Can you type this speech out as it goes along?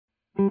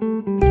Hello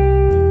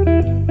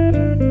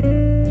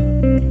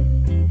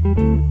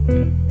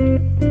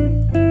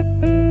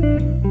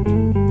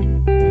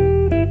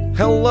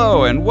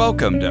and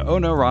welcome to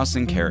Ono, Ross,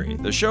 and Carrie,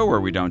 the show where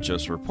we don't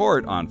just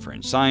report on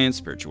fringe science,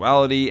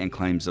 spirituality, and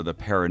claims of the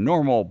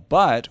paranormal,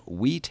 but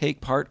we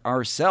take part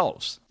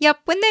ourselves. Yep,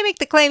 when they make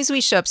the claims, we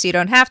show up so you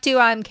don't have to.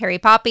 I'm Carrie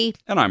Poppy.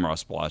 And I'm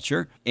Ross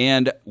Blotcher,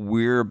 and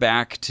we're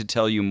back to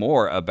tell you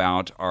more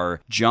about our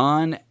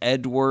John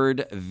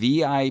Edward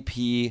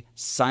VIP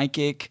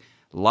Psychic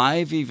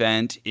live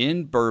event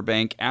in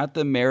Burbank at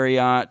the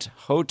Marriott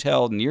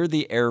Hotel near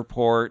the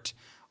airport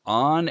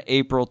on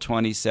April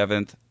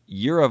 27th.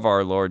 Year of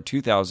our Lord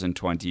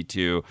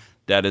 2022.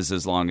 That is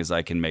as long as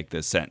I can make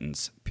this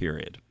sentence,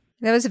 period.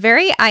 That was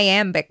very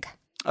iambic.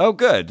 Oh,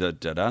 good.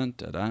 Like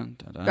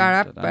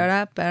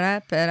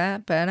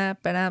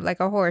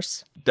a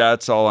horse.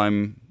 That's all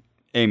I'm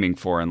aiming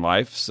for in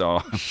life,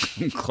 so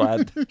I'm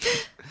glad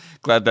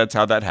that's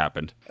how that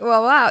happened.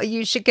 Well, wow.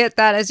 You should get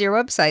that as your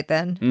website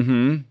then.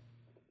 Mm-hmm.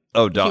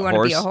 Oh, if you want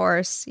to be a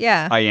horse.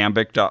 Yeah.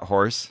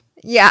 Iambic.horse.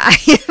 Yeah.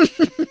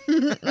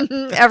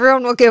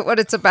 Everyone will get what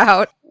it's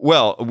about.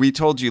 Well, we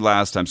told you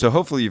last time, so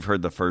hopefully you've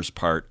heard the first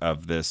part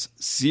of this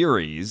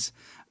series.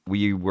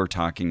 We were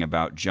talking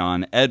about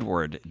John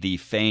Edward, the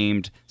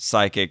famed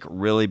psychic,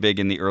 really big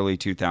in the early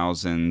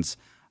 2000s.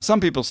 Some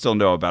people still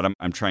know about him.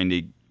 I'm trying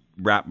to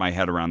wrap my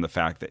head around the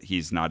fact that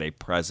he's not a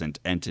present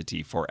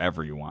entity for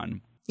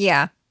everyone.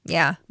 Yeah.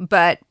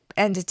 But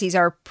entities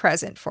are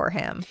present for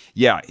him.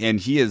 Yeah, and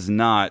he is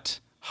not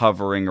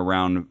hovering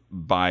around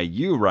by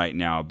you right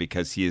now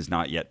because he is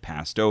not yet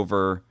passed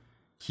over.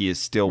 He is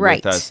still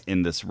with us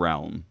in this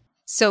realm.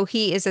 So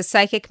he is a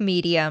psychic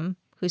medium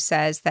who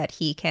says that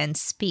he can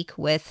speak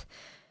with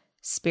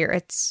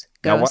spirits,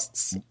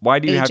 ghosts, now, why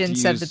do you agents have to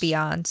use, of the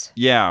beyond.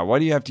 Yeah, why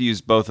do you have to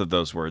use both of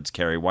those words,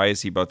 Carrie? Why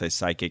is he both a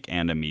psychic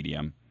and a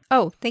medium?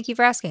 Oh, thank you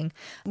for asking.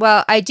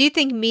 Well, I do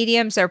think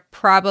mediums are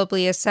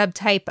probably a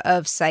subtype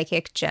of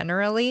psychic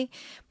generally,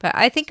 but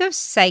I think of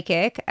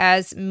psychic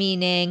as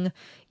meaning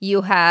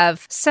you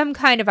have some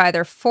kind of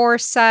either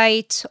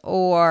foresight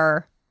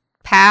or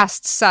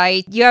past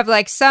sight. You have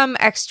like some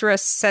extra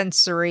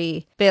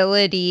sensory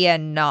ability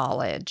and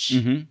knowledge.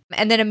 Mm-hmm.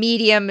 And then a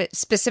medium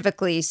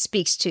specifically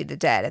speaks to the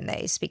dead and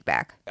they speak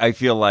back. I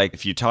feel like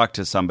if you talk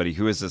to somebody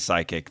who is a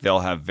psychic, they'll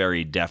have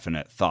very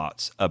definite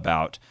thoughts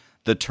about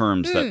the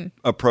terms that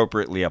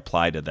appropriately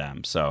apply to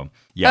them. So,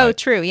 yeah. Oh,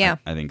 true, yeah.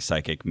 I think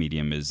psychic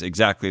medium is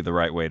exactly the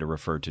right way to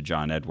refer to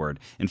John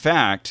Edward. In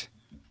fact,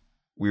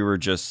 we were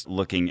just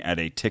looking at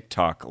a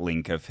TikTok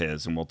link of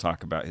his, and we'll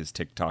talk about his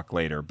TikTok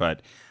later,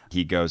 but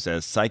he goes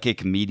as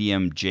Psychic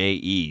Medium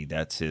JE.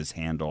 That's his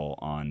handle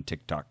on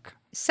TikTok.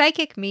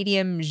 Psychic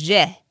Medium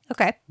J.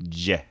 Okay.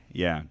 J.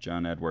 Yeah,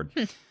 John Edward.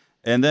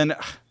 And then,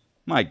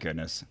 my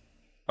goodness.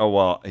 Oh,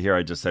 well, here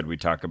I just said we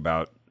talk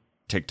about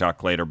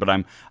TikTok later, but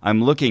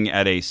I'm looking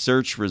at a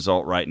search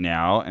result right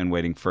now and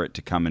waiting for it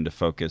to come into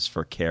focus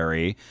for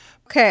Carrie.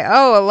 Okay.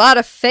 Oh, a lot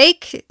of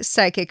fake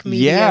psychic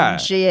medium.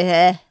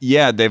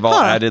 Yeah, they've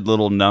all added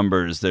little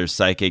numbers. There's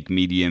psychic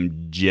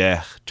medium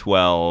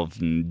J12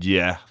 and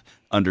J_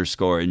 and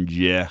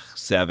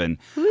J7.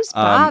 Who's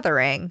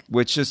bothering?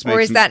 Which just makes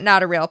or is that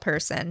not a real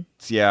person?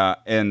 Yeah,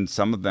 and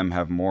some of them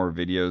have more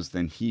videos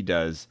than he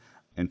does.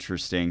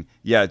 Interesting.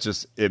 Yeah,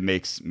 it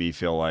makes me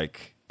feel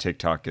like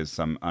TikTok is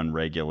some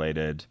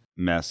unregulated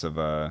mess of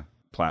a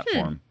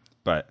platform.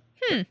 But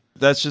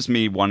that's just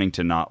me wanting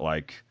to not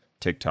like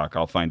TikTok.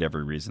 I'll find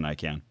every reason I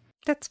can.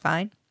 That's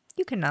fine.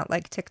 You cannot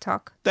like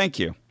TikTok. Thank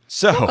you.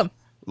 So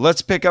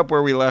let's pick up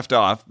where we left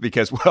off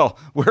because, well,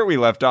 where we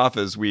left off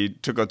is we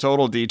took a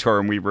total detour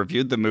and we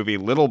reviewed the movie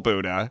Little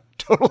Buddha,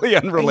 totally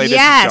unrelated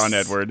to John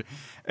Edward.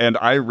 And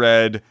I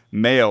read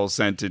mail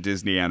sent to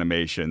Disney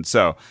Animation.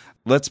 So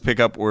let's pick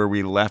up where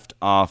we left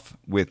off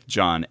with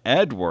John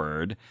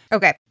Edward.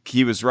 Okay.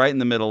 He was right in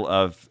the middle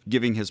of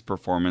giving his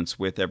performance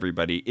with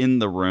everybody in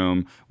the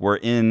room. We're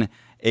in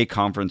a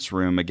conference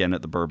room, again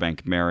at the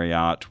Burbank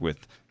Marriott,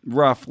 with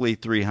roughly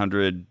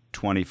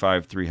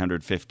 325,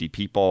 350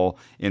 people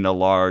in a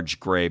large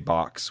gray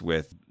box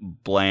with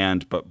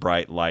bland but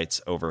bright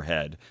lights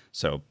overhead.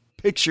 So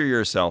picture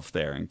yourself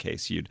there in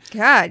case you'd...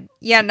 God,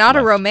 yeah, not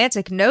a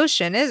romantic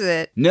notion, is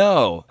it?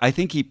 No, I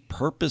think he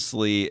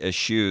purposely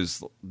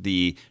eschews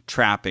the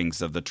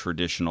trappings of the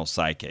traditional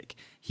psychic.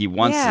 He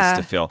wants us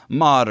to feel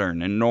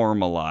modern and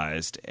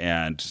normalized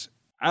and,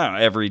 I don't know,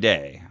 every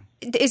day.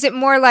 Is it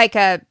more like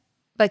a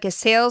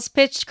sales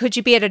pitch? Could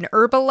you be at an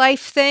Herbalife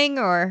thing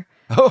or?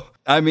 Oh,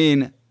 I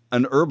mean,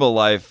 an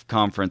Herbalife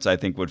conference I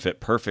think would fit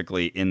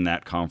perfectly in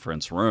that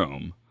conference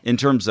room. In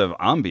terms of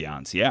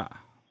ambiance, yeah.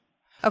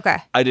 Okay.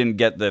 I didn't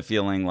get the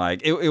feeling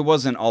like it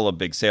wasn't all a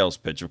big sales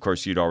pitch. Of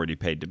course, you'd already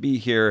paid to be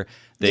here.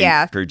 They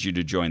encourage you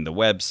to join the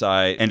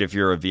website. And if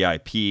you're a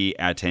VIP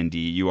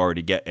attendee, you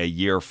already get a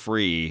year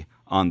free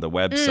on the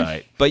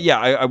website. But yeah,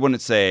 I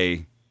wouldn't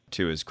say,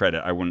 to his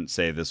credit, I wouldn't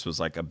say this was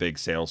like a big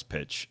sales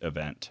pitch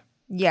event.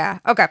 Yeah.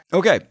 Okay.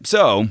 Okay.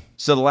 So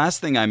the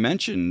last thing I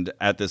mentioned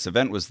at this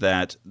event was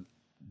that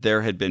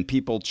there had been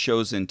people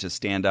chosen to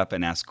stand up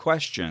and ask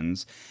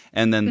questions,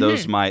 and then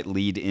those might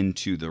lead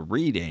into the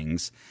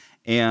readings.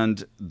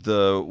 And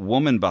the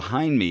woman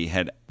behind me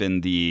had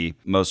been the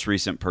most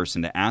recent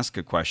person to ask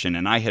a question,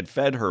 and I had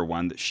fed her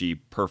one that she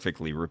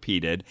perfectly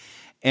repeated.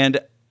 And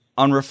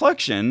on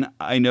reflection,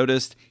 I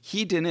noticed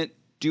he didn't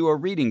do a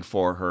reading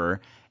for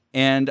her.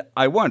 And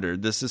I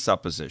wondered, this is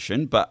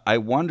supposition, but I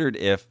wondered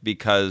if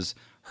because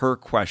her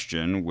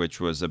question,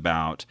 which was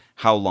about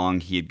how long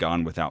he had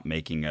gone without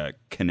making a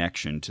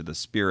connection to the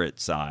spirit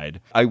side,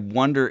 I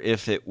wonder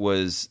if it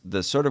was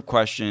the sort of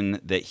question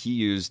that he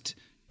used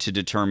to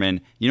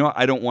determine, you know what,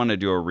 I don't want to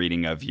do a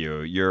reading of you.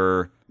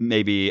 You're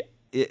maybe,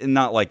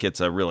 not like it's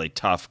a really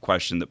tough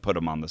question that put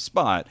him on the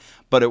spot,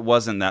 but it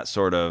wasn't that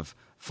sort of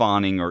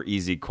fawning or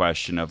easy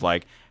question of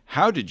like,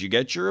 how did you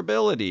get your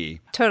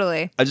ability?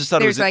 Totally. I just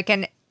thought there's it was like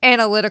an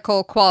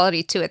analytical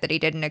quality to it that he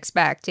didn't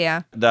expect.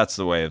 Yeah. That's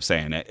the way of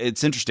saying it.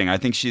 It's interesting. I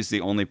think she's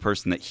the only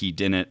person that he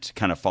didn't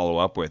kind of follow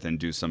up with and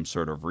do some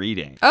sort of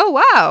reading. Oh,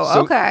 wow.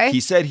 So okay. He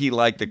said he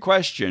liked the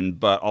question,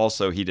 but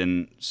also he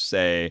didn't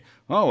say,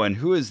 oh, and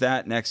who is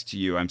that next to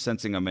you? I'm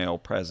sensing a male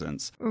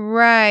presence.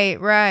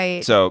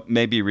 Right. So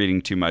maybe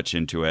reading too much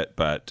into it,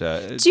 but...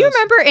 do you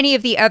remember any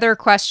of the other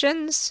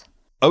questions?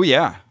 Oh,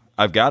 yeah.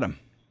 I've got them.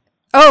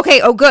 Oh,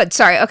 okay. Oh, good.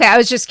 Sorry. Okay.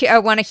 I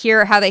want to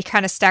hear how they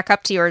kind of stack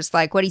up to yours,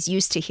 like what he's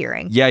used to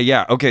hearing.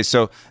 Yeah. Okay.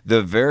 So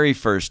the very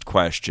first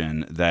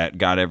question that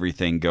got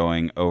everything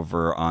going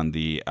over on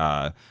the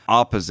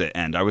opposite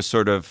end, I was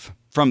sort of,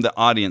 from the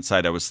audience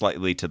side, I was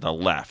slightly to the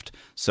left.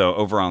 So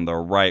over on the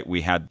right,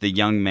 we had the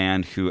young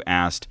man who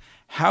asked,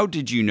 how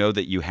did you know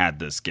that you had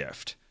this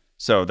gift?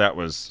 So that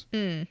was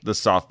the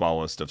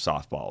softballist of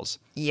softballs.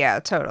 Yeah,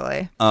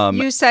 totally.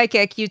 You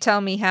psychic, you tell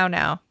me how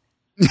now.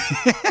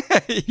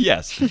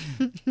 Yes.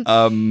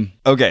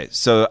 Okay,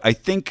 so I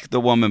think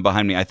the woman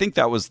behind me, I think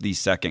that was the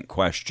second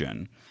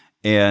question.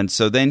 And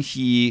so then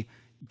he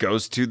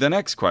goes to the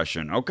next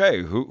question.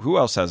 Okay, who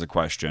else has a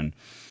question?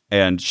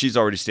 And she's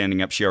already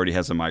standing up. She already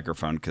has a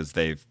microphone because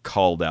they've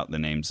called out the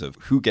names of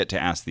who get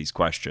to ask these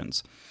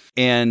questions.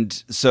 And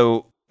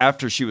so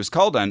after she was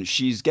called on,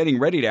 she's getting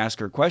ready to ask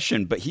her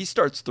question, but he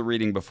starts the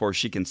reading before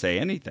she can say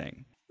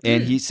anything.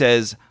 And he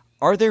says,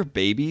 are there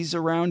babies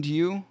around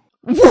you?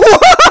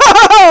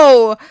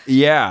 Whoa!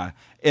 Yeah.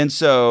 And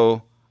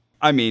so,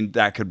 I mean,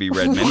 that could be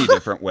read many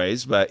different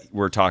ways, but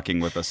we're talking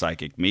with a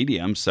psychic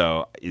medium.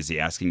 So is he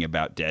asking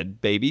about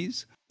dead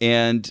babies?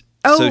 And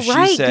so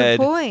she said,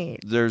 good point.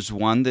 There's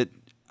one that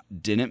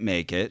didn't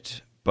make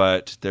it,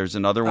 but there's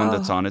another one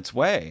that's on its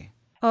way.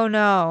 Oh,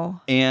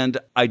 no. And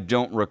I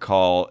don't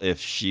recall if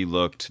she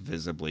looked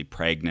visibly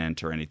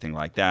pregnant or anything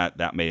like that.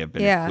 That may have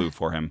been a clue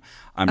for him.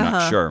 I'm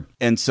not sure.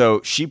 And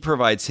so she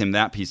provides him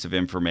that piece of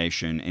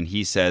information, and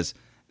he says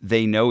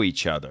they know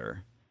each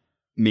other,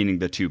 meaning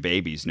the two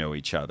babies know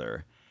each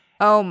other.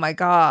 Oh, my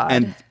God.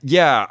 And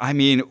yeah, I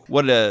mean,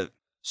 what a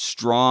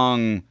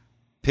strong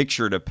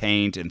picture to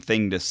paint and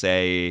thing to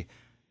say.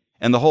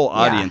 And the whole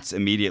audience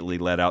immediately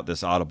let out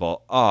this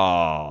audible,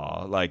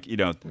 "Aw," like, you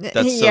know,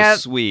 that's so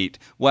sweet.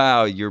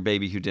 Wow, your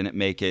baby who didn't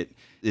make it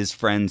is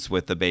friends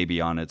with the baby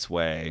on its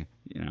way.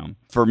 You know,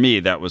 for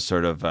me, that was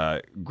sort of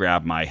a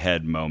grab my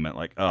head moment.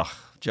 Like, ugh,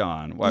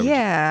 John, why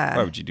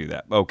would you do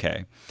that?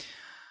 Okay.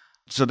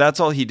 So that's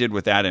all he did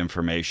with that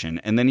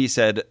information. And then he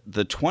said,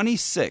 the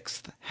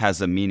 26th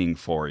has a meaning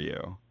for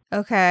you.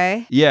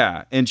 Okay.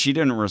 Yeah. And she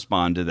didn't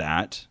respond to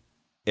that.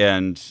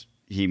 And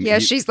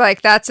she's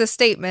like, that's a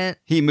statement.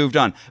 He moved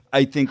on.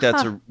 I think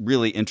that's a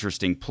really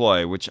interesting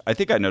ploy, which I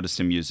think I noticed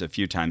him use a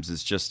few times,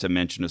 is just to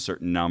mention a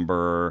certain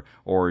number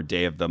or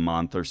day of the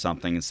month or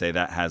something and say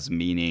that has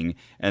meaning,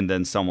 and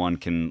then someone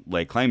can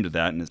lay claim to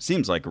that, and it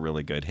seems like a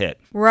really good hit.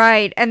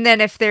 Right. And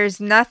then if there's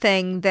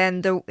nothing,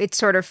 then it's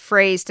sort of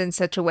phrased in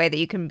such a way that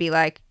you can be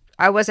like,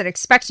 I wasn't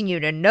expecting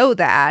you to know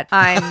that.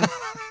 I'm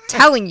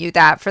telling you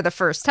that for the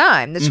first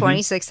time. The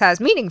 26th has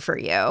meaning for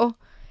you.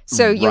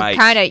 So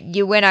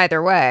you win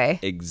either way.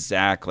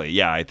 Exactly.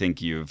 Yeah, I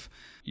think you've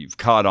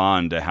caught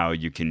on to how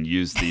you can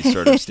use these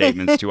sort of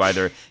statements to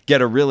either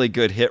get a really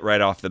good hit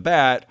right off the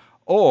bat,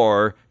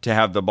 or to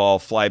have the ball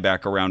fly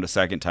back around a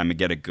second time and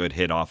get a good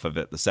hit off of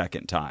it the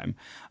second time.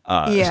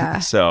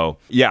 So,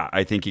 yeah,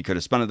 I think he could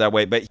have spun it that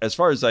way. But as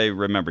far as I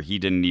remember, he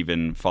didn't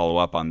even follow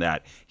up on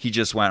that. He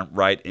just went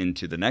right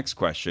into the next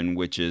question,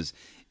 which is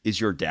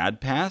your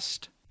dad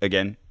passed?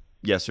 Again,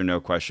 yes or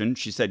no question.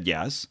 She said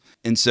yes.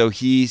 And so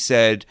he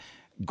said,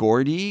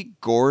 Gordon?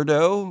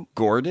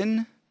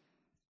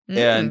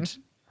 And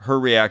her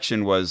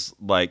reaction was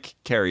like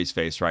Carrie's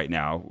face right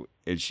now.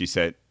 And she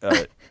said,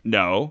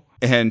 no.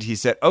 And he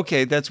said,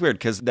 okay, that's weird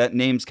because that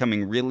name's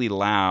coming really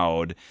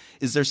loud.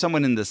 Is there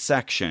someone in the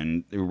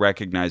section who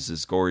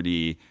recognizes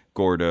Gordy,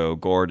 Gordo,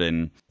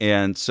 Gordon?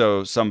 And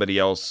so somebody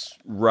else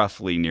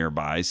roughly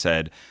nearby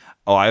said,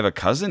 oh, I have a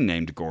cousin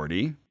named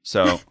Gordy.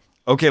 So...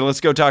 okay, let's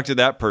go talk to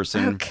that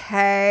person.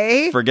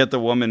 Okay. Forget the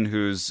woman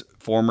whose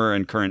former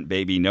and current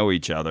baby know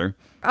each other.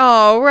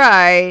 Oh,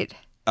 right.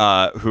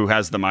 Who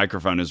has the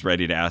microphone, is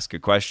ready to ask a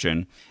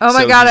question. Oh,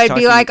 my God, I'd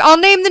be like, I'll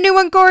name the new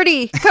one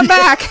Gordy. Come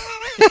back.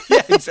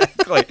 Yeah,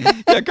 exactly.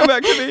 Yeah, come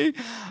back to me.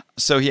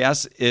 So he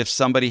asks if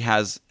somebody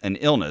has an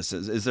illness.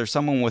 Is there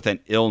someone with an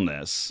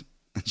illness?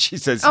 And she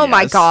says, Oh yes.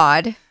 my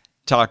God.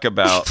 Talk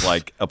about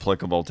like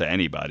applicable to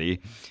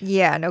anybody.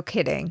 Yeah, no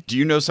kidding. Do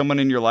you know someone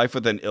in your life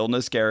with an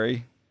illness,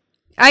 Gary?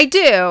 I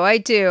do.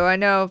 I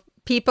know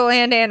people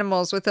and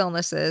animals with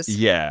illnesses.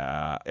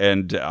 Yeah,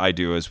 and I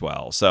do as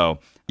well. So,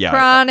 yeah.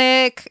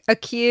 Chronic,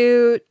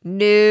 acute,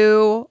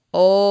 new,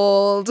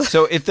 old.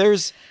 So if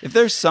there's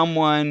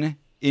someone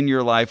in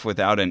your life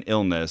without an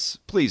illness,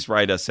 please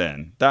write us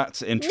in.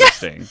 That's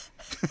interesting.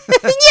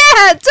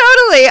 Yeah,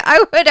 totally.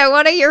 I would. I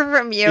want to hear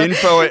from you.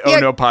 Info at Oh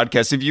No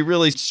Podcast. If you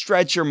really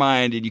stretch your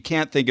mind and you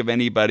can't think of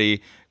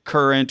anybody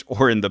current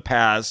or in the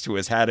past who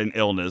has had an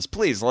illness,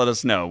 please let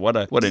us know.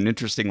 What an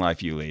interesting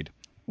life you lead.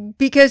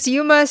 Because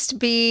you must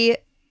be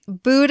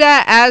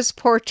Buddha as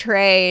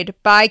portrayed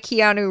by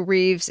Keanu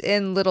Reeves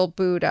in Little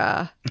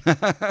Buddha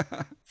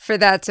for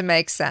that to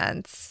make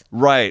sense.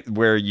 Right,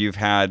 where you've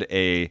had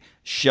a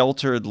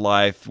sheltered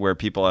life where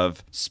people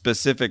have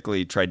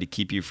specifically tried to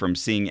keep you from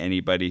seeing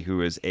anybody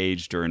who is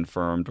aged or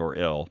infirmed or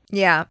ill.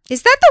 Yeah.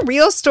 Is that the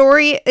real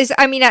story?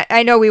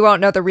 I know we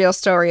won't know the real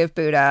story of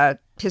Buddha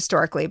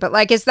historically, but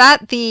like, is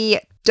that the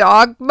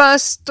dogma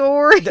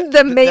story?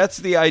 That's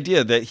the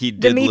idea, that he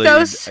did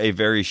lead a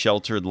very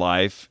sheltered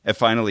life. And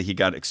finally, he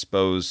got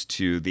exposed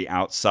to the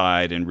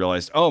outside and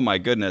realized, oh my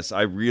goodness,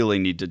 I really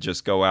need to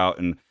just go out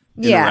and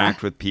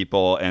interact with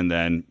people and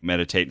then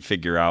meditate and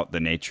figure out the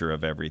nature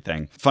of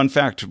everything. Fun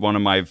fact, one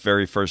of my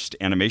very first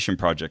animation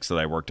projects that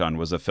I worked on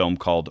was a film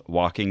called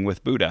Walking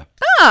with Buddha.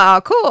 Oh,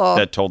 cool.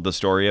 That told the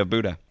story of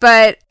Buddha.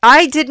 But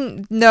I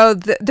didn't know,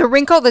 the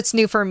wrinkle that's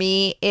new for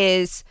me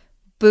is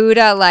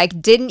Buddha,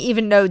 like, didn't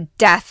even know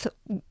death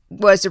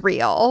was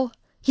real.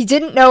 He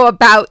didn't know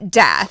about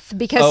death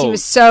because he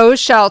was so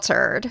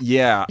sheltered.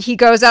 Yeah. He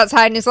goes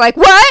outside and is like,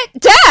 what?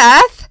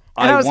 Death?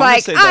 And I was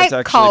like,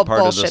 I call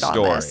part of the bullshit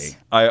story. on this.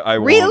 I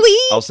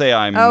Really? I'll say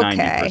I'm Okay.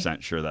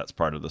 90% sure that's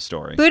part of the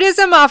story.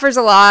 Buddhism offers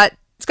a lot.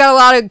 It's got a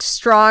lot of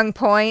strong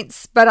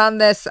points, but on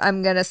this,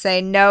 I'm going to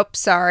say, nope,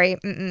 sorry.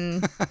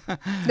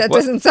 That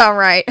doesn't sound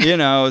right.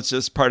 It's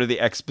just part of the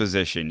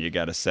exposition. You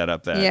got to set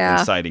up that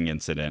inciting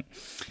incident.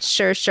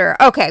 Sure.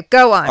 Okay,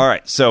 go on. All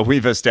right. So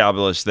we've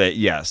established that,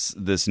 yes,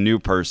 this new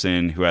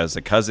person who has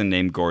a cousin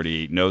named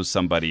Gordy knows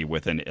somebody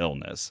with an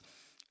illness,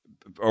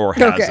 or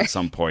has at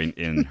some point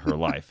in her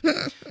life.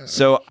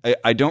 So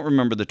I don't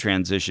remember the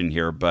transition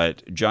here,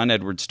 but John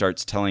Edward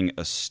starts telling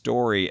a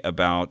story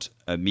about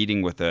a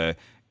meeting with a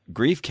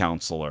grief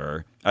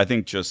counselor, I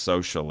think just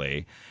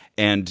socially,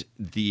 and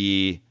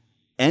the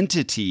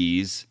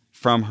entities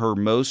from her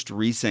most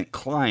recent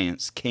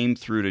clients came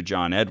through to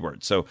John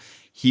Edward. So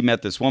he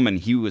met this woman.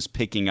 He was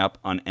picking up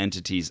on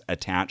entities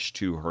attached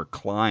to her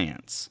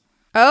clients.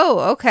 Oh,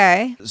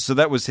 okay. So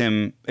that was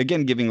him,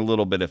 again, giving a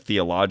little bit of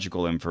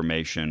theological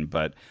information,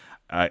 but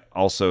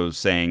also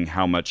saying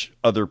how much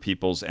other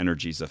people's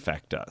energies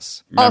affect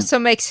us. Also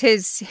makes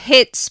his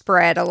hit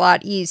spread a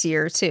lot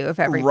easier, too, if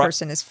every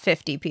person is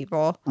 50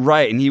 people.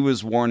 Right, and he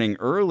was warning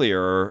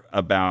earlier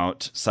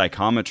about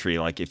psychometry,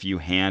 like if you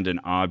hand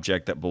an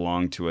object that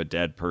belonged to a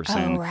dead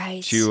person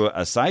to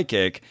a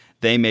psychic,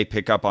 they may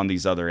pick up on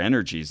these other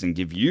energies and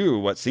give you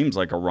what seems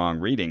like a wrong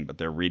reading, but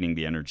they're reading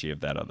the energy of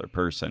that other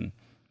person.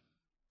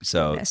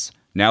 So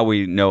now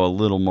we know a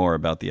little more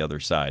about the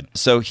other side.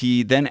 So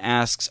he then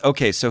asks,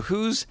 okay, so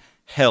who's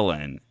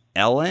Helen?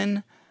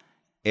 Ellen?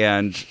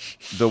 And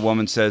the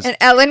woman says... And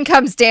Ellen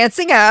comes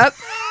dancing up.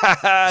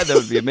 That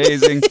would be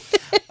amazing.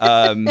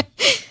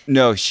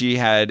 No, she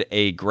had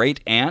a great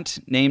aunt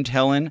named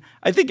Helen.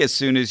 I think as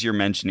soon as you're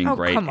mentioning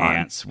great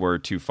aunts, we're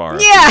too far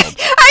afield.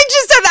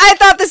 I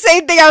thought the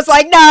same thing. I was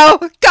like, no,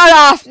 cut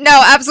off.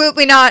 No,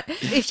 absolutely not.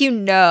 If you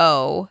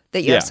know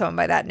that you have someone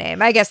by that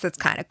name, I guess that's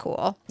kind of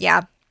cool.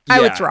 Yeah, I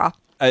would draw.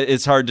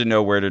 It's hard to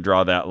know where to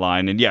draw that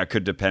line. And it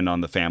could depend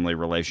on the family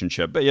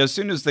relationship. But as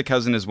soon as the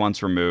cousin is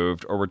once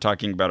removed, or we're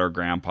talking about our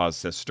grandpa's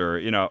sister,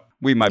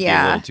 we might be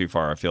a little too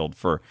far afield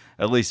for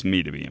at least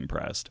me to be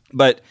impressed.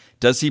 But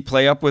does he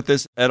play up with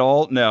this at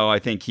all? No, I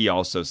think he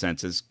also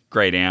senses,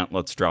 great aunt,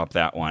 let's drop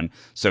that one.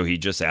 So he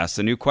just asks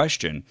a new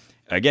question.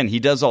 Again, he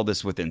does all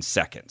this within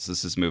seconds.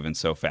 This is moving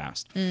so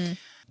fast.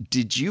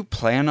 Did you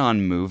plan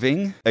on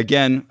moving?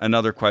 Again,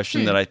 another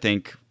question that I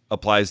think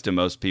applies to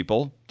most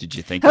people. Did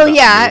you think about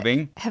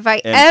moving? Have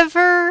I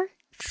ever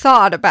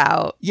thought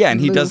about and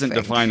he moving? Doesn't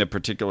define a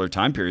particular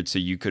time period, so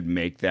you could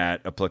make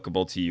that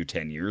applicable to you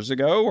 10 years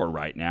ago or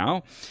right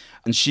now.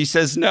 And she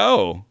says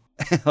no.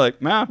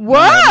 Like, nah.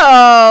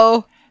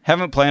 Whoa!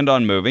 Haven't planned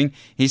on moving.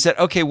 He said,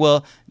 okay,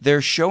 well,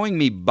 they're showing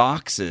me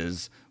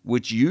boxes,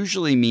 which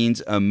usually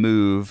means a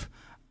move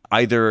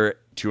either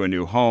to a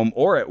new home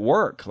or at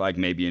work, like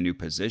maybe a new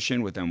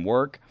position within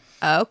work.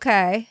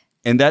 Okay.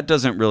 And that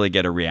doesn't really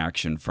get a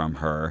reaction from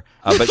her.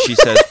 But she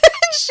says...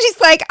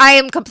 She's like, I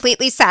am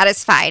completely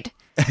satisfied.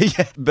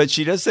 But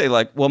she does say,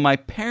 like, well, my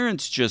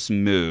parents just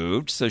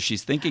moved, so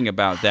she's thinking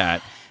about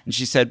that. And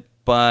she said,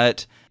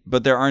 but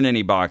there aren't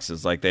any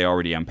boxes, like they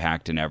already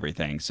unpacked and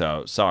everything,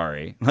 so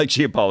sorry. Like,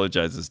 she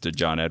apologizes to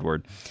John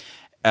Edward.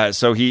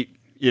 So he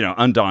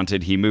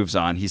undaunted, he moves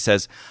on. He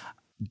says,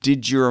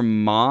 "Did your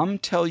mom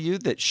tell you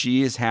that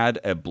she has had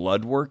a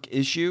blood work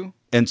issue?"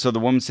 And so the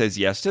woman says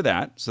yes to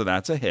that. So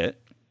that's a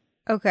hit.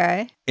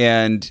 Okay.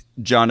 And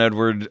John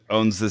Edward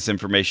owns this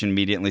information,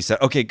 immediately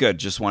said, "Okay, good.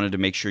 Just wanted to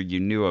make sure you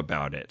knew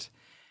about it."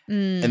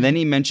 And then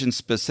he mentioned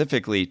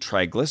specifically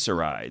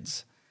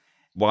triglycerides.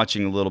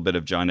 Watching a little bit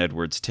of John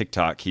Edward's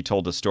TikTok, he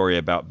told a story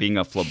about being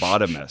a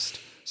phlebotomist.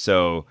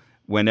 So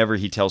whenever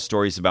he tells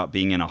stories about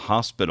being in a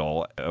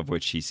hospital, of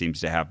which he seems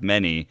to have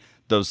many,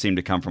 those seem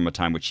to come from a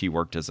time which he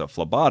worked as a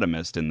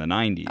phlebotomist in the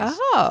 90s.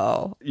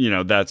 Oh.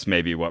 That's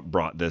maybe what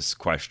brought this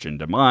question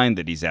to mind,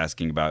 that he's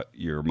asking about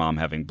your mom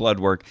having blood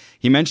work.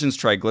 He mentions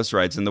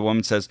triglycerides, and the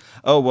woman says,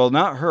 "Oh, well,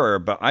 not her,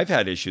 but I've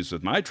had issues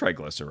with my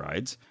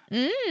triglycerides."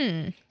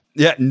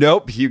 Yeah,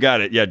 nope, you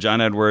got it. Yeah,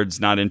 John Edward's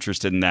not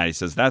interested in that. He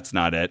says that's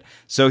not it.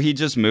 So he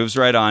just moves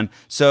right on.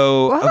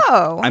 So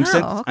Whoa,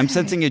 I'm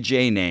sensing a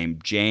J name.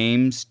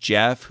 James,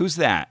 Jeff, who's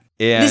that?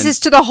 And this is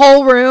to the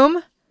whole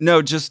room?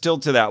 no, just still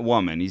to that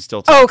woman. He's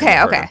still talking to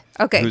her,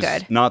 Okay, who's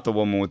good. not the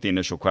woman with the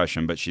initial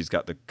question, but she's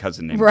got the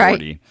cousin named Right.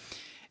 Gordy.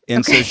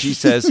 And so she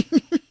says,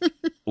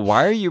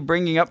 "Why are you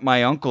bringing up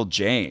my Uncle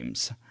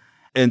James?"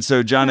 And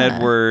so John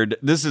Edward,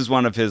 this is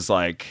one of his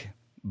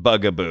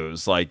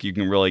bugaboos. You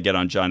can really get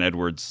on John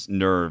Edward's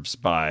nerves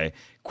by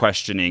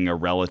questioning a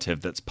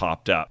relative that's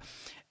popped up.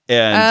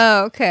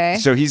 And okay.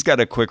 so he's got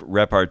a quick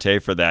repartee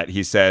for that.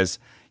 He says,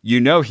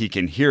 he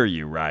can hear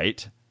you,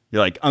 right?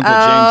 You're like, Uncle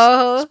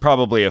James is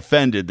probably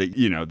offended that,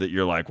 that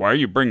you're like, why are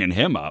you bringing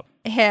him up?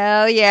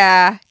 Hell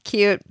yeah.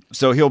 Cute.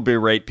 So he'll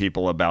berate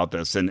people about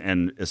this,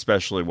 and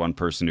especially one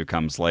person who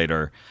comes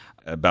later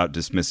about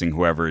dismissing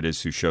whoever it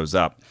is who shows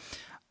up.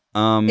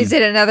 Is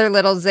it another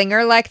little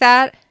zinger like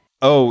that?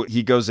 Oh,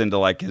 he goes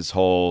into his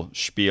whole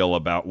spiel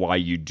about why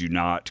you do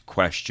not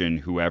question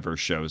whoever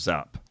shows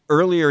up.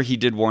 Earlier, he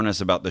did warn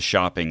us about the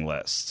shopping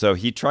list. So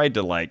he tried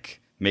to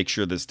make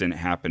sure this didn't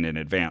happen in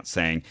advance,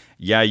 saying,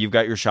 yeah, you've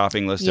got your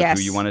shopping list of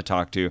who you want to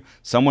talk to.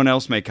 Someone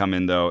else may come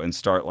in, though, and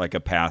start a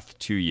path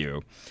to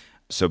you.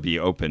 So be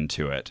open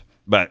to it.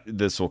 But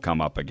this will come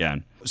up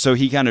again. So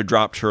he kind of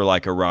dropped her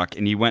like a rock,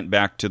 and he went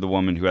back to the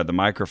woman who had the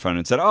microphone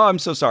and said, "Oh, I'm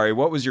so sorry.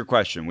 What was your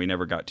question? We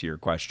never got to your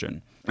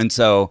question." And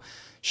so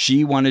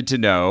she wanted to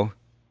know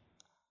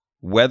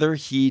whether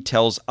he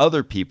tells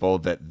other people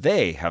that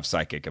they have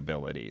psychic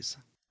abilities.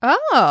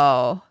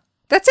 Oh,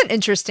 that's an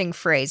interesting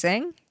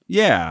phrasing.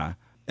 Yeah.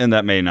 And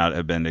that may not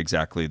have been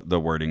exactly the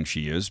wording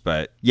she used,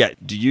 but yeah.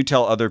 Do you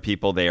tell other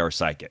people they are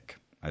psychic?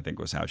 I think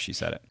was how she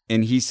said it.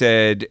 And he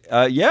said,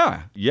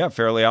 yeah,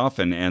 fairly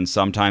often. And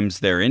sometimes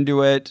they're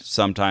into it.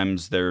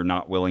 Sometimes they're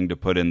not willing to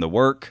put in the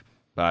work.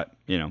 But,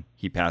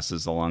 he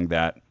passes along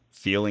that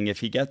feeling if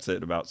he gets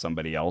it about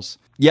somebody else.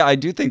 Yeah, I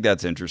do think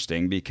that's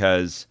interesting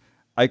because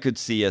I could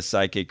see a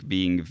psychic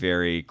being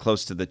very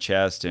close to the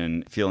chest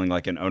and feeling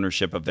like an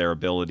ownership of their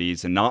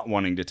abilities and not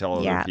wanting to tell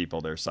other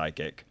people they're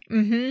psychic.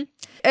 Mm-hmm.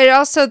 It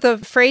also, the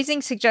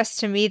phrasing suggests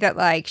to me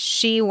that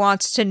she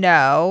wants to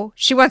know,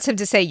 she wants him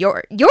to say,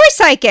 you're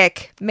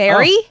psychic,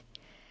 Mary. Oh.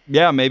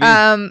 Yeah, maybe.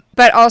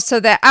 But also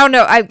that, I don't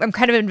know, I'm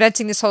kind of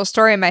inventing this whole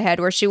story in my head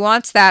where she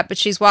wants that, but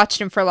she's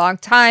watched him for a long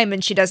time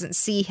and she doesn't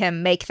see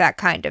him make that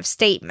kind of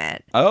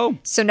statement. Oh.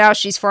 So now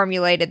she's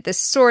formulated this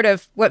sort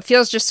of, what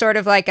feels just sort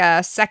of like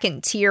a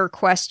second tier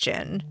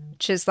question,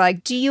 which is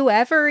do you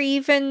ever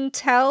even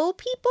tell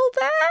people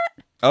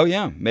that? Oh,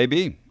 yeah,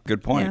 maybe.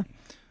 Good point.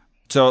 Yeah.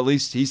 So at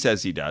least he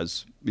says he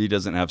does. He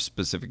doesn't have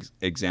specific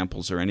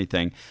examples or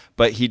anything,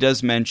 but he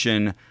does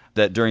mention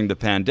that during the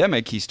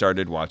pandemic, he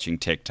started watching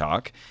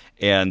TikTok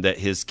and that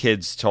his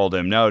kids told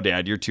him, "No,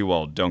 Dad, you're too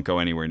old. Don't go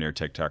anywhere near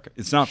TikTok.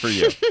 It's not for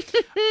you."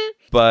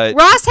 But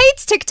Ross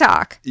hates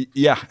TikTok.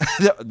 Yeah,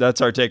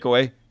 that's our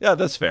takeaway. Yeah,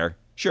 that's fair.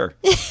 Sure.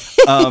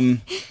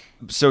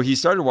 So he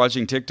started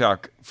watching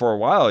TikTok for a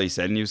while, he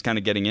said, and he was kind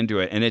of getting into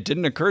it. And it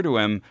didn't occur to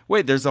him,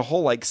 wait, there's a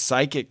whole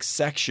psychic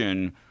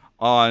section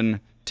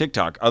on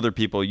TikTok. Other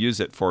people use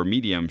it for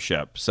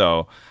mediumship.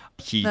 So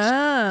he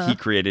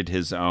created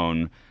his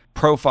own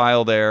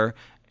profile there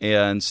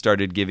and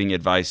started giving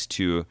advice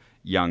to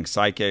young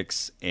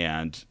psychics.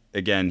 And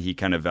again, he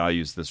kind of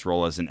values this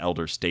role as an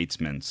elder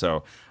statesman.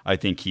 So I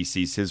think he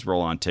sees his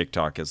role on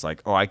TikTok as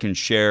I can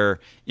share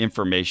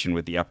information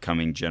with the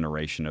upcoming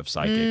generation of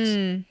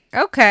psychics.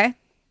 Okay.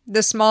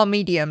 The small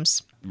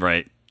mediums.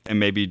 Right. And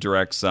maybe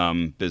direct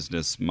some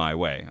business my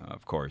way,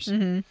 of course.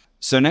 Mm-hmm.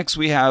 So next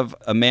we have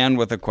a man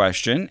with a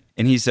question,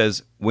 and he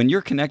says, when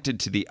you're connected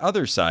to the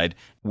other side,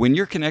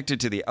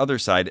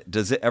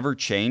 does it ever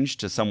change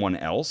to someone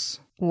else?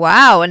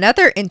 Wow,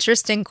 another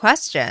interesting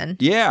question.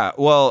 Yeah,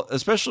 well,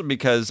 especially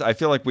because I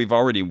feel like we've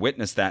already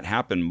witnessed that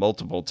happen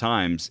multiple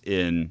times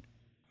in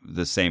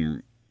the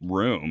same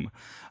room.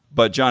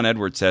 But John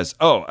Edward says,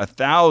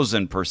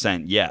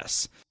 1,000%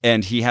 yes.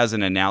 And he has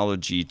an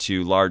analogy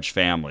to large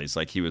families.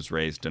 He was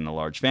raised in a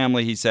large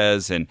family, he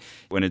says. And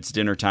when it's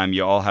dinner time,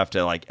 you all have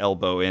to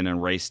elbow in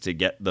and race to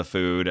get the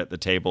food at the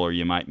table or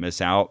you might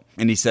miss out.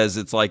 And he says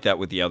it's like that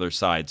with the other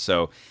side.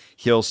 So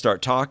he'll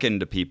start talking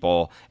to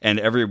people and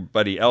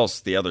everybody else,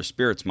 the other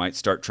spirits, might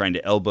start trying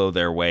to elbow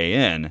their way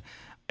in.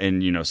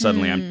 And,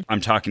 suddenly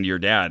I'm talking to your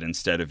dad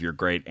instead of your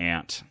great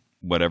aunt,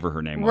 whatever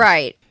her name was.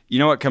 Right. You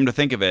know what? Come to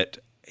think of it,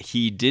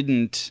 he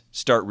didn't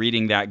start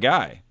reading that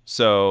guy.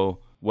 So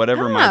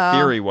whatever my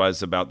theory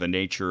was about the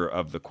nature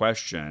of the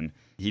question,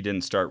 he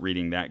didn't start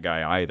reading that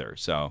guy either.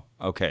 So,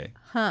 okay.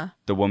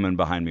 The woman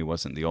behind me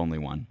wasn't the only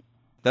one.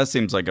 That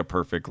seems like a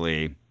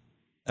perfectly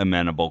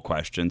amenable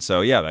question.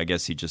 So, yeah, I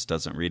guess he just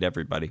doesn't read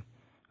everybody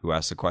who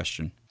asks a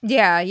question.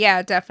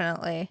 Yeah,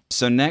 definitely.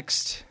 So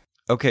next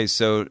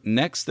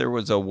there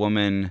was a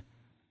woman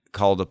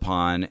called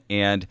upon,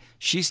 and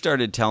she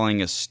started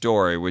telling a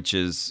story, which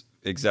is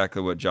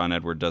exactly what John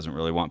Edward doesn't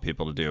really want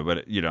people to do.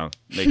 But,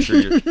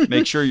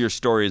 make sure your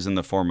story is in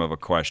the form of a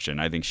question.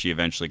 I think she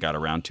eventually got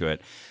around to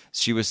it.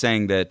 She was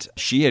saying that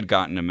she had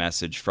gotten a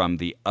message from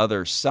the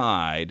other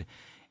side,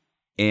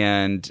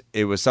 and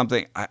it was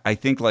something, I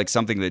think like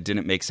something that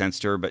didn't make sense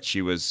to her, but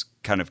she was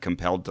kind of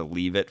compelled to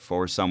leave it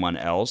for someone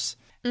else.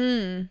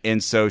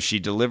 And so she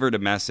delivered a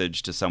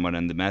message to someone,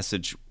 and the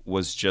message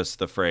was just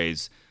the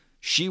phrase,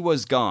 "She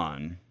was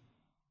gone."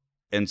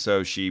 And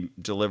so she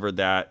delivered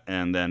that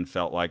and then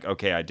felt like,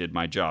 okay, I did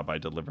my job. I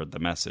delivered the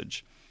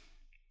message.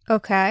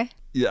 Okay.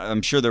 Yeah,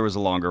 I'm sure there was a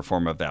longer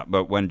form of that.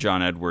 But when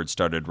John Edward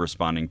started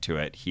responding to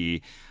it,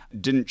 he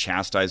didn't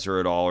chastise her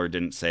at all or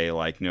didn't say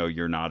like, no,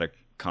 you're not a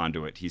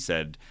conduit. He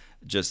said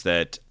just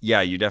that,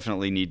 yeah, you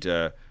definitely need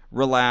to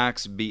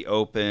relax, be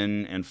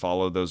open, and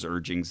follow those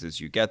urgings as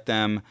you get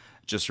them.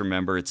 Just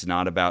remember, it's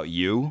not about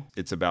you.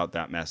 It's about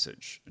that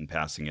message and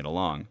passing it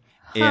along.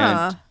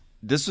 And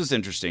this was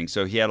interesting.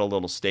 So he had a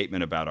little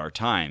statement about our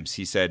times.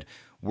 He said,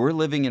 we're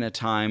living in a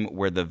time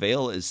where the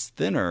veil is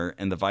thinner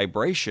and the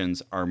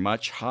vibrations are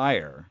much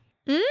higher.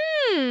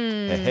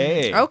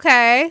 Hey.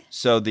 Okay.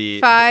 So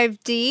the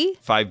 5D,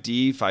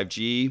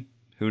 5G,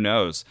 who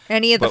knows?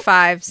 Any of the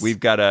fives. We've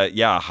got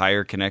a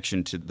higher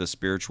connection to the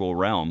spiritual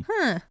realm.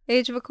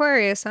 Age of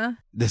Aquarius, huh?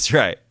 That's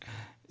right.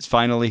 It's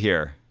finally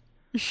here.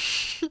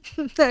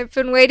 I've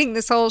been waiting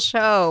this whole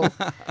show.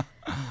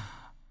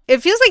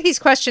 It feels like these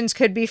questions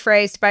could be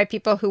phrased by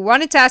people who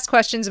wanted to ask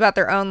questions about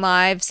their own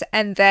lives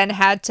and then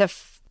had to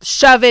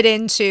shove it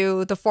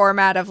into the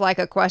format of like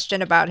a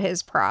question about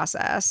his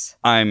process.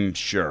 I'm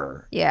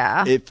sure.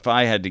 Yeah. If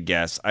I had to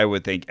guess, I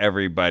would think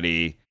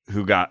everybody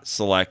who got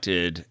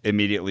selected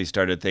immediately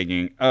started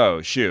thinking,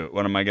 oh, shoot,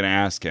 what am I going to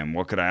ask him?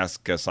 What could I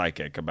ask a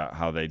psychic about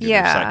how they do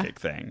their psychic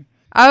thing?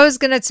 I was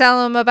going to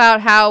tell him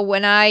about how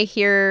when I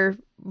hear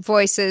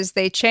voices,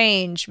 they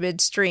change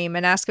midstream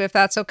and ask him if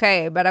that's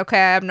okay. But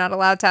okay, I'm not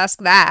allowed to ask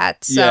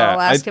that. So I'll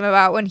ask him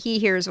about when he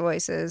hears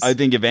voices. I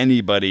think if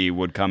anybody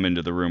would come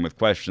into the room with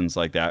questions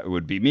like that, it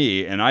would be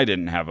me. And I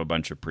didn't have a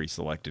bunch of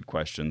pre-selected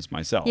questions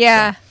myself.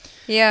 Yeah.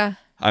 So Yeah.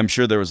 I'm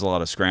sure there was a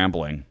lot of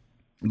scrambling.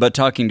 But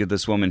talking to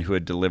this woman who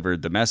had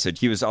delivered the message,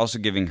 he was also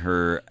giving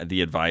her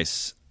the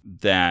advice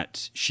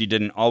that she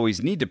didn't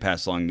always need to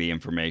pass along the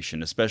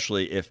information,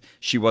 especially if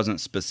she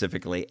wasn't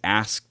specifically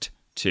asked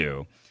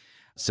to.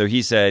 So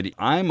he said,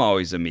 I'm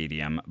always a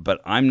medium,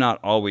 but I'm not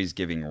always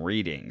giving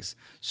readings.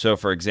 So,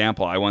 for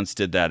example, I once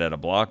did that at a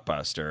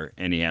Blockbuster,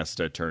 and he has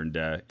to turn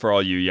to, for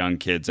all you young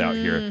kids out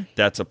here,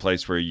 that's a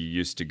place where you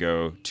used to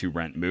go to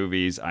rent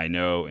movies. I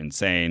know,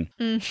 insane.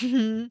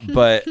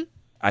 But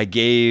I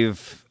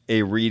gave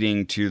a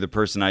reading to the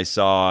person I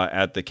saw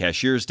at the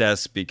cashier's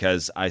desk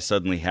because I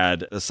suddenly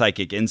had a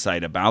psychic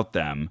insight about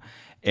them,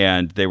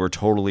 and they were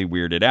totally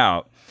weirded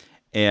out.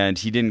 And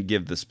he didn't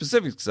give the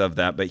specifics of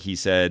that, but he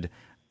said,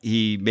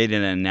 he made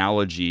an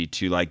analogy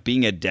to like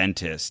being a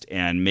dentist,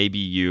 and maybe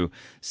you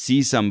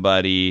see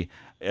somebody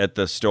at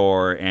the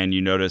store and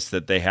you notice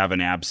that they have an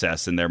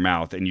abscess in their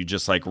mouth and you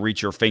just like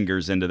reach your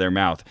fingers into their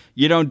mouth.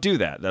 You don't do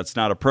that. That's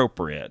not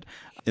appropriate.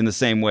 In the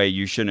same way,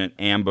 you shouldn't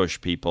ambush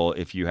people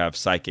if you have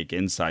psychic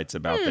insights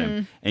about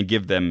them and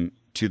give them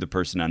to the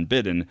person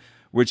unbidden,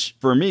 which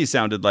for me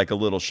sounded like a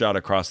little shot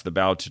across the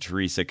bow to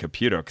Teresa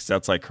Caputo, because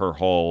that's like her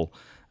whole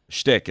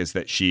shtick is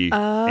that she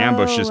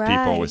ambushes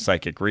people with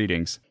psychic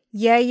readings.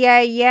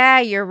 Yeah,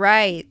 you're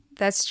right.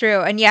 That's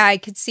true. And yeah, I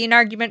could see an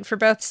argument for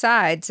both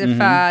sides. If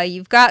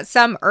you've got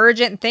some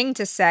urgent thing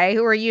to say,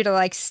 who are you to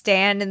like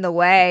stand in the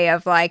way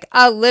of like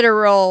a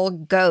literal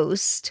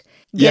ghost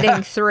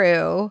getting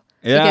through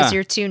because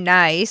you're too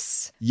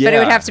nice? But it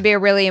would have to be a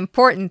really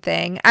important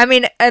thing. I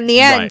mean, in the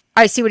end,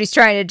 I see what he's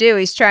trying to do.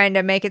 He's trying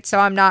to make it so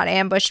I'm not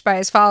ambushed by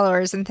his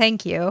followers, and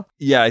thank you.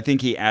 Yeah, I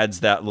think he adds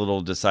that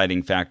little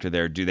deciding factor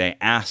there. Do they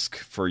ask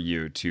for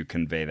you to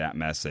convey that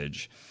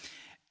message?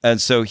 And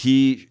so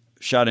he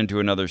shot into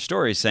another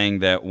story saying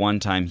that one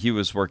time he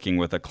was working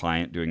with a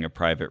client doing a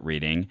private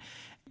reading,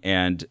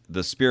 and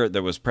the spirit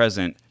that was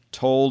present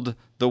told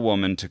the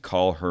woman to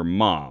call her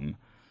mom.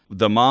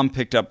 The mom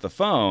picked up the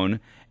phone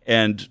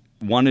and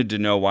wanted to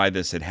know why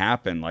this had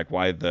happened, like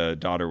why the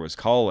daughter was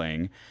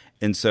calling.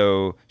 And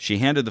so she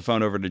handed the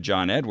phone over to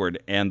John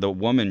Edward, and the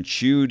woman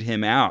chewed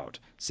him out,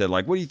 said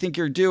like, what do you think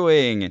you're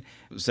doing? And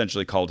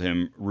essentially called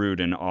him rude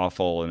and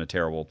awful and a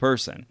terrible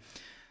person.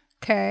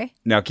 Okay.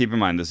 Now, keep in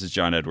mind, this is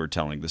John Edward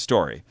telling the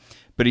story.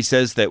 But he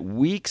says that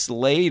weeks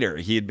later,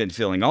 he had been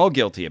feeling all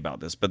guilty about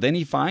this. But then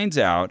he finds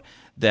out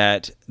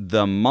that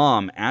the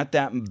mom at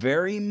that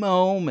very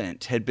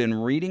moment had been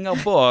reading a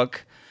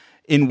book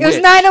It was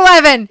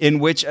 9/11. in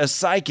which a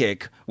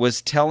psychic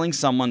was telling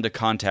someone to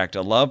contact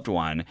a loved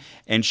one.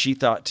 And she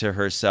thought to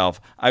herself,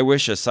 I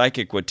wish a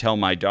psychic would tell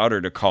my daughter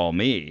to call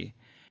me.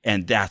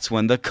 And that's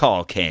when the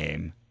call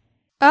came.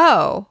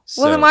 Oh,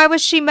 well, then why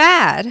was she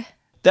mad?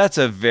 That's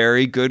a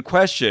very good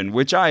question,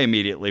 which I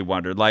immediately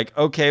wondered. Like,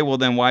 okay, well,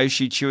 then why is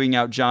she chewing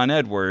out John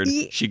Edward?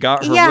 She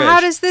got her wish. Yeah, how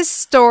does this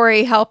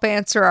story help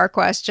answer our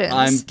questions?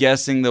 I'm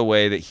guessing the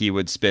way that he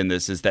would spin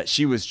this is that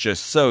she was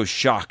just so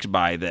shocked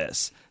by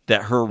this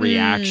that her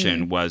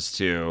reaction was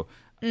to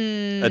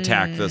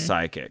attack the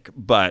psychic.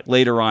 But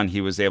later on,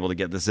 he was able to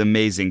get this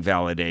amazing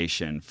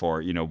validation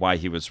for, why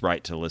he was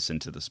right to listen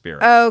to the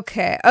spirit.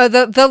 Okay. Oh,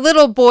 the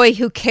little boy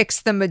who kicks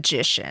the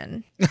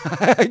magician.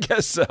 I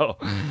guess so.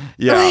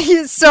 Yeah.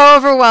 He's so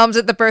overwhelmed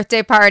at the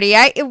birthday party.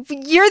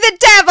 You're the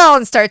devil,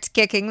 and starts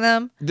kicking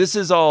them. This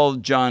is all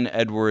John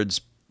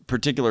Edward's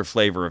particular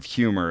flavor of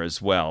humor as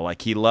well.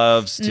 Like, he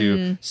loves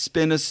to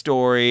spin a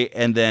story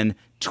and then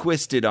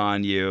twist it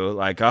on you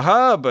like,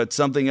 aha, but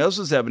something else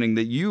was happening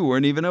that you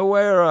weren't even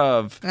aware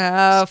of.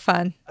 Oh,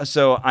 fun.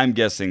 So I'm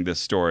guessing this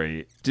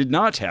story did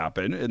not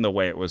happen in the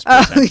way it was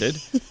presented.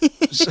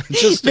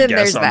 Just a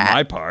guess on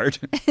my part.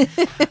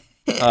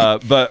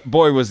 But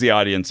boy, was the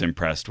audience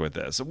impressed with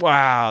this.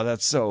 Wow,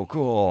 that's so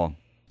cool.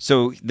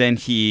 So then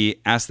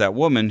he asked that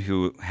woman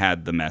who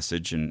had the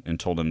message and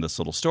told him this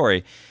little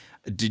story,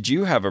 did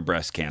you have a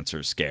breast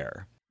cancer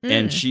scare?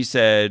 And she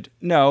said,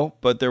 no,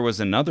 but there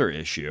was another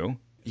issue.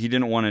 He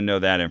didn't want to know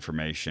that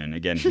information.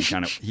 Again, he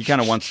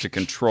kind of wants to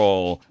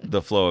control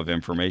the flow of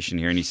information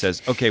here. And he says,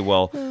 okay,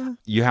 well,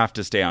 you have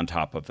to stay on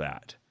top of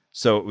that.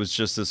 So it was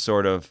just this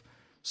sort of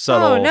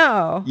subtle. Oh,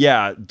 no.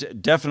 Yeah,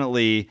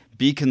 definitely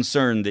be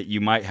concerned that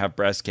you might have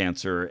breast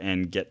cancer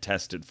and get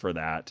tested for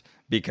that,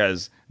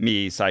 because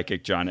me,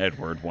 psychic John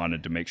Edward,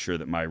 wanted to make sure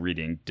that my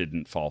reading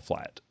didn't fall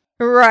flat.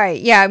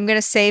 Right. Yeah, I'm going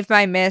to save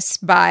my miss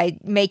by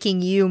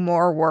making you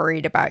more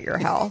worried about your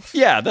health.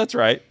 Yeah, that's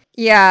right.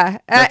 Yeah.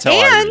 That's how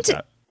I read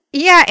that.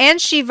 Yeah, and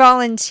she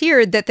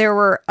volunteered that there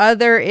were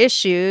other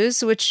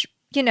issues, which,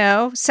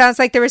 sounds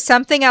like there was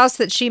something else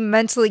that she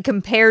mentally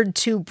compared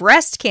to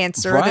breast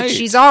cancer that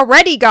she's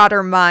already got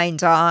her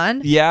mind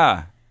on.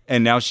 Yeah.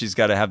 And now she's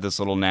got to have this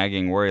little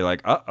nagging worry like,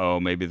 uh-oh,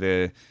 maybe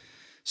the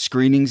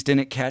screenings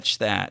didn't catch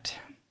that.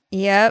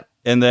 Yep.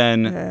 And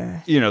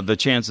then, the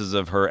chances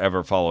of her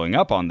ever following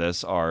up on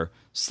this are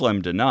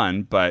slim to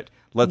none. But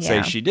let's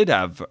say she did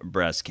have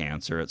breast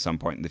cancer at some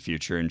point in the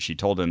future and she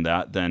told him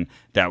that, then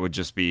that would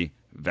just be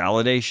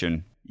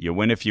validation. You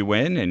win if you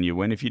win, and you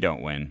win if you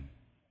don't win.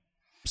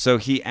 So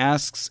he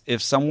asks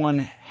if someone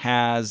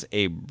has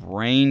a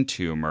brain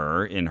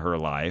tumor in her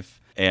life,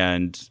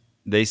 and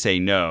they say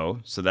no,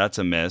 so that's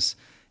a miss.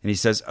 And he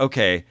says,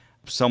 okay,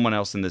 someone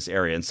else in this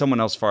area, and someone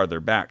else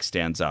farther back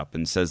stands up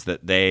and says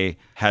that they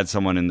had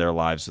someone in their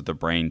lives with a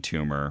brain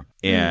tumor.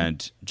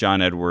 And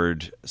John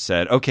Edward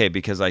said, okay,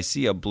 because I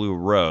see a blue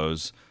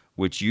rose,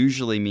 which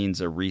usually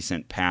means a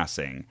recent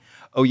passing.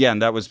 Oh, yeah,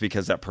 and that was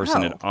because that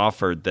person had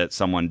offered that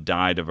someone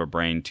died of a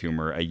brain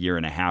tumor 1.5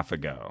 years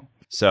ago.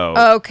 So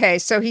okay,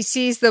 so he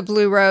sees the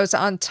blue rose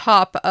on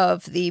top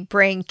of the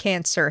brain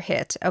cancer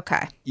hit.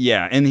 Okay.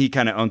 Yeah, and he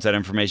kind of owns that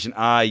information.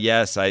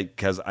 Yes,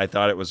 because I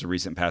thought it was a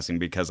recent passing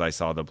because I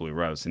saw the blue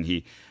rose. And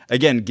he,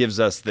 again, gives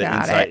us the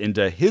insight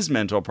into his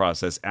mental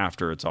process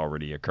after it's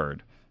already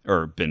occurred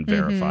or been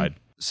verified.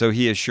 So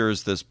he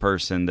assures this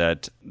person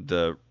that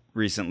the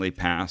recently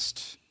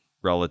passed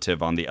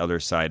relative on the other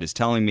side is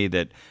telling me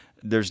that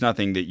there's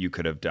nothing that you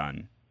could have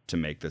done to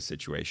make the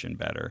situation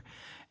better.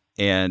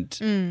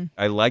 And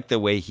I like the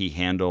way he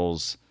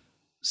handles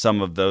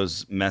some of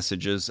those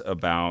messages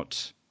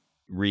about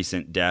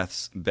recent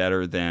deaths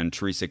better than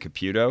Teresa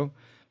Caputo,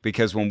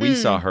 because when we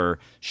saw her,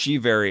 she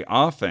very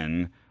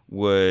often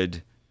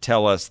would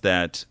tell us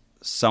that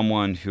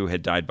someone who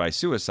had died by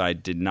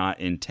suicide did not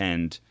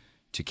intend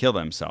to kill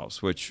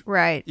themselves, which,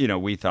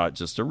 we thought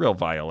just a real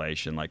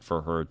violation, like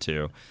for her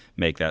to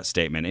make that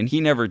statement. And he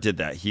never did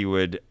that. He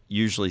would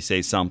usually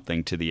say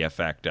something to the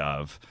effect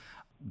of,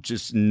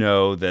 just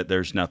know that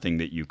there's nothing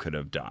that you could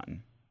have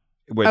done,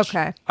 which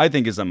I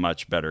think is a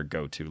much better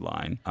go-to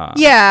line.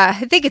 Yeah,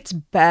 I think it's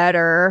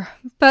better,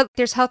 but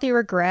there's healthy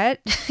regret,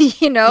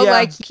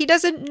 like he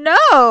doesn't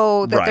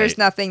know that there's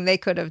nothing they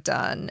could have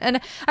done.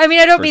 And I mean,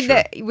 I don't mean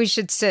that we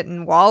should sit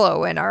and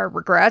wallow in our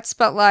regrets,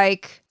 but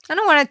like, I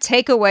don't want to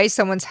take away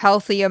someone's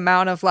healthy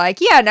amount of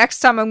next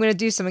time I'm going to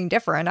do something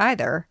different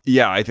either.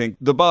 Yeah, I think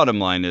the bottom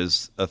line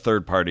is a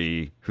third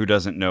party who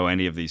doesn't know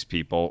any of these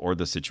people or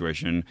the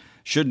situation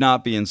should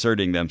not be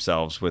inserting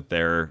themselves with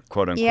their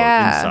quote-unquote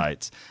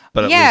insights.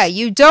 But at least,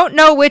 you don't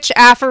know which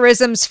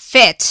aphorisms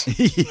fit.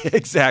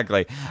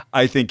 Exactly.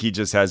 I think he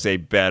just has a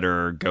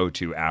better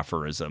go-to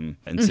aphorism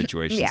in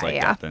situations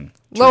like that than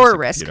lower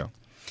risk.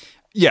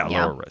 Yeah,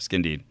 lower risk,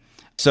 indeed.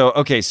 So,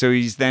 okay, so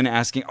he's then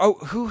asking,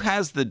 who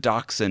has the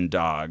dachshund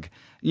dog?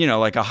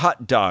 Like a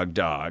hot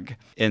dog.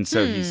 And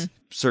so he's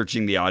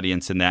searching the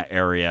audience in that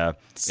area.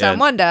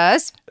 Someone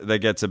does. That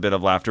gets a bit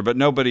of laughter, but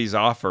nobody's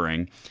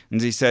offering.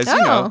 And he says,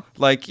 a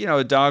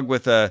dog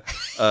with a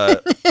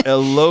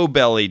low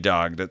belly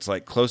dog that's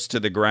like close to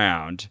the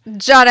ground.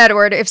 John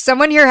Edward, if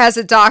someone here has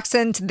a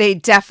dachshund, they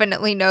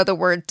definitely know the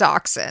word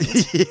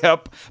dachshund.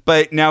 Yep.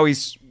 But now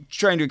he's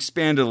trying to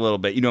expand it a little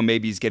bit.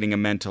 Maybe he's getting a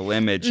mental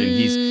image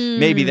and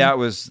maybe that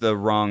was the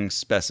wrong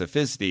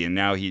specificity. And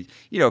now he,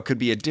 could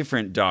be a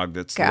different dog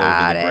that's low to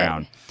the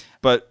ground.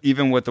 But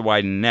even with the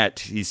widened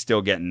net, he's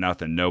still getting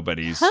nothing.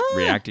 Nobody's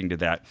reacting to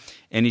that.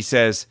 And he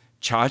says,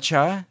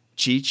 cha-cha,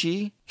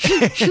 chi-chi.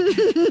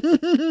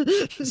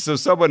 So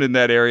someone in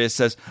that area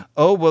says,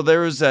 oh, well,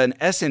 there was an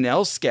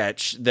SNL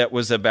sketch that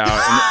was about,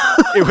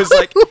 and it was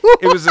like,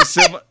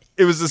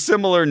 it was a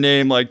similar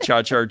name like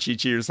Cha-Cha or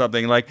Chi-Chi or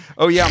something like,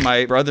 oh, yeah,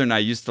 my brother and I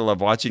used to love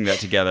watching that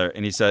together.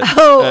 And he said,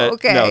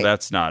 okay. No,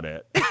 that's not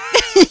it.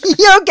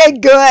 Okay,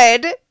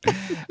 good.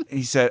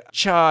 He said,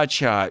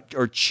 cha-cha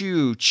or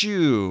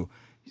chew.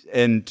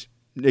 And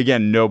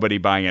again, nobody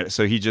buying it.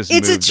 So he just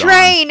It's moved a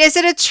train. on. Is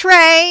it a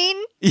train?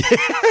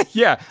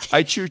 Yeah.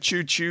 I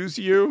choose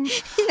you.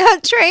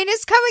 A train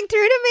is coming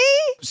through to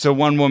me. So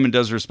one woman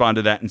does respond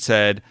to that and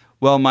said,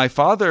 well, my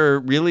father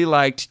really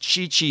liked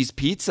Chi-Chi's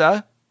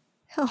pizza.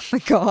 Oh, my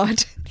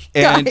God.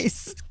 And,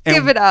 Guys,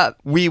 give it up.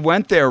 We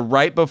went there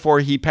right before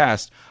he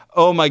passed.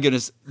 Oh, my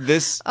goodness.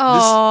 This is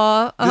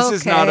not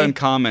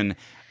uncommon.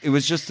 It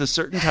was just a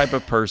certain type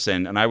of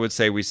person, and I would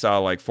say we saw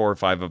like 4 or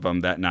 5 of them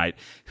that night,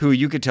 who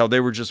you could tell they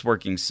were just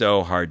working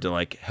so hard to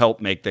like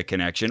help make the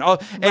connection. Oh,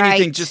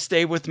 anything, just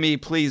stay with me,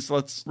 please.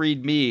 Let's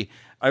read me.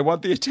 I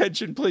want the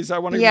attention, please. I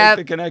want to make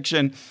the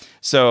connection.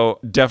 So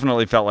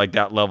definitely felt like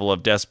that level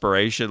of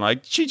desperation.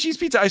 Like, Chi-Chi's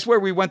Pizza, I swear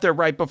we went there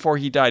right before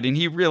he died, and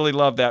he really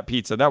loved that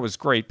pizza. That was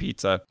great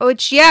pizza.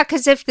 Which, yeah,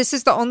 because if this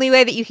is the only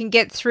way that you can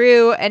get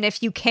through, and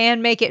if you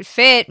can make it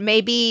fit,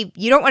 maybe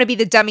you don't want to be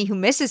the dummy who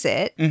misses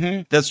it.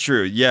 Mm-hmm. That's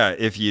true. Yeah,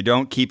 if you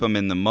don't keep them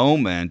in the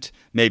moment,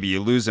 maybe you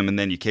lose them, and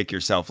then you kick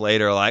yourself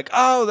later like,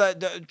 oh,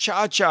 the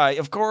cha-cha,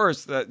 of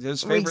course,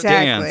 his favorite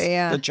dance,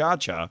 the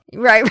cha-cha.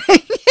 Right.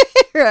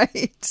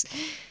 Right.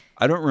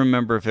 I don't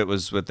remember if it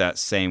was with that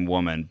same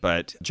woman,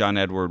 but John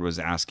Edward was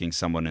asking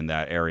someone in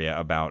that area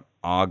about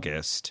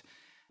August.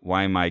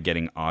 Why am I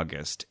getting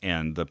August?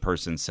 And the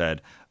person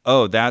said,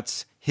 oh,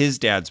 that's his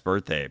dad's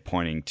birthday,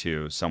 pointing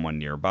to someone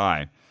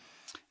nearby.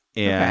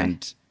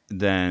 And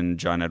then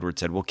John Edward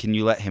said, well, can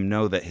you let him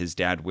know that his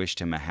dad wished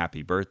him a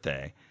happy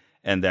birthday?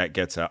 And that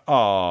gets a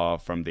aw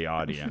from the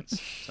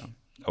audience. So,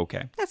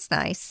 okay. That's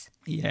nice.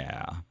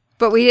 Yeah.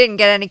 But we didn't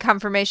get any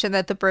confirmation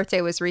that the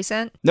birthday was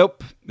recent?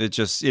 Nope. It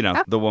just,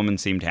 the woman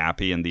seemed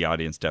happy and the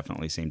audience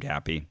definitely seemed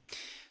happy.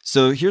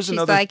 So here's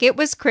another. She's like, it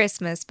was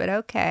Christmas, but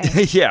okay.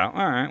 Yeah.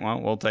 All right. Well,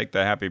 we'll take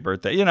the happy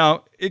birthday.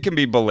 It can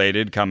be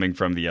belated coming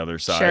from the other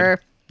side. Sure.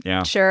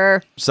 Yeah.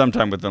 Sure.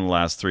 Sometime within the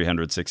last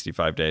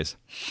 365 days.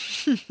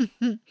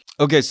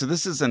 Okay, so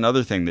this is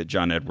another thing that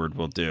John Edward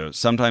will do.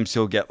 Sometimes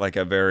he'll get like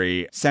a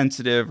very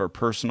sensitive or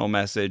personal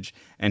message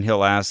and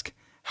he'll ask,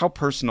 how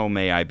personal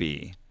may I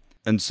be?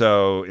 And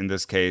so in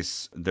this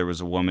case, there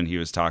was a woman he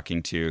was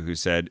talking to who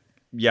said,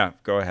 yeah,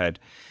 go ahead.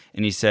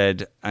 And he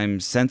said, I'm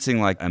sensing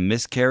like a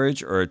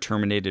miscarriage or a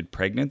terminated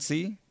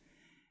pregnancy.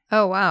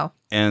 Oh, wow.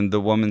 And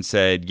the woman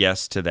said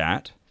yes to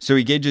that. So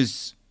he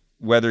gauges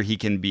whether he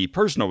can be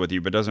personal with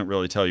you, but doesn't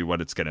really tell you what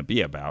it's going to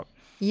be about.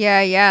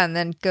 Yeah. And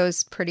then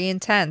goes pretty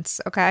intense.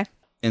 Okay.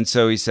 And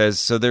so he says,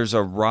 so there's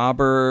a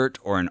Robert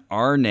or an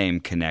R name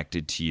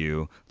connected to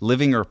you,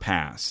 living or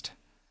past.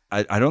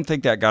 I don't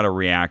think that got a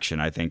reaction.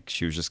 I think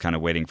she was just kind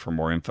of waiting for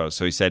more info.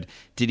 So he said,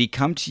 did he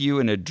come to you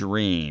in a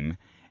dream?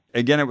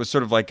 Again, it was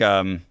sort of like,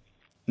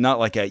 not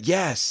like a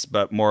yes,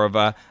 but more of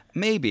a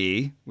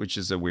maybe, which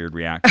is a weird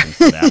reaction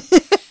to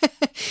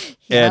that.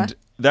 Yeah. And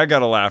that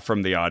got a laugh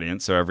from the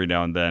audience. So every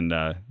now and then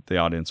the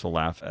audience will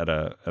laugh at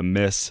a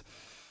miss.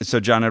 So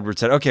John Edward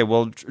said, okay,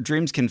 well,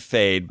 dreams can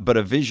fade, but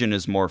a vision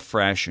is more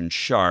fresh and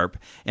sharp.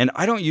 And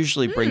I don't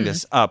usually bring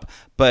this up,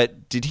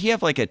 but did he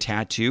have like a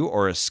tattoo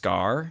or a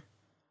scar?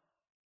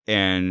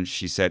 And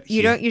she said,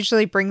 you don't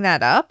usually bring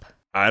that up?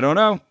 I don't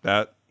know.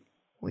 That's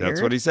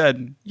Weird. what he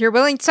said. You're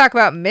willing to talk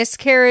about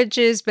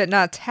miscarriages, but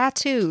not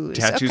tattoos.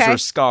 Tattoos or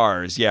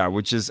scars, yeah,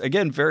 which is,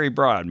 again, very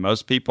broad.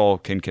 Most people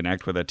can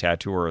connect with a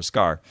tattoo or a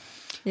scar.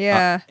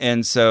 Yeah.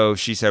 And so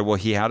she said, well,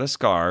 he had a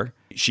scar.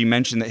 She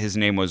mentioned that his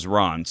name was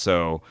Ron.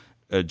 So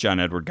John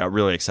Edward got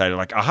really excited,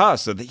 like, aha,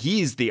 so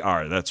he's the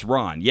R. That's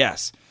Ron,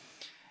 yes.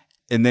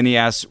 And then he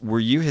asked, were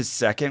you his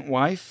second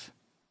wife?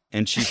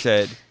 And she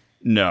said,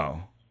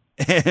 no.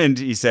 And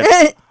he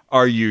said,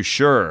 are you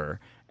sure?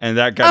 And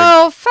that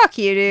got fuck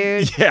you,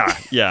 dude.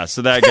 Yeah.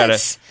 So that got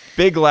a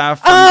big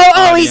laugh from the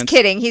audience.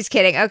 He's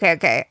kidding.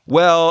 Okay.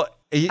 Well,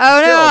 there's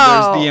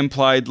the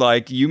implied,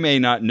 like, you may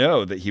not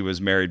know that he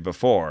was married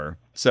before.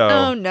 So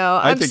oh,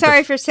 no. I'm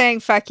sorry for saying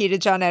fuck you to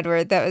John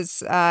Edward. That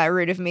was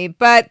rude of me,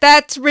 but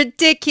that's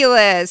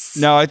ridiculous.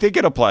 No, I think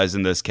it applies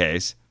in this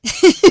case.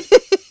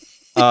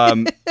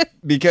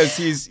 Because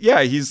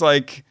he's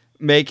like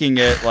making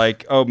it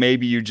like, oh,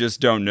 maybe you just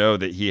don't know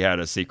that he had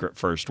a secret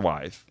first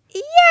wife.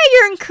 Yeah,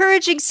 you're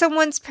encouraging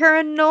someone's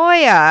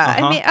paranoia.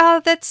 I mean,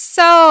 that's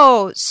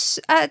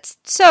it's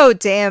so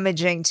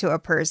damaging to a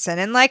person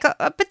in like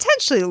a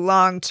potentially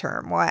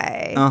long-term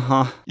way.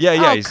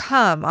 Yeah. Oh,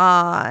 come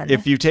on.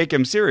 If you take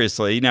him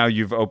seriously, now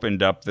you've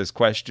opened up this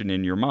question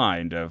in your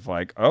mind of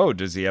like, oh,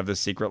 does he have this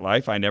secret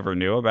life I never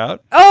knew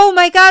about? Oh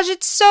my gosh,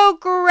 it's so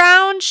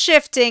ground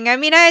shifting. I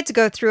mean, I had to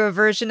go through a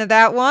version of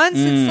that once.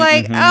 It's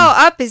like, oh,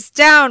 up is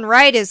down,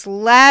 right is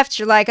left.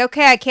 You're like,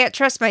 okay, I can't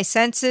trust my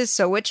senses,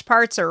 so which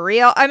parts are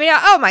real? I mean,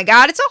 oh my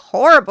God, it's a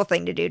horrible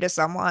thing to do to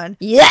someone.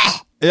 Yeah.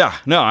 Yeah,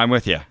 no, I'm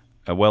with you.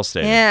 Well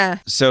stated. Yeah.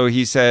 So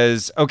he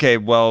says, okay,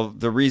 well,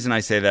 the reason I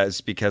say that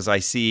is because I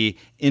see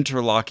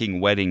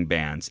interlocking wedding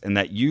bands, and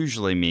that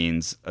usually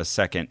means a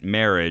second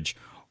marriage,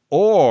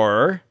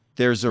 or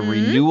there's a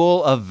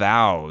renewal of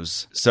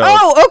vows. So,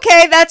 oh,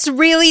 okay, that's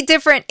really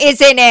different,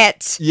 isn't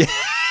it? Yeah,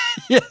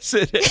 yes,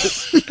 it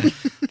is.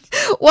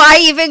 Why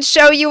even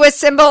show you a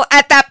symbol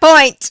at that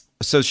point?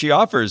 So she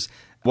offers,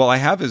 well, I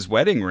have his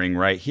wedding ring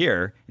right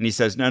here. And he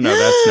says, no,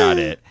 that's not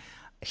it.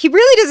 He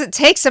really doesn't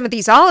take some of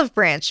these olive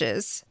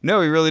branches.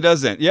 No, he really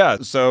doesn't. Yeah.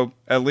 So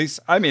at least,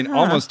 I mean,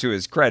 almost to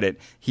his credit,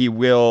 he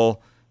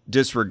will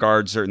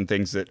disregard certain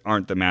things that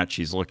aren't the match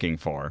he's looking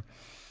for.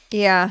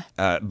 Yeah.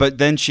 But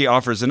then she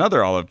offers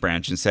another olive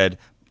branch and said,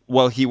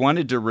 well, he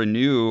wanted to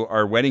renew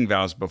our wedding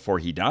vows before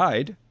he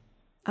died.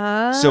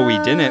 So he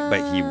didn't,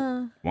 but he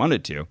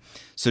wanted to.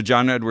 So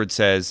John Edward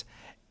says,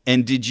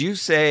 and did you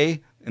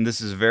say, and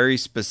this is a very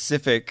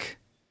specific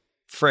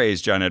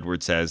phrase, John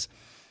Edward says,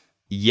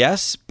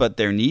 yes, but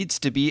there needs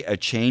to be a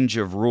change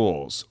of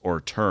rules or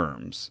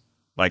terms.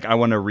 Like, I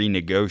want to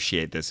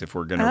renegotiate this if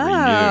we're going to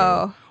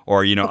renew.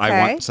 Or, you know, okay.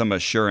 I want some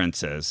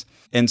assurances.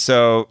 And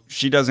so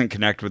she doesn't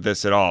connect with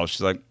this at all.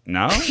 She's like,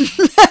 no,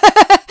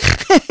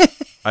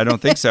 I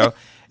don't think so.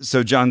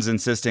 So John's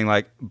insisting,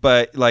 like,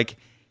 but like,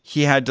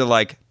 he had to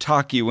like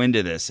talk you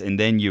into this and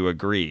then you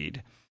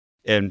agreed.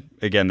 And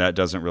again, that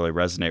doesn't really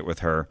resonate with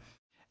her.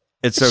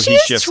 And so he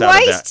shifts out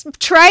of that.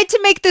 Tried to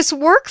make this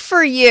work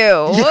for you.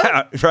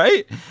 Yeah,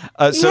 right?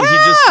 So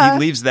he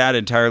leaves that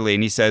entirely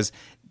and he says,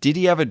 did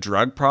he have a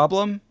drug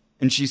problem?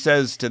 And she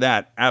says to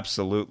that,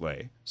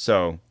 absolutely.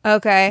 So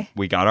okay,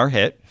 we got our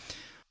hit.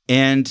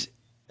 And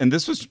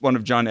this was one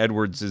of John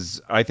Edwards'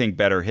 I think,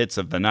 better hits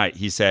of the night.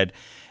 He said,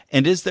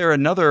 and is there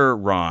another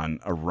Ron,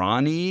 a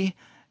Ronnie?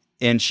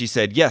 And she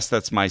said, yes,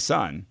 that's my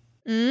son.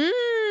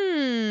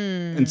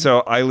 And so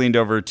I leaned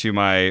over to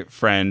my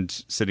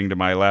friend sitting to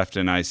my left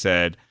and I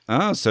said,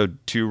 oh, so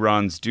two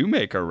Rons do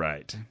make a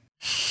right.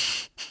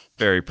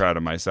 Very proud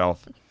of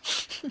myself.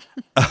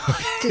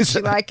 Did she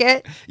like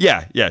it?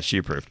 Yeah, she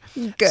approved.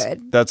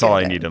 Good. That's all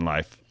I need in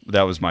life.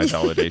 That was my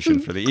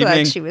validation for the evening.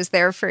 Glad she was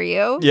there for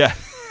you. Yeah.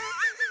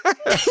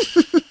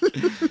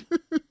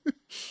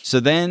 So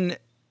then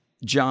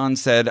John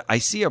said, I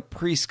see a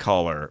priest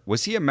collar.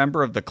 Was he a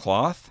member of the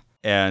cloth?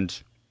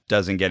 And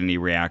doesn't get any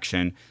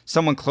reaction.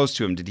 Someone close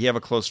to him, did he have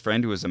a close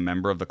friend who was a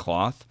member of the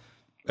cloth?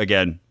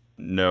 Again,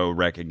 no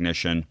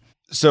recognition.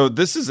 So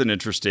this is an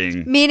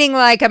interesting... Meaning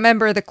like a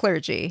member of the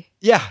clergy?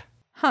 Yeah.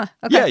 Huh,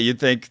 okay. Yeah, you'd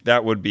think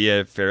that would be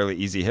a fairly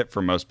easy hit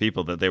for most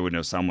people, that they would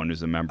know someone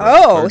who's a member of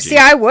the clergy. Oh, see,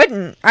 I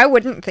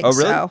wouldn't think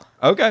really? so.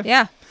 Okay.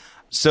 Yeah.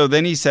 So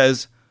then he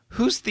says,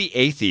 who's the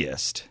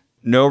atheist?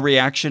 No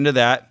reaction to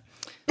that.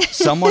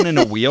 Someone in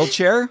a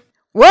wheelchair?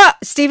 What?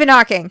 Stephen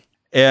Hawking.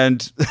 And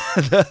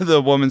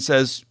the woman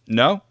says,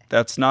 no,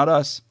 that's not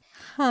us.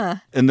 Huh.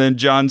 And then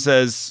John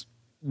says,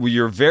 well,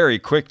 you're very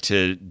quick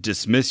to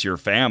dismiss your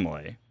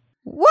family.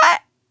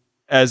 What?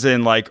 As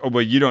in like, oh,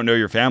 well, you don't know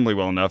your family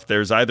well enough.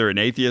 There's either an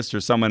atheist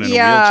or someone in a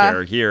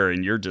wheelchair here,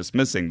 and you're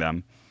dismissing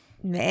them.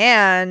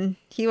 Man,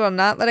 he will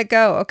not let it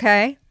go.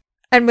 Okay.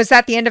 And was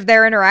that the end of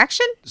their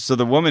interaction? So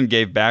the woman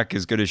gave back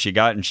as good as she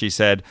got, and she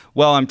said,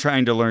 well, I'm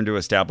trying to learn to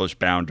establish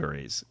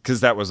boundaries, because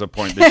that was a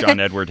point that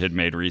John Edward had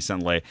made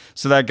recently.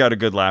 So that got a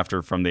good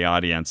laughter from the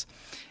audience.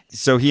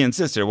 So he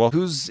insisted, well,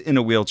 who's in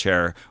a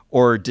wheelchair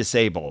or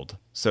disabled?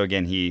 So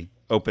again, he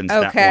opens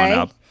that one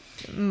up.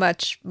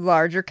 Much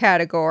larger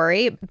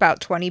category, about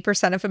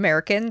 20% of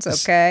Americans.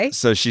 Okay.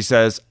 So she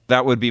says,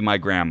 that would be my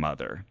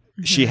grandmother.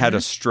 Mm-hmm. She had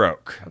a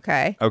stroke.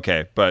 Okay.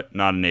 Okay, but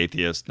not an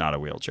atheist, not a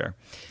wheelchair.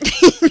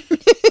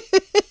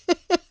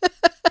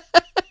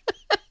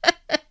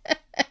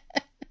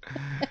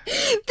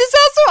 This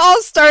also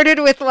all started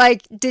with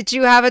like, did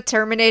you have a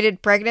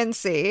terminated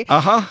pregnancy?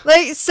 Uh-huh.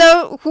 Like,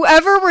 so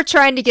whoever we're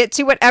trying to get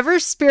to, whatever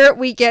spirit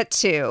we get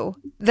to,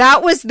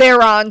 that was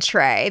their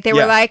entree. They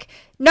were like,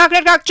 knock,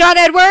 knock, knock, John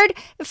Edward,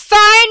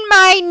 find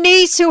my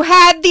niece who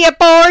had the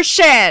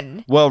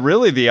abortion. Well,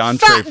 really the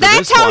entree for this one...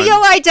 That's how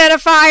you'll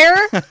identify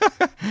her.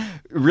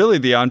 Really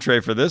the entree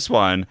for this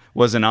one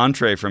was an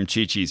entree from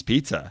Chi-Chi's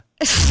Pizza.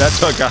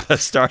 That's what got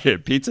us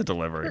started, pizza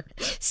delivery.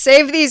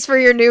 Save these for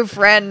your new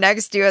friend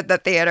next to you at the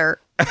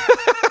theater.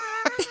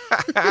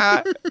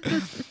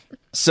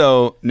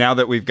 So now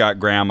that we've got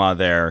Grandma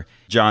there,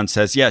 John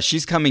says, yeah,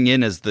 she's coming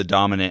in as the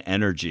dominant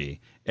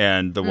energy.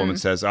 And the woman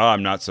says, oh,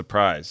 I'm not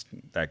surprised.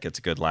 That gets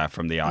a good laugh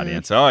from the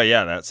audience. Oh,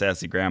 yeah, that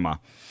sassy Grandma.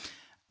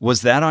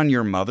 Was that on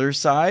your mother's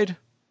side?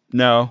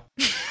 No.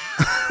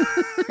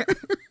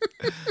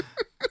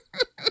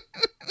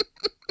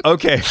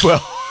 Okay, well,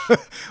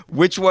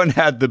 which one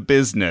had the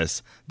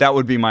business? That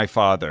would be my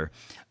father.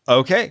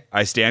 Okay,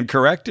 I stand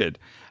corrected.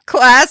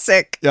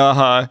 Classic.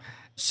 Uh-huh.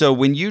 So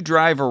when you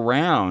drive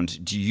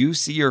around, do you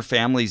see your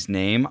family's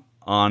name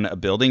on a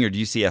building, or do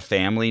you see a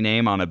family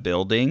name on a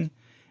building?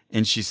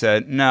 And she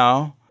said,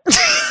 no.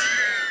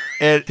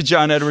 And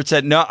John Edward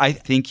said, no, I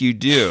think you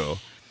do.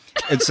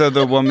 And so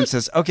the woman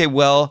says, okay,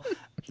 well,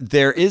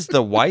 there is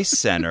the Weiss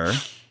Center.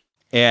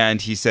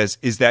 And he says,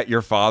 is that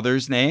your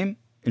father's name?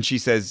 And she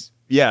says,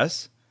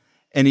 yes.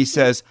 And he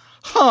says,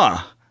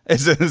 huh.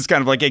 It's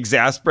kind of like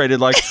exasperated,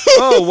 like,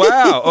 oh,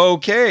 wow,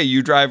 okay,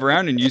 you drive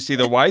around and you see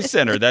the Weiss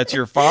Center. That's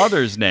your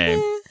father's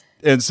name.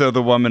 And so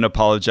the woman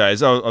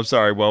apologized. Oh, I'm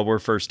sorry. Well, we're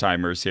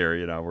first-timers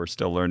here. We're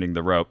still learning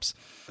the ropes.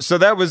 So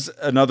that was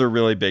another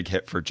really big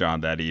hit for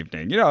John that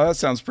evening. That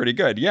sounds pretty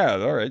good. Yeah,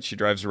 all right. She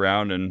drives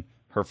around and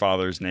her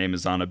father's name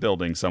is on a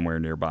building somewhere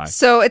nearby.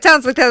 So it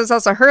sounds like that was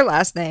also her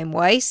last name,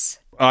 Weiss.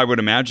 I would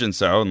imagine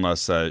so,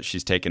 unless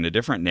she's taken a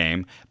different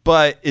name.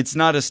 But it's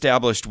not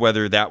established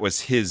whether that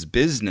was his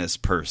business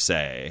per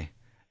se.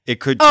 It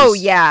could just, oh,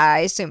 yeah, I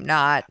assume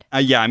not.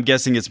 Yeah, I'm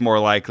guessing it's more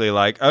likely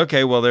like,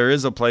 okay, well, there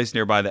is a place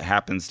nearby that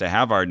happens to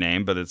have our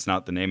name, but it's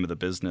not the name of the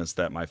business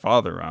that my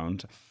father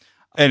owned.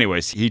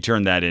 Anyways, he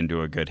turned that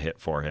into a good hit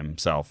for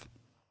himself.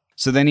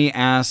 So then he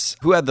asks,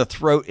 who had the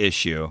throat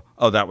issue?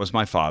 Oh, that was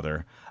my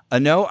father.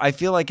 No, I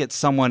feel like it's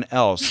someone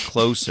else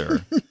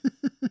closer.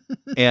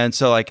 And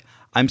so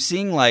I'm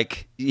seeing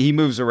he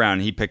moves around.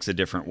 He picks a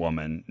different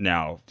woman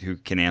now who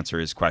can answer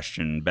his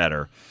question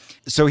better.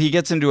 So he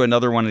gets into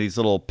another one of these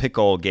little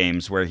pickle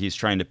games where he's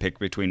trying to pick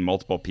between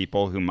multiple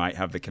people who might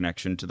have the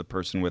connection to the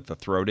person with the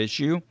throat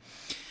issue.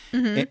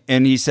 Mm-hmm.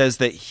 And he says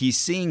that he's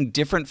seeing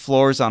different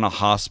floors on a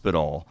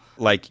hospital.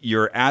 Like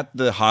you're at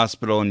the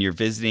hospital and you're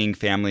visiting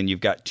family and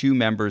you've got two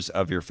members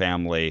of your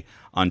family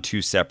on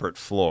two separate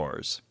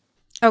floors.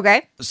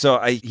 Okay. So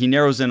he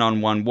narrows in on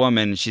one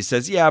woman. She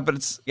says,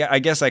 I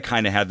guess I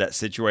kind of had that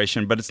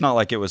situation, but it's not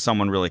like it was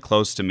someone really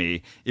close to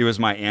me. It was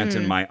my aunt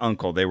and my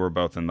uncle. They were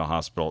both in the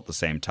hospital at the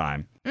same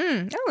time.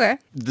 Okay.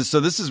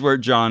 So this is where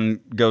John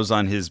goes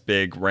on his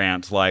big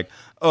rant like,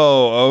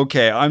 oh,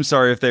 okay, I'm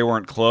sorry if they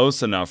weren't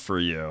close enough for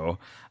you,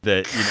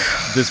 that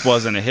this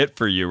wasn't a hit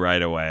for you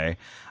right away.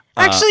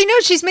 Actually, no,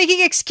 she's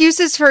making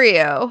excuses for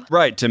you.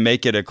 Right, to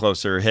make it a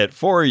closer hit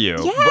for you.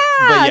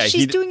 Yeah,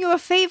 she's doing you a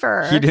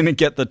favor. He didn't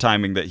get the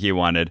timing that he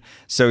wanted.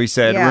 So he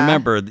said,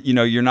 remember,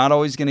 you're not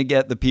always going to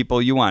get the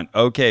people you want.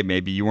 Okay,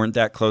 maybe you weren't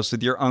that close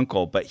with your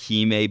uncle, but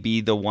he may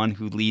be the one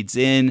who leads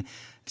in,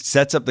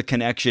 sets up the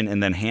connection,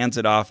 and then hands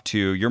it off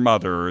to your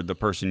mother or the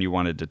person you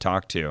wanted to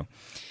talk to.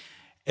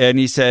 And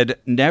he said,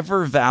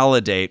 never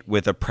validate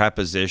with a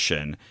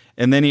preposition.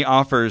 And then he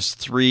offers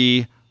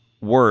 3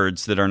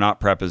 words that are not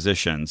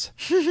prepositions.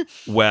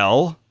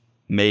 Well,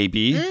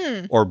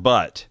 maybe, or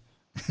but.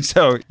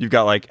 So you've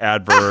got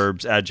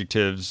adverbs,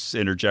 adjectives,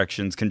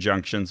 interjections,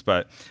 conjunctions,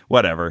 but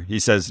whatever. He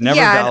says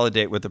never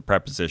validate with a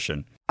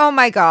preposition. Oh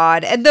my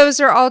God. And those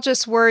are all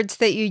just words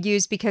that you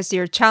use because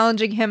you're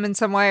challenging him in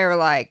some way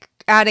or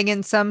adding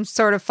in some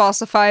sort of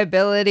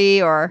falsifiability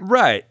or...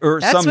 Right.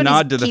 Or some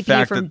nod to the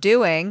fact that...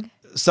 doing.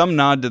 Some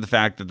nod to the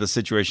fact that the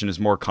situation is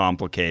more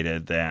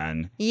complicated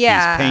than he's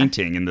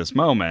painting in this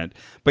moment.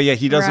 But yeah,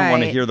 he doesn't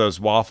want to hear those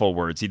waffle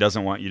words. He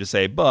doesn't want you to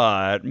say,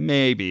 but,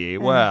 maybe,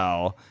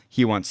 well.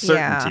 He wants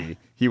certainty.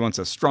 He wants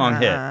a strong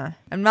hit.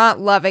 I'm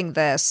not loving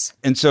this.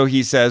 And so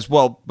he says,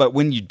 well, but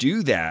when you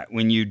do that,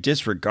 when you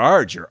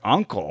disregard your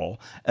uncle,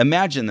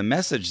 imagine the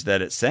message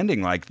that it's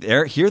sending.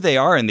 Here they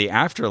are in the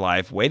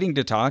afterlife waiting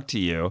to talk to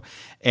you.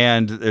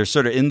 And they're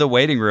sort of in the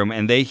waiting room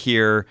and they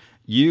hear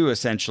you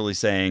essentially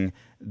saying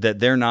that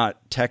they're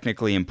not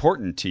technically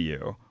important to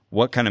you.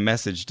 What kind of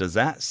message does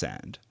that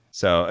send?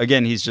 So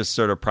again, he's just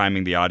sort of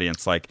priming the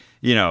audience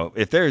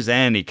if there's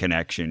any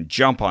connection,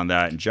 jump on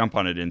that and jump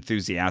on it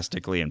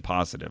enthusiastically and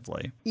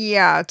positively.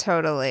 Yeah,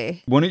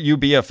 totally. Wouldn't you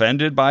be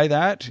offended by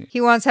that?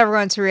 He wants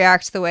everyone to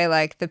react the way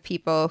the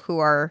people who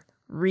are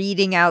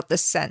reading out the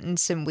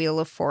sentence in Wheel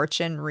of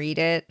Fortune read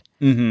it.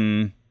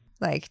 Mm-hmm.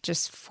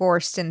 Just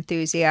forced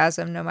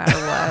enthusiasm no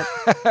matter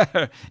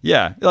what.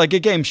 Yeah, like a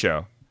game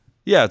show.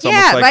 Yeah, it's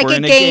almost like we're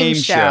in a game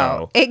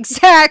show.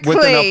 Exactly.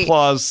 With an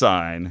applause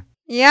sign.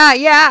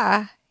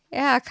 Yeah,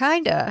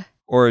 kinda.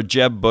 Or a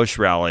Jeb Bush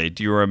rally.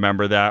 Do you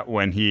remember that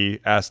when he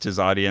asked his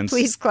audience?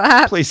 Please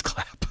clap. Please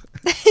clap.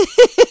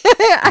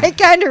 I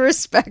kind of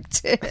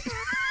respect it.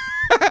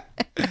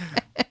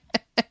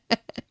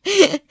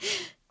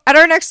 At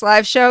our next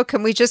live show,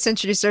 can we just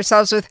introduce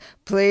ourselves with,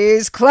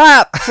 please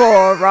clap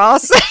for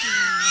Ross?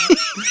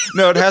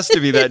 No, it has to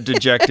be that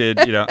dejected,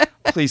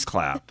 please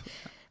clap.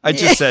 I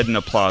just said an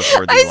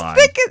applause-worthy line.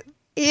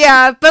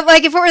 Yeah, but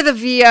if it were the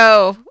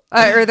VO,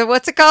 or the,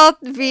 what's it called?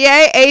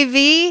 VA?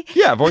 AV?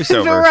 Yeah, voiceover. If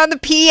it were on the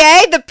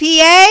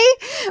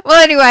PA?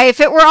 Well, anyway, if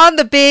it were on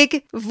the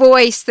big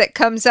voice that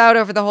comes out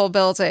over the whole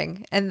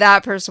building, and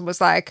that person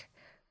was like,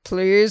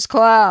 please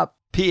clap.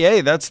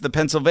 PA, that's the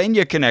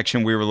Pennsylvania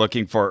connection we were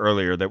looking for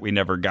earlier that we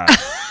never got.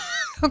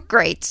 Oh,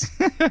 great.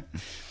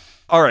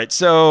 All right,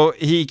 so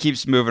he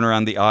keeps moving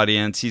around the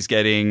audience. He's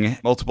getting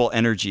multiple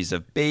energies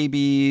of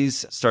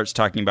babies, starts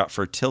talking about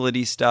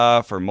fertility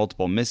stuff or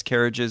multiple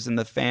miscarriages in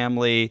the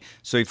family.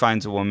 So he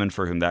finds a woman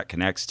for whom that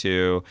connects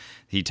to.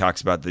 He talks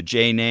about the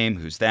J name.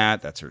 Who's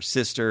that? That's her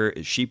sister.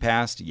 Is she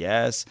passed?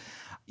 Yes.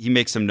 He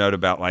makes some note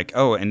about like,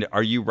 oh, and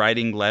are you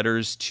writing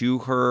letters to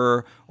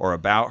her or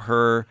about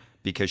her?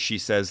 Because she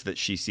says that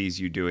she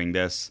sees you doing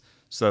this.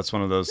 So that's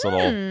one of those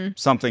little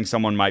something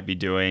someone might be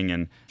doing,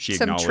 and she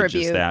Some acknowledges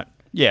tribute. that.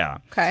 Yeah.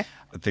 Okay.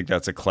 I think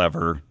that's a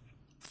clever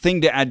thing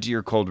to add to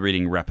your cold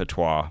reading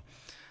repertoire.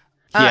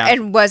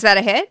 And was that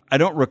a hit? I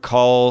don't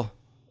recall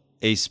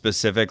a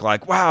specific,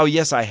 like, wow,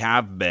 yes, I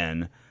have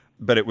been,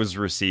 but it was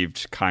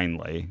received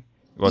kindly.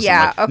 It wasn't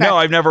Yeah, like, okay. no,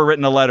 I've never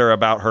written a letter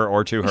about her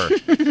or to her.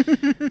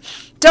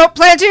 Don't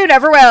plan to,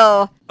 never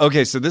will.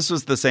 Okay, so this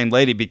was the same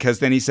lady, because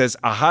then he says,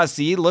 aha,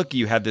 see, look,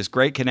 you had this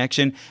great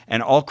connection,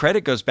 and all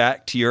credit goes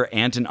back to your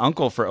aunt and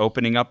uncle for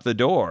opening up the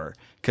door,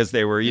 because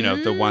they were, you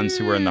know, the ones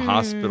who were in the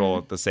hospital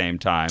at the same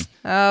time.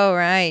 Oh,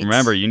 right.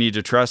 Remember, you need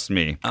to trust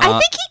me. I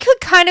think he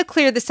could kind of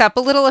clear this up a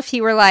little if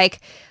he were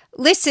like,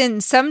 listen,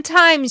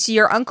 sometimes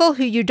your uncle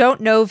who you don't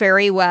know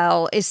very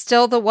well is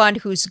still the one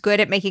who's good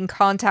at making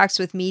contacts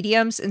with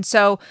mediums. And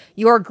so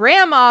your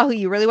grandma who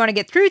you really want to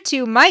get through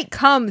to might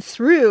come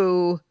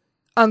through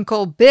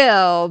Uncle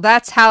Bill.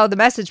 That's how the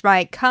message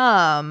might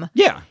come.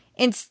 Yeah.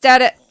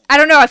 Instead of, I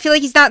don't know, I feel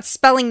like he's not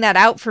spelling that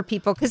out for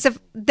people. Because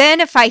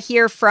if I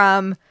hear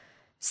from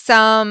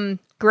some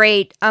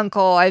great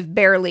uncle I've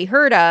barely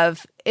heard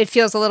of, it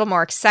feels a little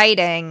more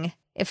exciting.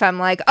 If I'm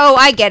like, oh,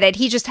 I get it.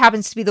 He just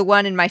happens to be the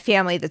one in my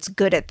family that's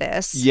good at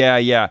this.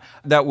 Yeah.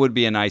 That would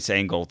be a nice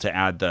angle to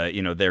add the,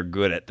 you know, they're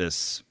good at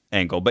this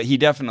angle. But he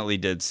definitely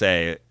did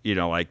say, you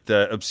know, like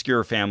the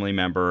obscure family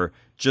member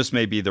just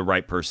may be the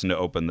right person to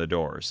open the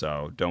door.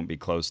 So don't be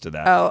close to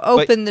that. Oh,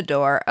 open the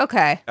door.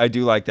 Okay. I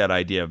do like that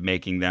idea of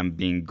making them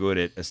being good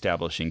at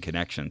establishing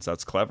connections.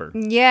 That's clever.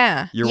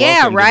 Yeah. You're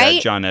yeah, welcome right? to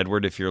that, John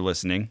Edward, if you're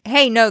listening.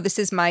 Hey, no, this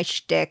is my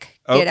shtick.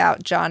 Get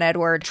out, John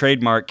Edward.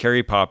 Trademark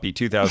Carrie Poppy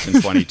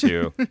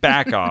 2022.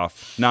 Back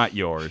off, not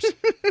yours.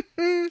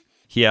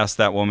 He asked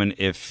that woman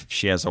if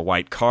she has a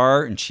white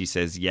car, and she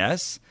says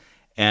yes.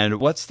 And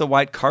what's the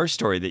white car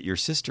story that your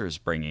sister is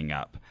bringing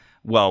up?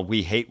 Well,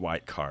 we hate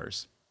white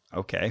cars.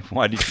 Okay,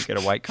 why did you get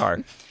a white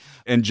car?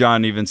 And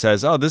John even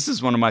says, oh, this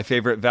is one of my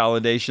favorite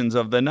validations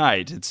of the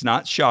night. It's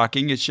not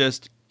shocking, it's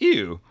just,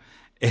 ew.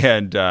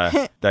 And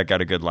that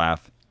got a good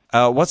laugh.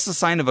 What's the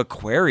sign of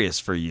Aquarius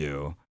for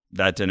you?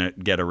 That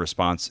didn't get a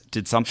response.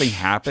 Did something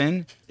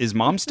happen? Is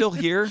mom still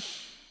here?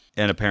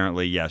 And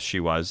apparently, yes, she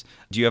was.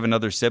 Do you have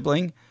another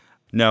sibling?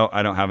 No,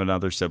 I don't have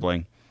another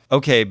sibling.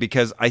 Okay,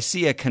 because I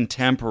see a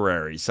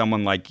contemporary,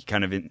 someone like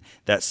kind of in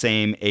that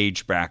same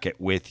age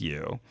bracket with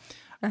you.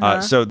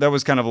 So that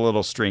was kind of a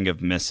little string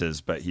of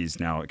misses, but he's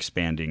now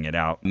expanding it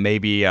out.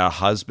 Maybe a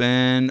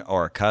husband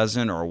or a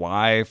cousin or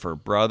wife or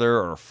brother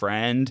or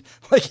friend.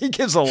 Like he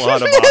gives a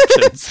lot of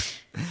options.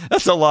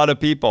 That's a lot of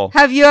people.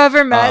 Have you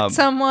ever met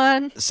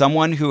someone?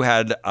 Someone who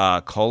had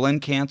colon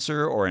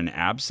cancer or an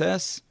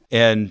abscess.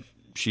 And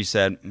she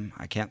said,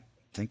 I can't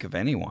think of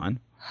anyone.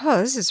 Oh,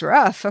 this is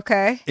rough.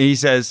 Okay. And he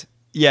says,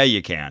 yeah,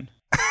 you can.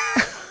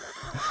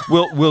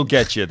 We'll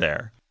get you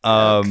there.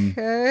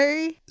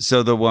 Okay.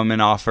 So the woman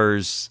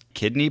offers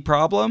kidney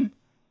problem,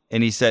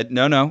 and he said,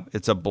 no,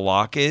 it's a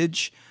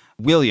blockage.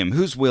 William,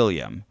 who's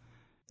William?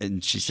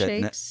 And she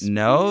said,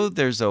 no,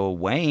 there's a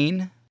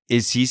Wayne.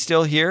 Is he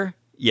still here?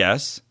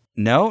 Yes.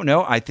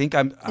 No, I think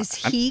I'm... Is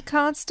he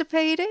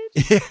constipated?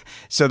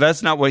 So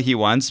that's not what he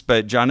wants,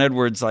 but John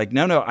Edwards like,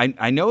 no,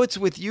 I know it's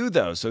with you,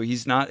 though. So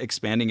he's not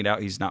expanding it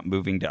out. He's not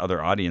moving to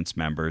other audience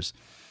members.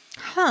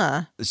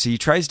 Huh. So he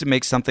tries to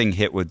make something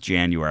hit with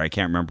January. I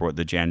can't remember what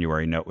the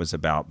January note was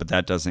about, but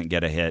that doesn't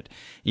get a hit.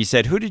 He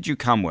said, who did you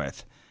come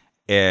with?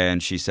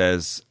 And she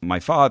says, my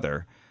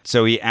father.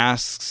 So he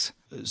asks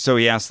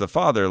the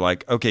father,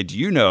 like, okay, do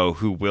you know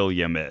who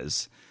William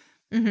is?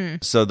 Mm-hmm.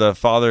 So the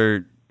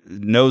father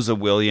knows a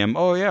William.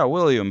 Oh, yeah,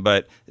 William,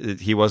 but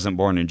he wasn't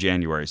born in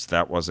January, so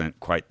that wasn't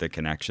quite the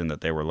connection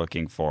that they were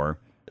looking for.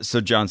 So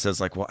John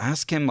says, like, well,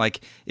 ask him, like,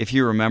 if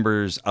he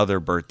remembers other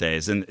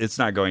birthdays. And it's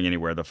not going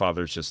anywhere. The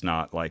father's just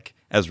not, like,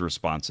 as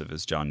responsive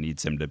as John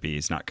needs him to be.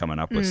 He's not coming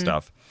up with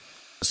stuff.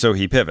 So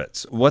he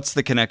pivots. What's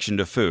the connection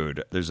to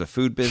food? There's a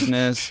food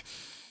business.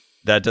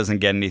 That doesn't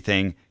get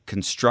anything.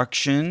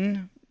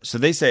 Construction. So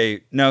they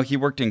say, no, he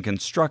worked in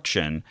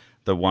construction,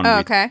 the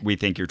one we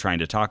think you're trying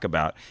to talk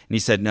about. And he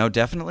said, no,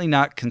 definitely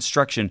not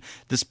construction.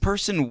 This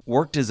person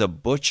worked as a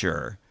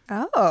butcher.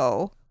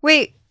 Oh.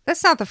 Wait.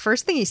 That's not the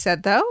first thing he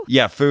said, though.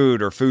 Yeah,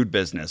 food or food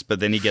business, but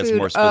then he gets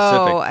more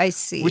specific. Oh, I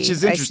see. Which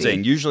is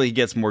interesting. Usually he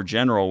gets more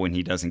general when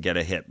he doesn't get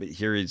a hit, but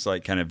here he's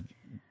like kind of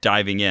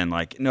diving in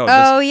like, no,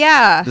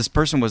 this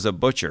person was a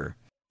butcher.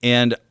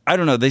 And I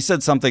don't know, they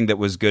said something that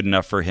was good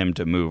enough for him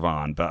to move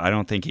on, but I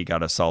don't think he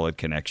got a solid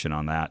connection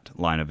on that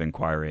line of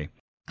inquiry.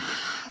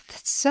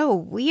 That's so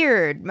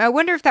weird. I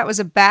wonder if that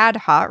was a bad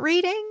hot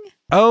reading?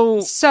 Oh.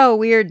 It's so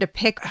weird to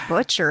pick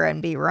butcher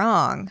and be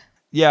wrong.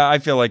 Yeah, I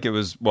feel like it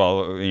was,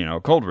 well, you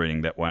know, cold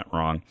reading that went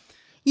wrong.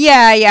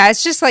 Yeah.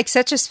 It's just like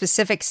such a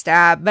specific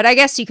stab. But I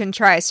guess you can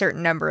try a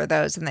certain number of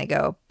those and they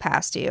go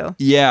past you.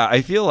 Yeah,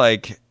 I feel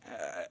like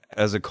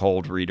as a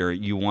cold reader,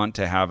 you want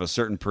to have a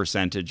certain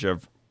percentage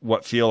of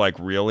what feel like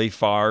really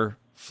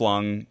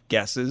far-flung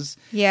guesses.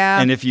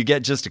 Yeah. And if you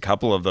get just a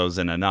couple of those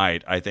in a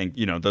night, I think,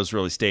 those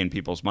really stay in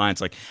people's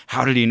minds. Like,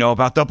 how did he know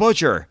about the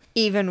butcher?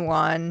 Even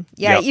one.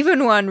 Yeah, Yep.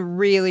 even one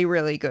really,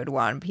 really good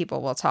one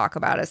people will talk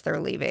about as they're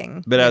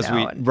leaving. But and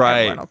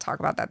everyone will talk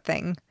about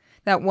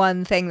that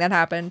one thing that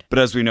happened. But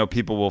as we know,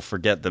 people will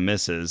forget the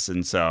misses.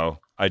 And so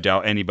I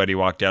doubt anybody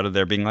walked out of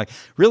there being like,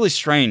 really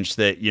strange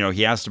that,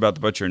 he asked about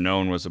the butcher. No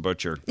one was a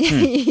butcher.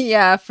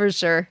 Yeah, for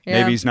sure.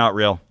 Yeah. Maybe he's not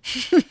real.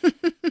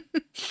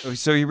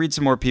 So he reads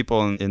some more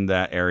people in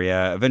that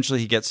area. Eventually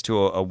he gets to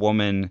a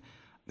woman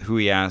who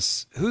he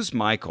asks, who's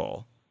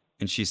Michael?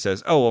 And she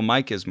says, oh, well,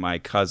 Mike is my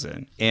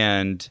cousin.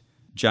 And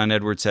John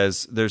Edward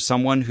says, there's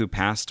someone who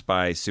passed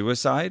by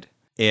suicide.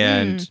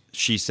 And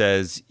she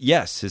says,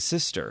 yes, his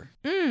sister.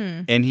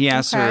 And he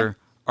asks her,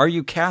 are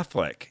you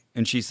Catholic?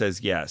 And she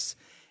says, yes.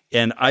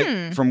 And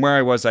from where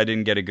I was, I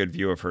didn't get a good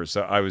view of her.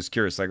 So I was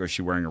curious, like, was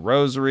she wearing a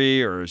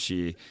rosary or is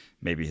she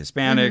maybe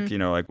Hispanic?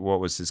 Like, what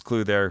was his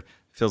clue there?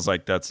 Feels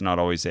like that's not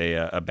always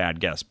a bad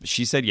guess. But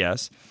she said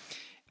yes.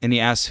 And he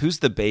asks, who's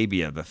the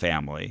baby of the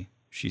family?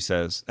 She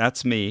says,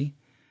 that's me.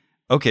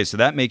 Okay, so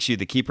that makes you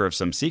the keeper of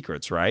some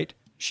secrets, right?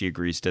 She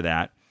agrees to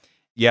that.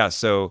 Yeah,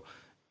 so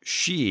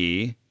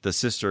she, the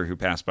sister who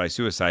passed by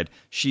suicide,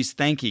 she's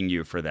thanking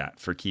you for that,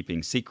 for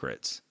keeping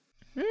secrets.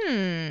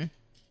 The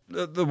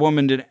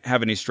woman didn't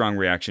have any strong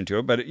reaction to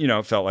it, but,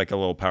 it felt like a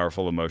little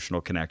powerful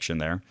emotional connection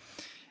there.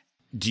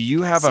 Do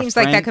you have Seems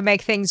like that could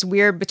make things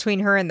weird between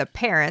her and the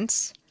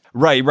parents.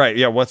 Right.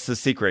 Yeah, what's the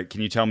secret?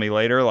 Can you tell me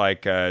later?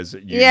 Like, know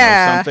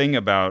something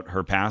about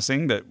her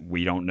passing that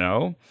we don't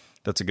know?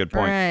 That's a good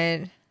point.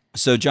 Right.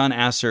 So John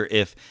asks her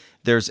if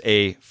there's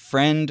a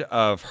friend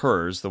of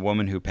hers, the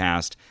woman who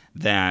passed,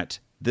 that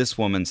this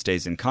woman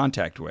stays in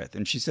contact with.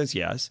 And she says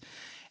yes.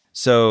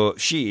 So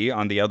she,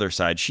 on the other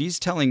side, she's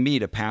telling me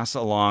to pass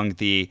along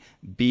the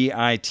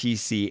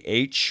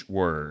BITCH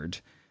word.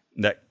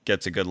 That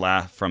gets a good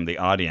laugh from the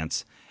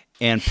audience.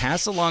 And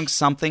pass along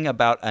something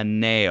about a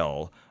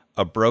nail,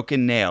 a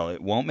broken nail.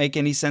 It won't make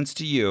any sense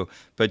to you,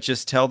 but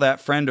just tell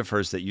that friend of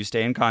hers that you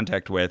stay in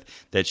contact with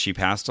that she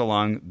passed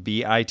along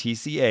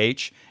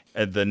BITCH,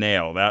 the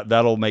nail.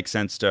 That'll make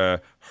sense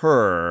to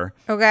her.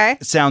 Okay.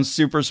 It sounds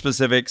super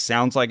specific,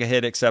 sounds like a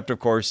hit, except, of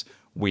course,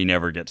 we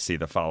never get to see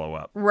the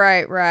follow-up.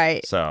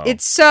 Right. So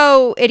it's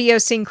so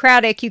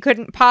idiosyncratic, you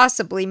couldn't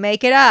possibly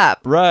make it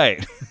up.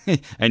 Right.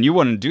 And you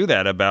wouldn't do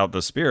that about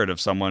the spirit of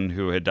someone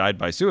who had died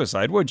by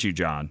suicide, would you,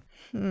 John?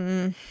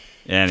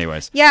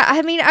 Anyways. Yeah,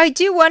 I mean, I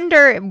do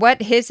wonder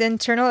what his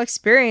internal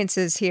experience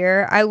is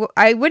here.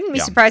 I wouldn't be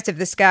surprised if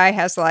this guy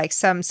has like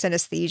some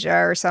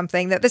synesthesia or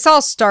something, that this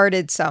all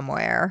started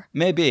somewhere.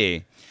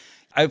 Maybe.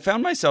 I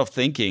found myself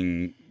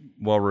thinking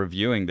while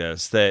reviewing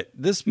this that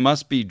this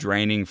must be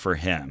draining for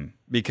him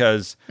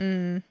because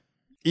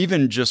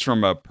even just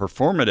from a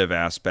performative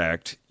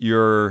aspect,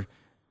 you're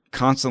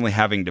constantly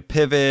having to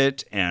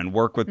pivot and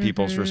work with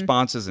people's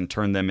responses and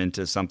turn them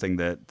into something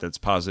that's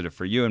positive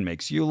for you and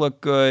makes you look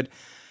good.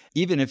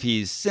 Even if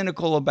he's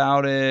cynical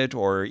about it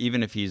or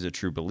even if he's a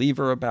true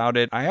believer about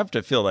it, I have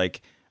to feel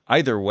like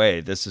either way,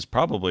 this is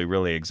probably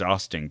really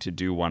exhausting to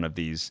do one of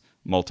these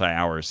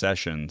multi-hour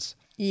sessions.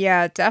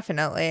 Yeah,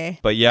 definitely.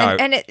 But yeah.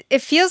 And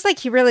it feels like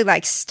he really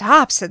like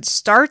stops and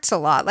starts a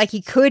lot. Like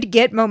he could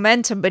get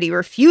momentum, but he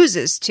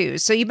refuses to.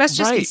 So you must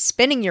just be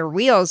spinning your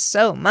wheels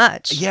so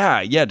much.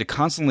 Yeah, to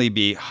constantly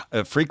be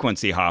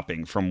frequency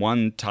hopping from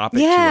one topic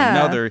to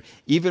another.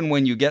 Even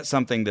when you get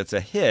something that's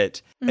a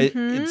hit,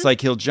 it's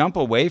like he'll jump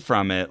away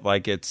from it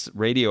like it's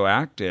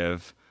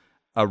radioactive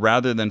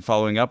rather than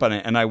following up on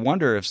it. And I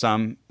wonder if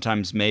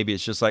sometimes maybe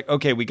it's just like,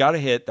 okay, we got to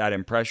hit that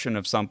impression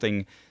of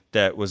something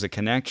that was a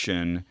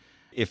connection.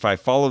 If I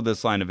follow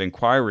this line of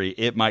inquiry,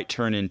 it might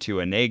turn into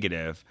a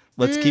negative.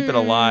 Let's keep it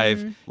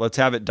alive. Let's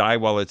have it die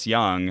while it's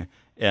young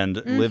and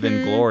live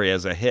in glory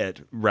as a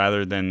hit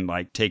rather than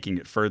like taking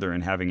it further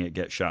and having it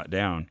get shot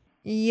down.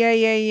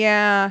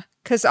 Yeah.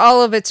 Because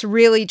all of it's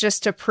really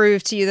just to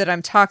prove to you that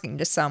I'm talking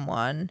to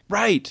someone.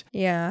 Right.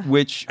 Yeah.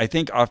 Which I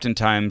think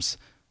oftentimes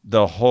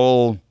the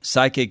whole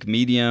psychic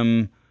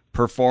medium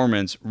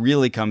performance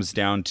really comes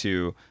down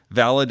to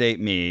validate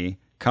me,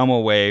 come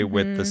away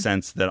with the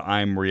sense that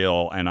I'm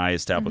real and I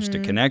established a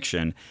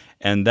connection.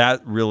 And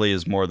that really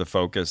is more the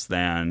focus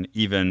than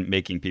even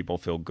making people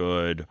feel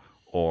good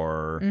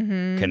or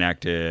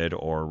connected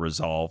or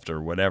resolved or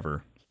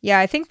whatever. Yeah,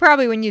 I think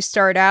probably when you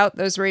start out,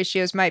 those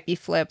ratios might be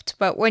flipped.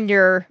 But when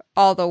you're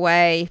all the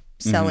way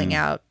selling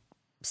out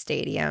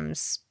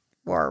stadiums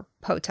or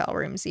hotel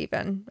rooms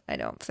even, I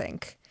don't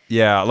think.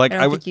 Yeah, like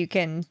I don't think you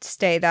can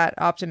stay that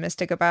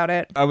optimistic about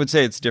it. I would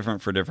say it's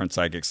different for different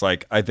psychics.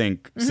 Like I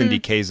think Cindy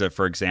Kaza,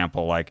 for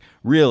example, like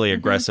really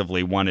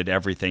aggressively wanted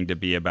everything to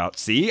be about,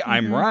 see,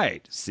 I'm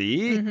right.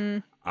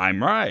 See,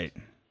 I'm right.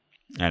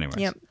 Anyways.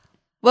 Yep.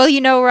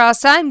 Well,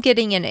 Ross, I'm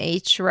getting an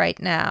H right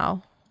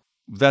now.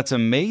 That's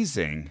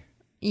amazing.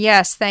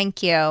 Yes,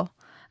 thank you.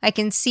 I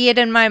can see it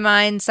in my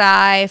mind's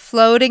eye,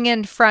 floating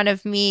in front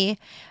of me,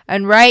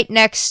 and right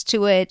next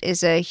to it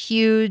is a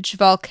huge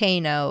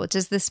volcano.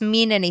 Does this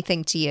mean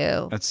anything to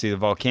you? Let's see. The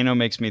volcano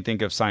makes me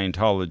think of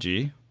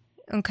Scientology.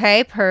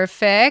 Okay,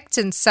 perfect.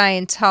 And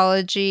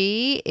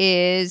Scientology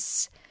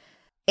is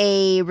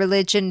a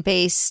religion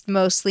based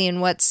mostly in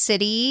what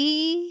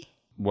city?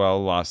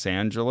 Well, Los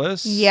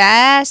Angeles.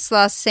 Yes,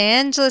 Los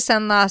Angeles.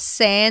 And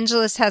Los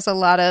Angeles has a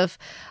lot of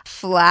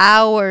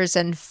flowers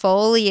and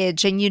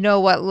foliage. And you know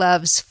what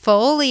loves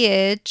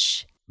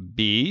foliage?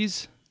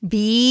 Bees.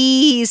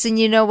 Bees. And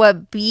you know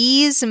what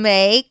bees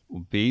make?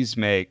 Bees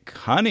make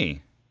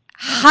honey.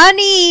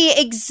 Honey,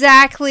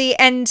 exactly.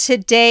 And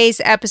today's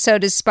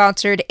episode is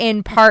sponsored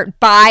in part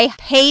by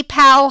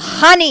PayPal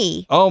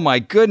Honey. Oh my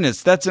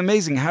goodness, that's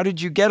amazing. How did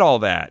you get all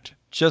that?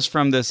 Just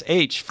from this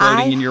H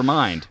floating in your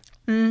mind.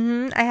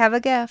 I have a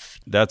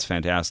gift. That's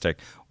fantastic.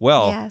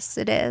 Well, yes,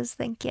 it is.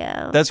 Thank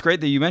you. That's great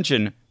that you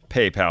mentioned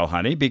PayPal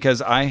Honey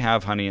because I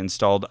have Honey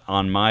installed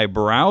on my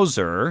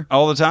browser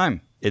all the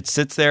time. It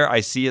sits there.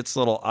 I see its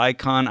little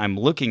icon. I'm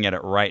looking at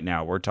it right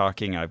now. We're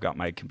talking. I've got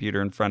my computer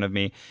in front of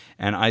me,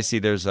 and I see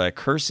there's a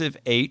cursive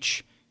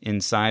H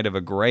inside of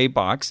a gray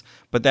box,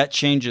 but that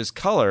changes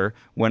color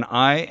when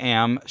I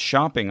am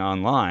shopping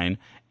online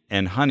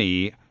and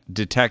Honey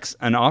detects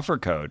an offer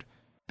code.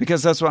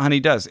 Because that's what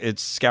Honey does. It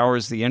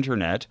scours the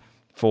internet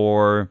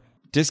for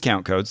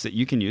discount codes that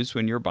you can use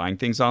when you're buying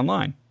things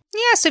online.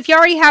 Yeah, so if you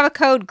already have a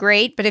code,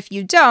 great. But if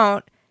you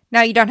don't,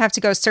 now you don't have to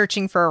go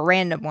searching for a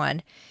random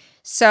one.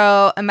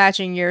 So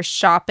imagine you're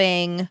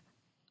shopping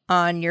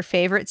on your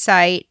favorite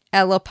site,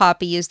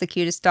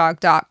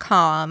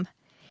 EllaPoppyIsTheCutestDog.com,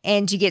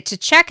 and you get to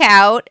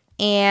checkout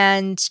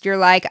and you're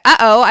like,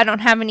 uh-oh, I don't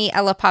have any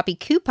Ella Poppy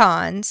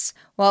coupons.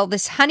 Well,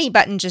 this Honey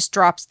button just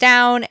drops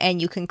down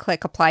and you can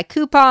click apply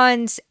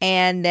coupons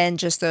and then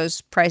just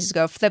those prices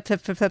go flip, flip,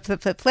 flip, flip,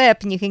 flip, flip,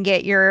 flip, and you can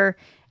get your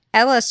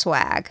Ella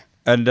swag.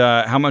 And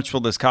how much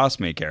will this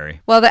cost me,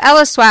 Carrie? Well, the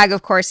Ella swag,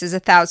 of course, is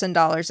 $1,000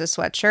 a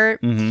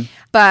sweatshirt,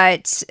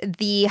 but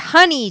the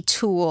Honey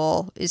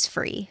tool is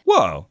free.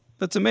 Whoa,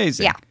 that's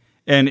amazing. Yeah.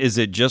 And is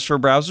it just for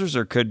browsers,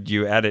 or could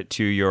you add it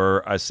to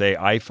your, say,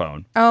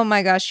 iPhone? Oh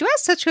my gosh, you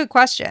ask such good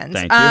questions.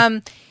 Thank you.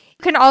 You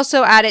can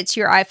also add it to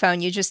your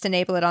iPhone. You just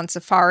enable it on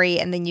Safari,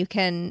 and then you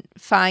can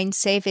find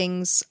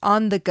savings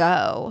on the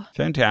go.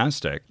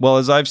 Fantastic. Well,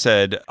 as I've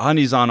said,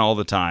 Honey's on all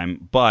the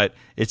time, but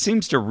it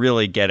seems to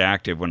really get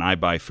active when I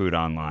buy food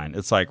online.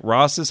 It's like,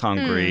 Ross is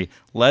hungry.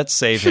 Let's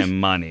save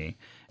him money.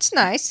 It's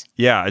nice.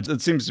 Yeah,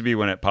 it seems to be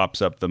when it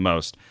pops up the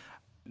most.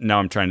 Now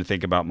I'm trying to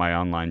think about my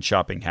online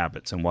shopping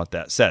habits and what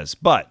that says.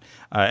 But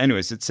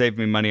anyways, it saved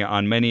me money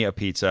on many a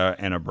pizza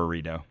and a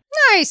burrito.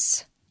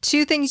 Nice.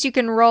 2 things you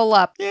can roll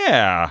up.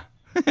 Yeah.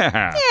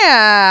 Yeah.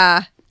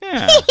 Yeah.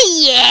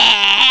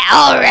 Yeah.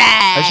 All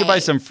right. I should buy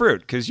some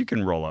fruit because you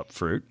can roll up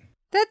fruit.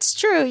 That's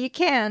true. You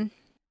can.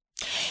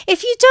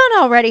 If you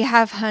don't already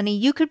have Honey,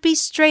 you could be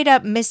straight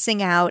up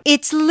missing out.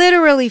 It's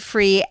literally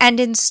free and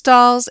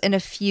installs in a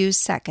few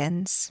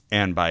seconds.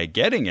 And by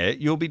getting it,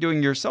 you'll be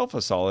doing yourself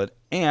a solid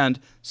and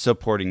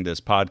supporting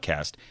this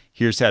podcast.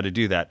 Here's how to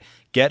do that.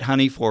 Get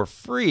Honey for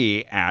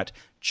free at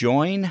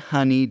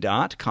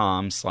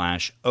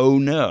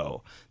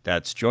joinhoney.com/ohno.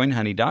 That's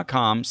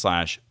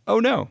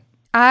joinhoney.com/ohno.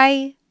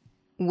 I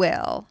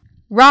will.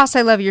 Ross,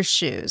 I love your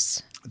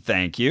shoes.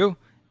 Thank you.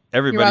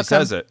 Everybody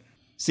says it.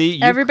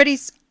 See,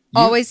 everybody's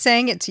always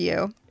saying it to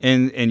you.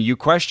 And you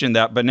questioned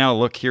that, but now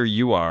look, here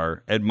you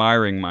are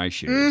admiring my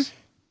shoes.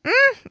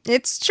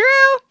 It's true.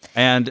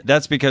 And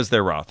that's because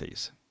they're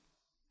Rothy's.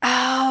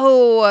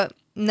 Oh,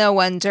 no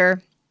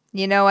wonder.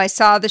 You know, I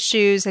saw the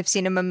shoes. I've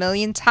seen them a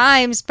million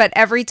times, but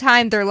every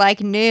time they're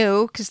like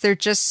new because they're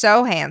just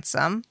so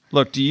handsome.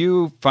 Look, do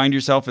you find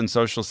yourself in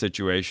social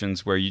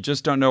situations where you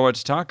just don't know what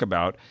to talk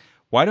about?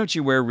 Why don't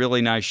you wear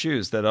really nice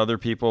shoes that other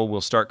people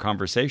will start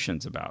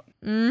conversations about?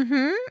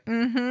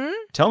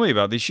 Tell me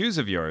about these shoes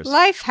of yours.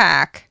 Life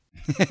hack.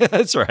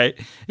 That's right.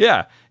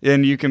 Yeah.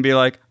 And you can be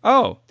like,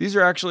 oh, these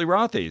are actually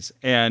Rothy's.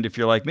 And if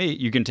you're like me,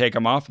 you can take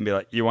them off and be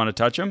like, you want to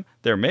touch them?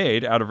 They're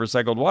made out of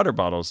recycled water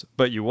bottles,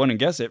 but you wouldn't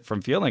guess it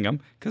from feeling them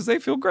because they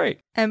feel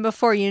great. And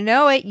before you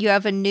know it, you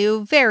have a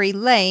new, very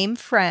lame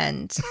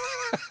friend.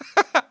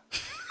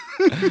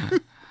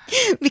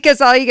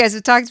 Because all you guys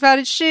have talked about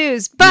is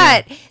shoes.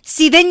 But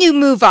see, then you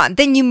move on.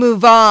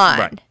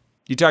 Right.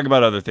 You talk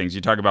about other things.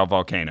 You talk about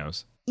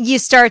volcanoes. You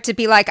start to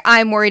be like,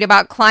 I'm worried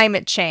about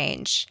climate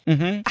change.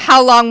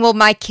 How long will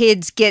my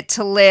kids get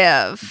to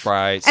live?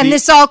 Right. And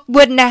this all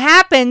wouldn't have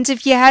happened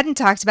if you hadn't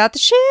talked about the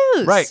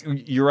shoes. Right.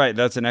 You're right.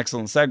 That's an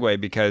excellent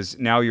segue because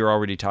now you're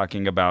already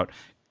talking about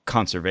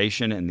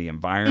conservation and the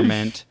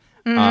environment.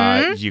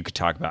 You could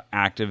talk about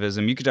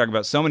activism. You could talk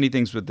about so many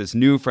things with this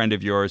new friend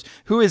of yours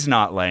who is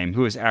not lame,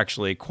 who is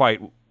actually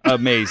quite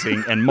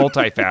amazing and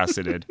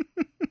multifaceted.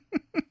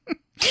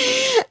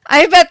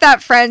 I bet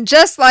that friend,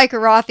 just like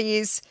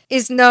Rothy's,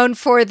 is known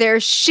for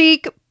their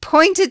chic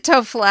pointed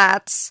toe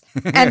flats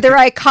and their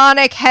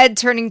iconic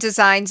head-turning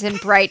designs in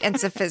bright and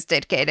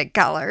sophisticated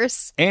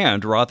colors.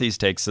 And Rothy's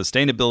takes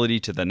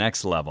sustainability to the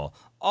next level.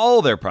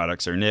 All their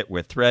products are knit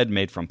with thread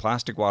made from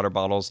plastic water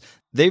bottles.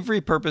 They've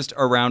repurposed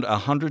around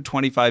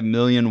 125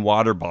 million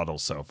water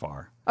bottles so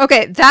far.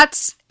 Okay,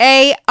 that's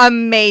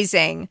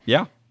amazing.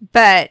 Yeah.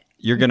 But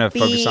you're going to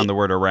focus on the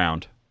word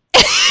around.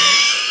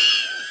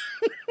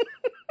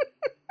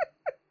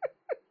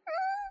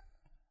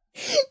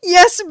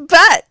 Yes,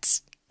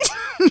 but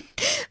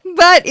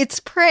it's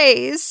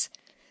praise.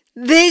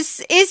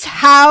 This is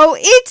how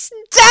it's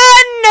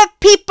done,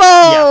 people.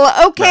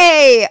 Yeah,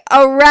 okay,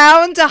 right.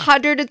 Around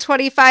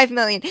 125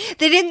 million.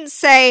 They didn't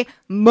say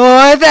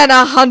more than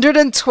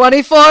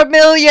 124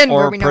 million.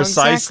 Or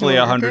precisely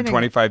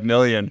 125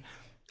 million.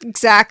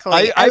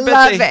 Exactly. I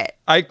love it.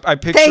 I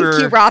picture, thank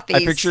you, Rothy's.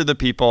 I picture the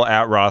people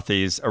at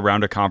Rothy's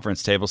around a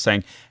conference table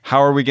saying, how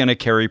are we going to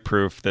carry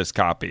proof this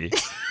copy?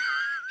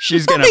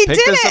 She's going to pick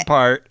this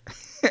apart.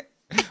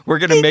 We're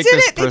going to make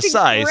this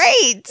precise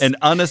and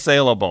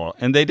unassailable.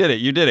 And they did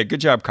it. You did it.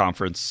 Good job,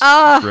 conference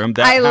room.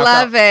 I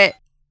love it.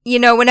 You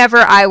know, whenever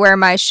I wear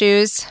my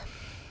shoes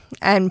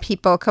and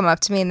people come up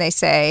to me and they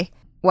say,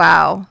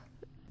 wow,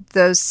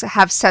 those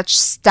have such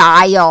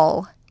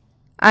style.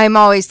 I'm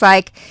always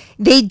like,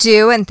 they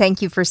do, and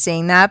thank you for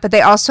seeing that. But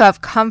they also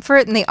have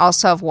comfort and they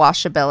also have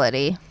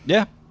washability.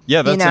 Yeah.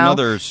 Yeah, that's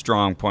another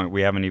strong point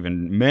we haven't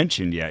even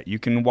mentioned yet. You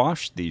can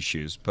wash these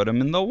shoes. Put them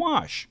in the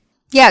wash.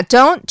 Yeah,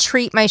 don't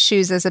treat my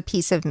shoes as a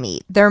piece of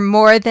meat. They're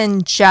more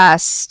than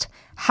just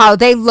how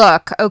they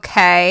look,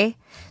 okay?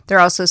 They're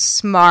also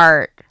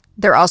smart.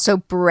 They're also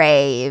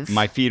brave.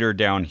 My feet are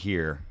down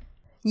here.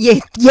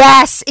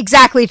 Yes,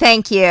 exactly.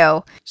 Thank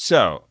you.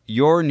 So,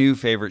 your new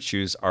favorite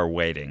shoes are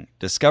waiting.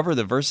 Discover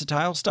the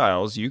versatile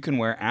styles you can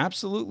wear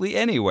absolutely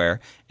anywhere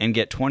and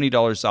get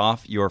 $20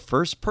 off your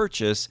first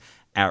purchase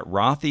at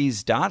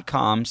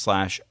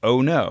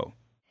rothys.com/ohno.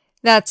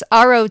 That's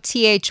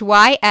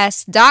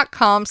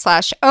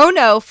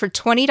rothys.com/ohno for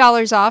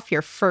 $20 off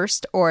your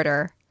first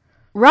order.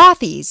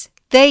 Rothys,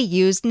 they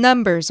use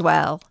numbers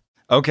well.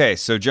 Okay,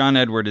 so John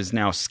Edward is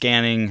now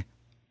scanning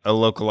a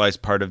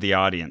localized part of the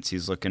audience.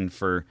 He's looking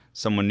for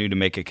someone new to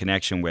make a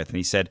connection with. And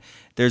he said,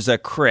 there's a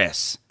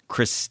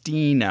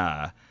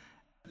Christina.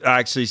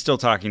 Actually, he's still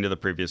talking to the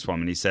previous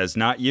woman. He says,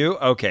 not you?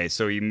 Okay,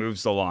 so he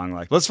moves along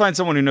like, let's find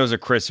someone who knows a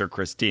Chris or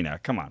Christina.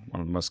 Come on,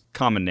 one of the most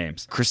common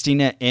names.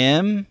 Christina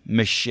M,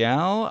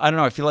 Michelle? I don't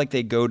know, I feel like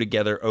they go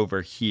together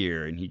over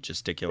here, and he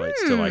gesticulates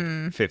to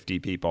like 50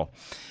 people.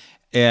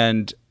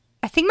 And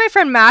I think my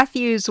friend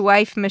Matthew's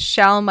wife,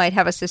 Michelle, might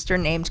have a sister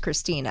named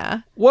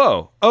Christina.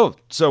 Whoa. Oh,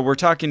 so we're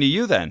talking to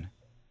you then.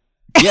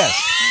 Yes.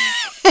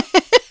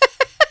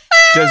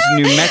 Does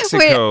New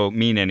Mexico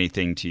mean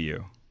anything to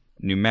you?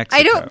 New Mexico.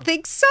 I don't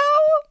think so.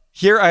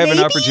 Here I have an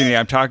opportunity.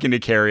 I'm talking to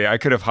Carrie. I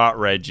could have hot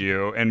read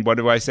you. And what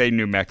do I say?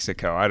 New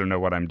Mexico. I don't know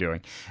what I'm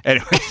doing.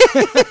 Anyway.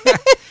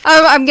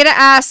 I'm going to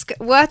ask,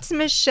 what's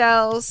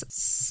Michelle's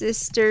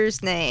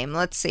sister's name?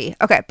 Let's see.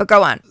 Okay, but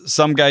go on.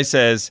 Some guy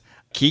says,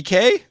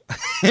 Kike?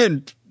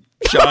 And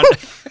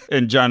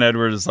John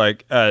Edward is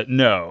like,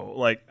 no.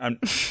 Like, I'm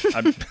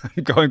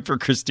going for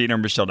Christina or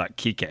Michelle, not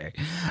Kike.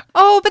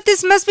 Oh, but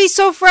this must be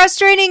so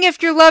frustrating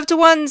if your loved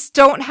ones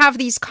don't have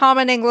these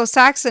common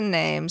Anglo-Saxon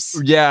names.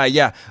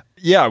 Yeah.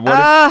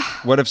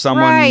 What if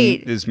someone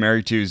is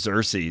married to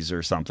Xerxes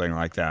or something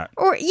like that?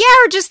 Or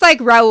just like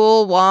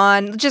Raoul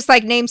Juan, just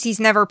like names he's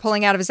never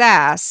pulling out of his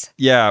ass.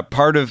 Yeah,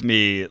 part of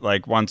me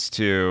like wants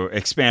to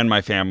expand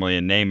my family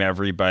and name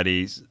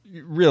everybody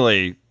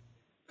really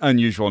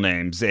unusual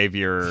names,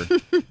 Xavier,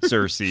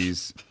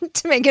 Xerxes.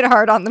 To make it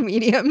hard on the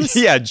mediums.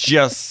 Yeah,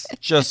 just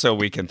so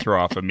we can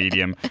throw off a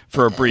medium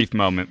for a brief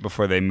moment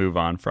before they move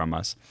on from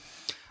us.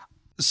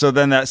 So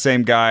then that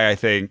same guy, I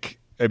think,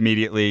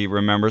 immediately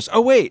remembers,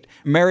 oh, wait,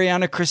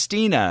 Mariana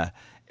Christina.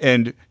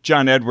 And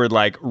John Edward,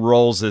 like,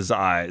 rolls his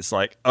eyes,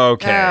 like,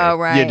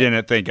 okay, you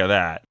didn't think of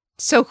that.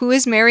 So who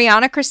is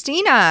Mariana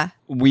Christina?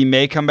 We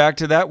may come back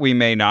to that. We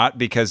may not,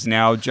 because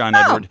now John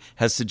Edward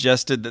has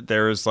suggested that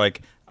there is,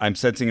 like, I'm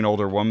sensing an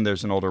older woman.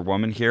 There's an older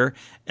woman here.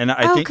 And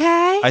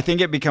I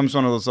think it becomes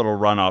one of those little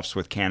runoffs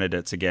with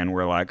candidates again,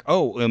 where like,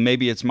 oh,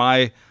 maybe it's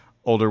my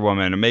older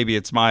woman, and maybe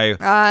it's my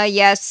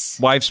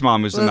wife's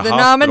mom who's in the hospital.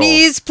 The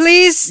nominees,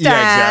 please stand.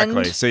 Yeah,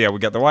 exactly. So yeah, we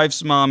got the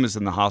wife's mom who's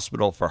in the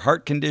hospital for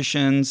heart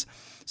conditions.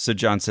 So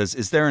John says,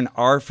 is there an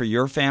R for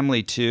your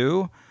family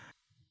too?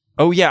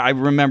 Oh yeah, I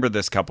remember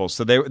this couple.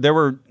 So they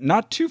were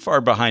not too far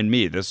behind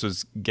me. This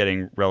was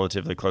getting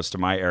relatively close to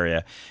my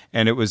area.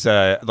 And it was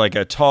like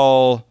a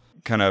tall,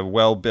 kind of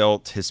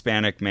well-built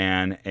Hispanic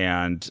man,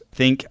 and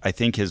I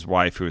think his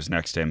wife who was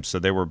next to him. So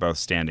they were both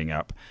standing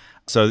up.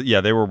 So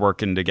yeah, they were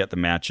working to get the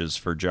matches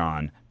for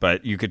John,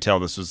 but you could tell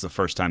this was the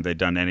first time they'd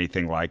done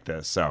anything like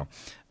this. So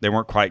they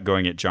weren't quite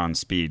going at John's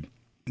speed.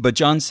 But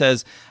John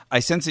says, I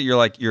sense that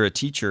you're a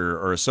teacher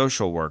or a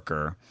social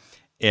worker,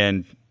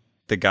 and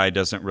the guy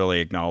doesn't really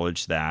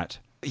acknowledge that.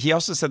 He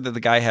also said that the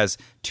guy has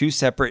 2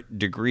 separate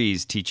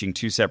degrees teaching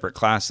 2 separate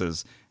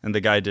classes, and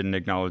the guy didn't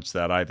acknowledge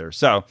that either.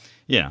 So,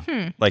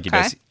 like he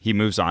does, he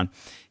moves on.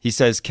 He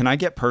says, can I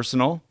get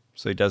personal?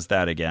 So he does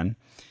that again.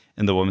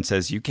 And the woman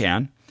says, you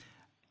can.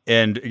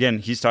 And again,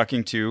 he's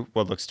talking to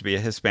what looks to be a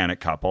Hispanic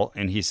couple.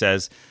 And he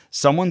says,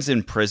 someone's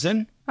in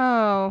prison.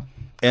 Oh,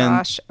 And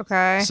gosh.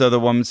 Okay. So the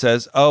woman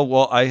says, oh,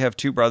 well, I have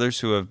 2 brothers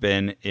who have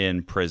been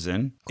in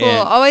prison. Cool.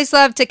 And Always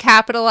love to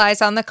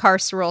capitalize on the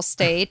carceral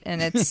state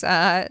and its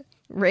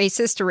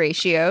racist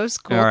ratios.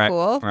 Cool, all right, cool.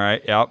 All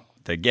right. Yep.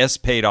 The guess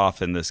paid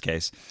off in this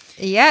case.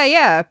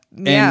 Yeah,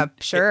 And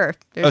sure.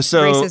 There's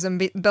so-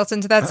 racism built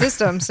into that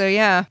system, so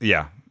yeah.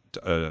 Yeah,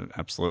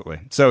 absolutely.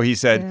 So he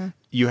said,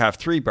 you have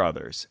 3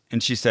 brothers.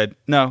 And she said,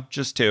 no,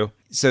 just 2.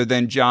 So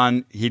then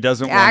John, he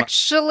doesn't want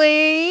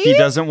Actually,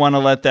 to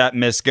let that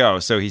miss go.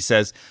 So he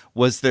says,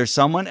 was there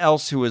someone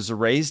else who was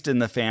raised in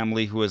the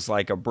family who was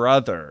like a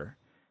brother?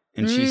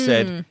 And she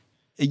said,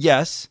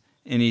 yes.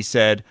 And he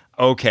said,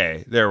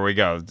 okay, there we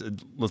go.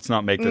 Let's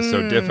not make this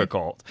so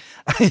difficult.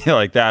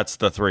 Like, that's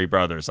the 3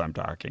 brothers I'm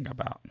talking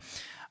about.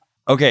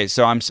 Okay,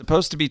 so I'm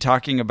supposed to be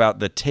talking about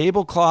the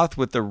tablecloth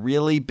with the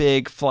really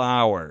big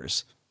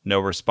flowers. No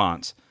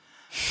response.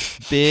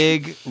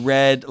 Big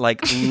red,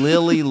 like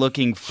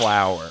lily-looking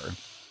flower.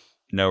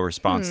 No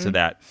response to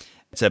that.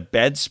 It's a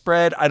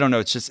bedspread. I don't know.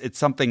 It's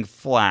something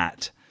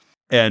flat.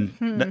 And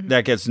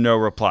that gets no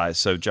replies.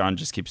 So John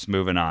just keeps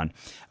moving on.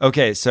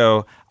 Okay,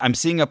 so I'm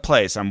seeing a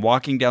place. I'm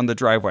walking down the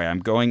driveway. I'm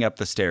going up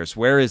the stairs.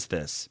 Where is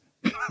this?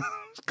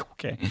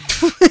 Okay.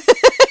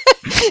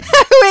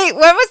 wait,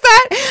 what was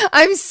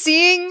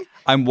that?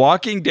 I'm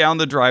walking down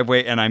the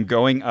driveway and I'm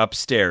going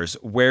upstairs.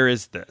 Where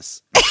is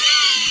this?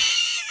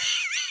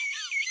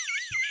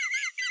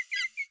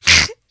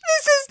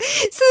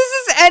 This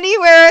is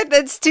anywhere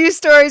that's 2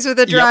 stories with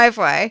a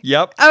driveway.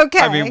 Yep. Okay.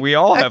 I mean, we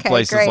all have Okay,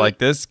 places great. like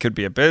this. Could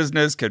be a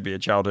business, could be a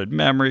childhood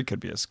memory, could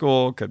be a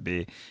school, could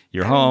be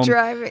your home.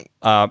 Driving.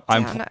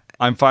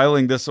 I'm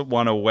filing this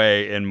one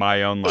away in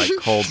my own like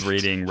cold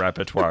reading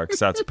repertoire because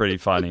that's pretty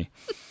funny.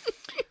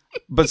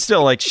 But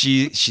still, like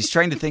she's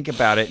trying to think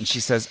about it, and she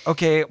says,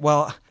 "Okay,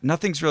 well,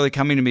 nothing's really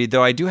coming to me,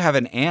 though. I do have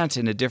an aunt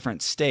in a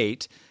different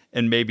state."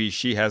 And maybe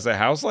she has a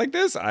house like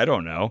this. I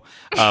don't know.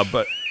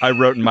 But I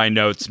wrote in my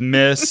notes,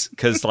 miss,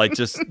 because like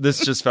this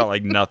just felt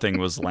like nothing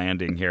was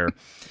landing here.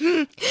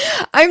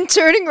 I'm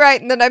turning right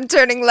and then I'm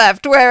turning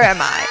left. Where am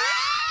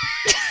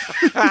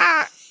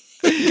I?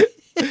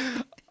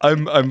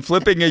 I'm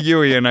flipping a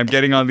Yui and I'm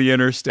getting on the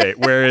interstate.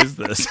 Where is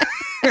this?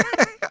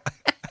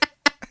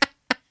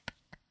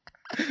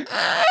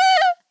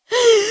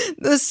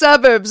 The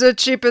suburbs are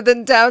cheaper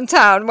than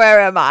downtown. Where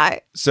am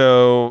I?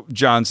 So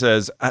John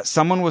says,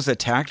 someone was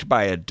attacked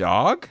by a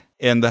dog?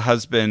 And the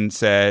husband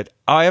said,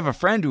 I have a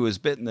friend who was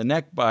bitten in the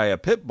neck by a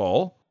pit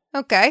bull.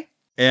 Okay.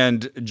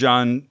 And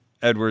John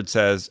Edward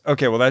says,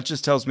 okay, well, that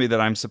just tells me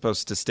that I'm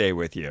supposed to stay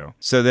with you.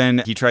 So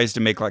then he tries to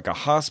make like a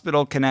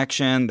hospital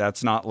connection.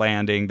 That's not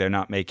landing. They're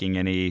not making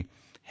any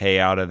hay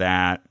out of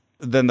that.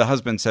 Then the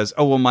husband says,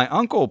 oh, well, my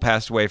uncle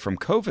passed away from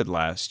COVID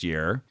last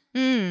year.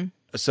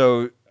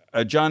 So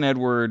John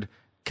Edward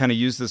kind of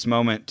used this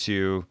moment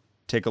to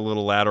take a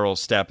little lateral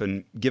step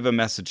and give a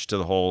message to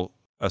the whole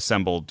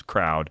assembled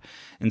crowd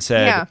and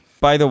said,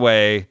 by the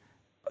way,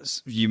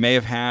 you may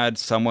have had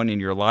someone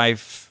in your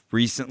life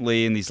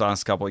recently in these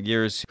last couple of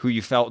years who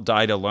you felt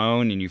died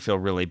alone and you feel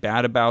really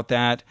bad about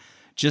that.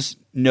 Just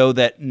know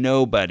that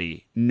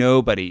nobody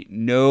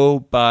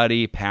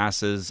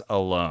passes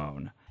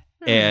alone.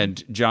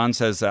 And John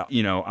says that,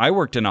 I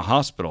worked in a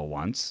hospital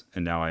once,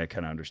 and now I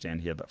kind of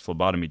understand he had that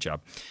phlebotomy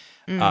job.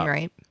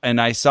 Right. And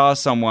I saw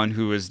someone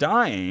who was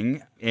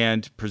dying,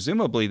 and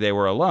presumably they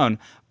were alone,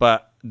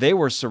 but they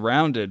were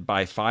surrounded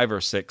by 5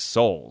 or 6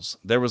 souls.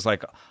 There was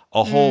like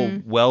a whole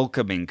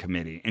welcoming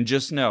committee. And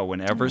just know,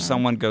 whenever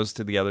someone goes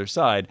to the other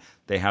side,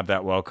 they have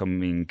that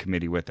welcoming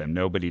committee with them.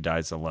 Nobody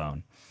dies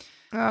alone.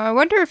 I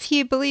wonder if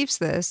he believes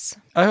this.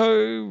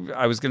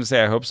 I was going to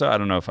say I hope so. I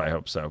don't know if I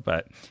hope so,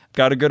 but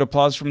got a good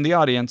applause from the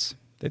audience.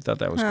 They thought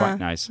that was quite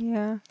nice.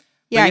 Yeah.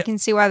 Yeah, I can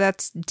see why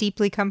that's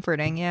deeply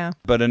comforting, yeah.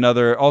 But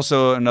another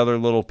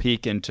little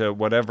peek into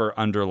whatever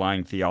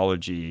underlying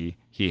theology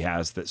he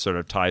has that sort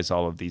of ties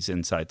all of these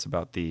insights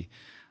about the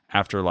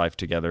afterlife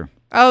together.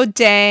 Oh,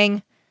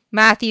 dang.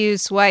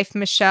 Matthew's wife,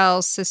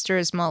 Michelle's sister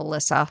is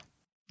Melissa.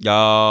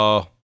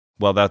 Oh,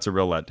 well, that's a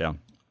real letdown.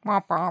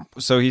 Womp womp.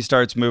 So he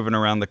starts moving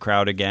around the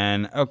crowd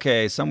again.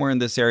 Okay, somewhere in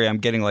this area, I'm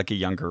getting like a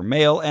younger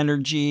male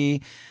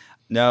energy.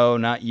 No,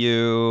 not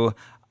you.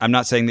 I'm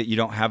not saying that you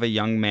don't have a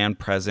young man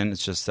present.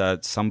 It's just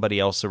that somebody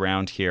else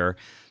around here.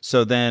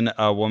 So then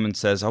a woman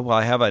says, oh, well,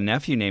 I have a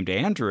nephew named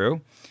Andrew.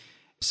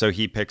 So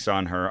he picks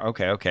on her.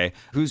 Okay.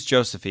 Who's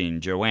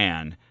Josephine?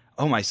 Joanne.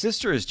 Oh, my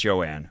sister is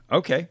Joanne.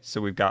 Okay.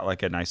 So we've got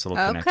like a nice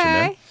little connection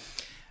there.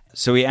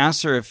 So he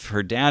asks her if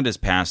her dad has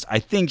passed. I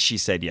think she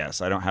said yes.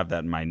 I don't have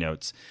that in my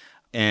notes.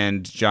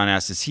 And John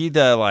asks, is he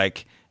the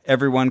like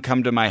everyone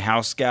come to my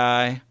house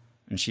guy?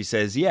 And she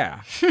says,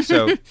 yeah.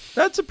 So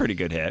that's a pretty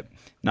good hit.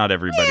 Not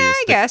everybody is.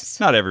 I guess.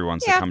 Not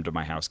everyone's the come to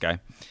my house guy.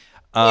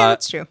 Yeah,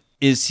 that's true.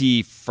 Is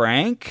he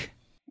Frank?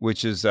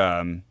 Which is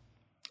a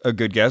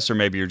good guess, or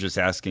maybe you're just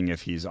asking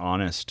if he's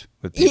honest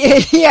with people.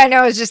 Yeah, no,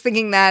 I was just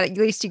thinking that at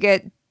least you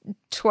get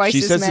twice she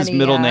as says many. his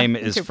middle name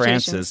is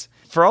Francis.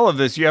 for all of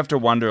this, you have to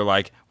wonder,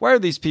 like, why are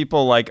these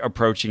people, like,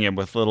 approaching him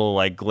with little,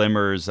 like,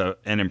 glimmers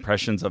and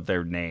impressions of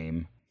their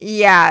name?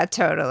 Yeah,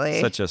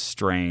 totally. Such a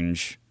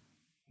strange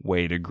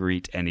way to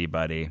greet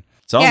anybody.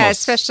 It's Yeah, almost,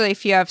 especially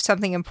if you have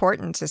something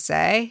important to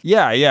say.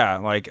 Yeah.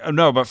 Like, oh,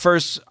 no, but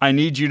first, I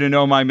need you to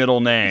know my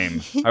middle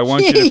name. I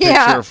want you to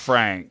Yeah. picture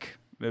Frank.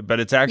 But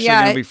it's actually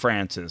Yeah. going to be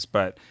Francis.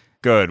 But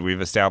good,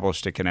 we've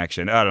established a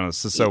connection. I don't know,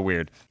 this is so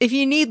weird. If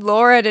you need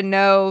Laura to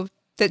know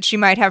that she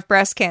might have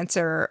breast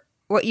cancer,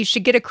 what you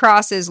should get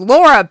across is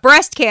Laura,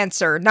 breast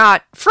cancer,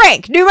 not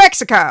Frank, New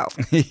Mexico.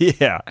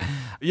 Yeah,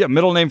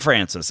 middle name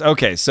Francis.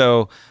 Okay,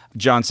 so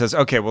John says,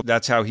 okay, well,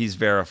 that's how he's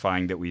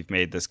verifying that we've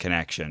made this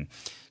connection.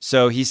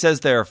 So he says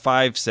there are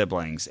 5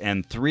 siblings,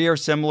 and 3 are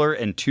similar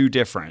and 2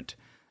 different.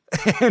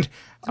 And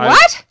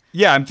What?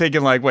 I'm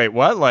thinking like, wait,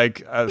 what?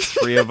 Like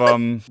 3 of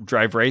them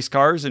drive race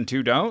cars and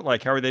 2 don't?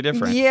 Like, how are they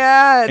different?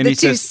 Yeah, And the he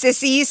 2 says-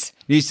 sissies.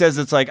 He says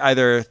it's like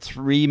either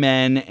 3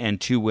 men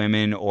and 2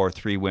 women or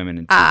 3 women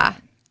and 2 men.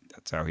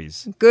 That's how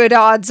he's... Good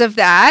odds of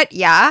that,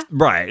 yeah.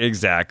 Right,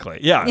 exactly.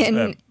 Yeah.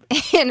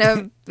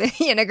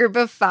 In a group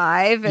of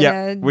 5. And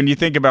yeah, a when you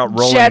think about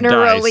rolling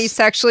generally dice.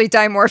 sexually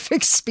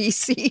dimorphic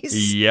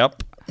species.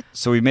 Yep.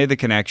 So we made the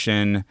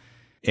connection,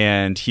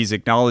 and he's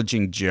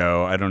acknowledging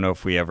Joe. I don't know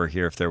if we ever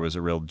hear if there was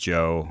a real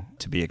Joe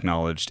to be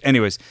acknowledged.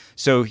 Anyways,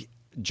 so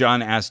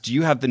John asked, do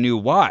you have the new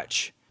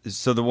watch?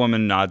 So the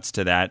woman nods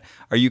to that.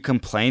 Are you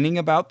complaining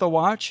about the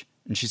watch?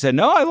 And she said,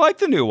 no, I like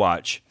the new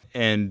watch.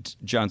 And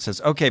John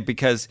says, okay,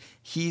 because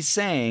he's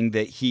saying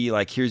that he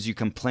like hears you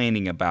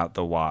complaining about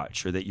the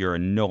watch or that you're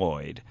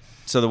annoyed.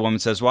 So the woman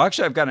says, well,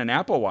 actually, I've got an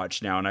Apple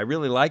Watch now, and I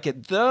really like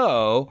it,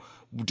 though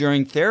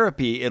during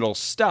therapy, it'll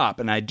stop,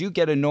 and I do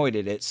get annoyed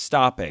at it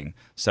stopping.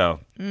 So,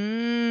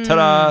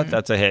 ta-da,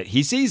 that's a hit.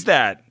 He sees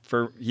that.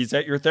 He's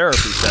at your therapy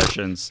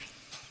sessions.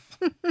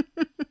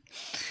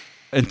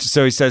 And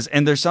so he says,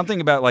 and there's something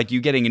about like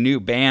you getting a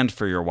new band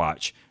for your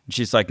watch. And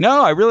she's like,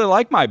 no, I really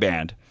like my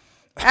band.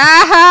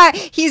 Aha!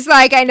 He's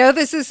like, I know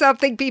this is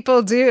something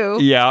people do.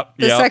 Yeah.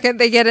 The second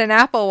they get an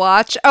Apple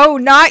Watch. Oh,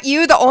 not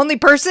you, the only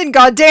person?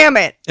 God damn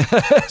it.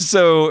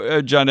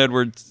 So John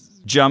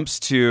Edwards jumps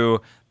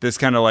to this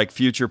kind of like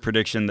future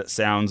prediction that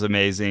sounds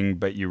amazing,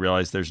 but you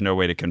realize there's no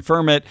way to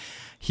confirm it.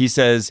 He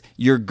says,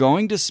 you're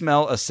going to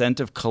smell a scent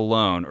of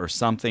cologne or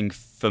something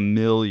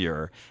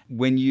familiar.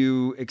 When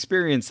you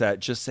experience that,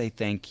 just say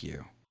thank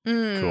you.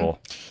 Cool.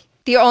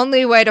 The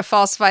only way to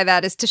falsify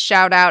that is to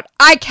shout out,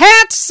 I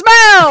can't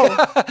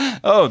smell!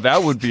 Oh,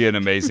 that would be an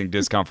amazing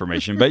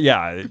disconfirmation. But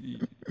yeah,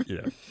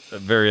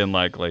 very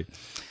unlikely.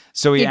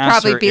 So he He'd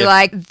asks probably her be if,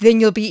 like, then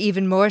you'll be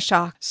even more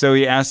shocked. So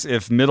he asks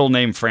if middle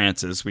name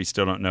Francis, we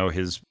still don't know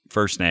his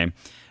first name,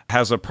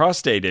 has a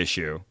prostate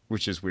issue,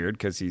 which is weird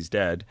because he's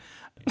dead.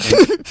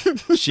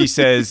 And she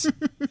says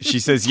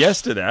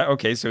yes to that.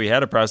 Okay, so he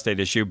had a prostate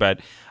issue,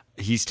 but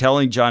he's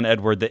telling John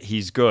Edward that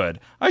he's good.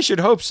 I should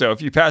hope so.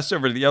 If you pass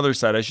over to the other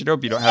side, I should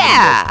hope you don't have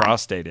any of those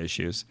prostate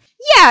issues.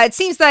 Yeah, it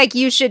seems like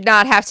you should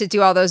not have to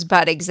do all those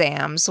butt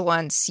exams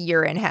once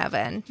you're in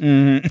heaven.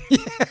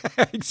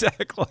 Yeah,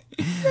 exactly.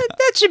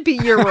 That should be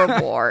your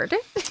reward.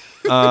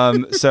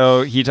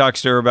 So he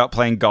talks to her about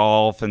playing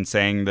golf and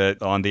saying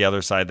that on the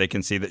other side, they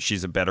can see that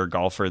she's a better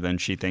golfer than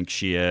she thinks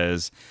she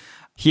is.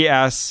 He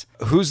asks,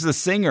 who's the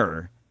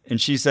singer?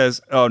 And she says,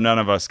 oh, none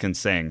of us can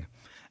sing.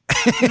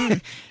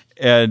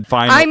 And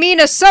finally, I mean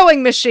a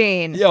sewing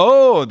machine.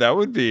 oh, that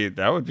would be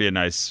a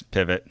nice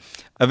pivot.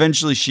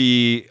 Eventually,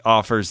 she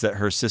offers that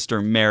her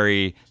sister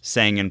Mary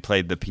sang and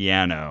played the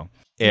piano.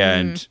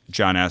 And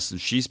John asks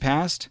if she's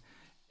passed.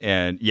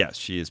 And yes,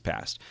 she is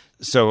passed.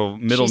 So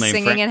middle She's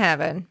name singing in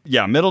heaven.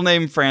 Yeah, middle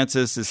name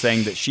Francis is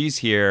saying that she's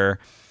here.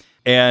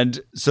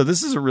 And so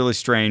this is a really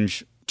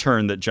strange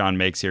turn that John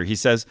makes here. He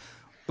says,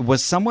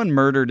 was someone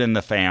murdered in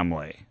the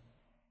family?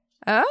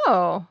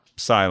 Oh.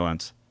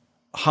 Silence.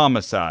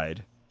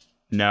 Homicide.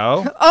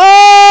 No.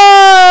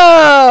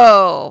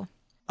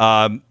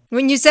 Oh!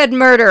 When you said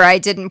murder, I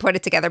didn't put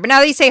it together. But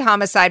now that you say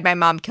homicide, my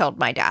mom killed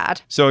my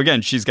dad. So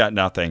again, she's got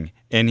nothing.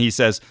 And he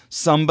says,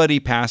 somebody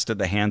passed at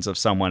the hands of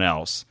someone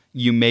else.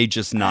 You may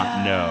just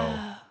not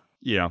know.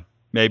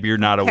 Maybe you're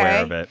not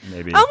aware of it.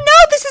 Maybe. Oh no,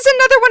 this is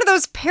another one of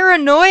those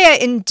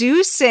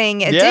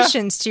paranoia-inducing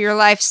additions to your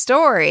life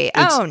story.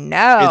 Oh no,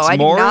 I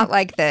do not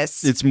like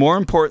this. It's more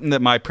important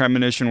that my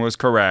premonition was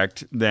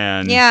correct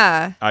than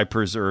I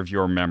preserve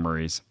your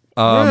memories.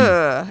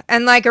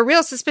 And like a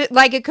real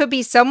like it could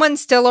be someone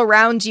still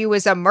around you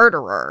is a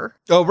murderer.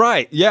 Oh,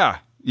 right. Yeah.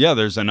 Yeah,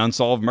 there's an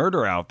unsolved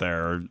murder out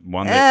there, or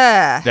one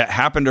that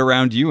happened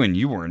around you and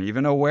you weren't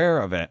even aware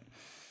of it.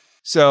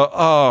 So,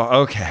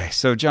 okay.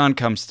 So John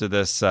comes to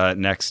this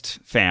next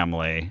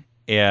family,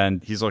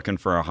 and he's looking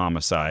for a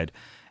homicide.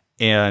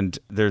 And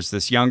there's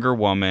this younger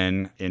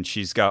woman, and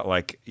she's got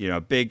like,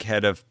 a big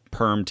head of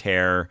permed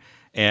hair,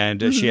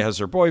 and she has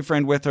her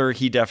boyfriend with her.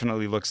 He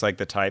definitely looks like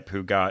the type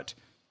who got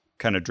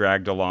kind of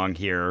dragged along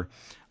here.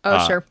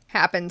 Oh, sure.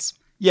 Happens.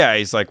 Yeah,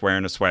 he's like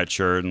wearing a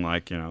sweatshirt and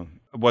like,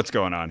 what's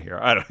going on here?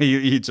 I don't.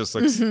 He just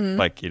looks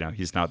like,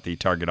 he's not the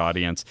target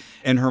audience.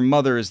 And her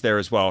mother is there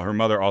as well. Her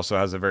mother also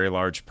has a very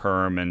large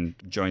perm and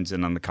joins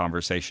in on the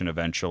conversation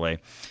eventually.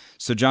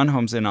 So John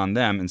homes in on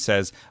them and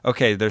says,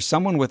 okay, there's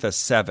someone with a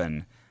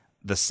 7,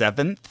 the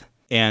 7th.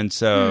 And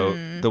so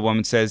the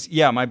woman says,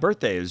 yeah, my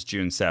birthday is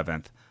June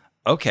 7th.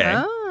 Okay.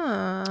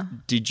 Oh.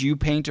 Did you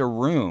paint a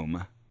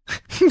room?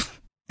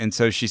 And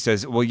so she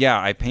says, well,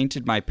 yeah, I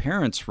painted my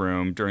parents'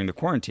 room during the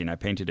quarantine. I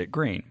painted it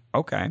green.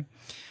 Okay.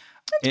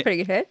 That's a pretty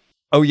good hit.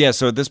 Oh, yeah.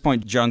 So at this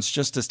point, John's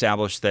just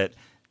established that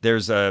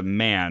there's a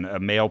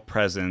male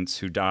presence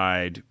who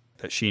died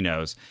that she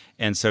knows.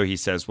 And so he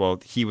says,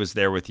 well, he was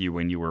there with you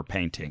when you were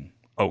painting.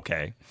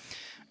 Okay.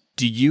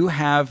 Do you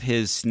have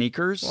his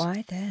sneakers?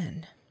 Why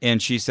then?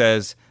 And she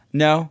says,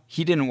 no,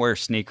 he didn't wear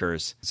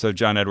sneakers. So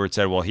John Edward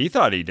said, well, he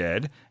thought he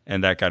did.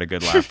 And that got a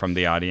good laugh from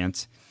the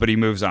audience. But he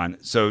moves on.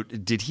 So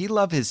did he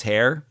love his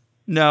hair?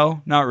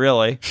 No, not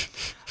really.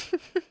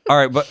 All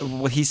right, but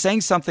he's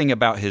saying something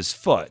about his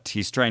foot.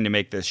 He's trying to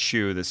make this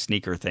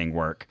sneaker thing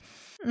work.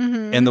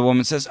 Mm-hmm. And the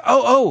woman says,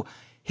 oh,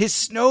 his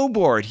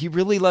snowboard. He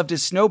really loved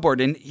his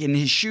snowboard, and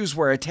his shoes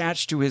were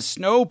attached to his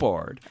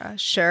snowboard.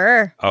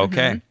 Sure.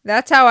 Okay. Mm-hmm.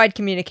 That's how I'd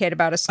communicate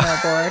about a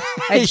snowboard.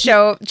 I'd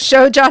show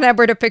John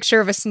Edward a picture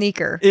of a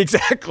sneaker.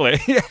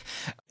 Exactly.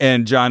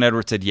 And John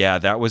Edward said, yeah,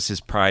 that was his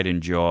pride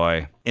and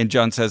joy. And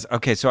John says,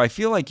 okay, so I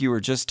feel like you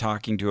were just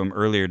talking to him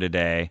earlier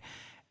today.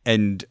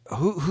 And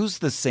who's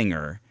the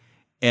singer?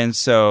 And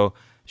so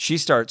she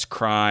starts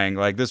crying.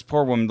 Like, this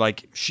poor woman,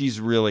 like, she's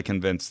really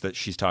convinced that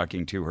she's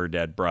talking to her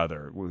dead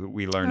brother.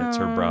 We learn it's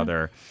her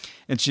brother.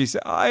 And she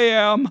said, I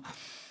am.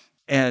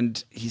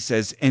 And he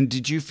says, and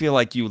did you feel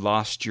like you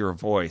lost your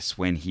voice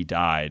when he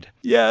died?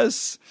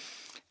 Yes.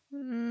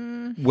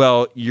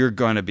 Well, you're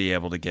going to be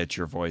able to get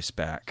your voice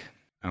back.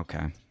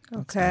 Okay.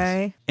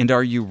 Okay. Nice. And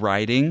are you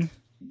writing?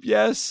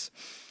 Yes.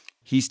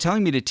 He's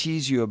telling me to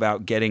tease you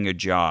about getting a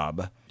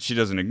job. She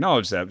doesn't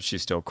acknowledge that, but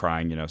she's still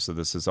crying, so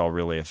this is all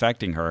really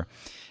affecting her.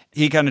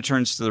 He kind of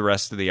turns to the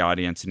rest of the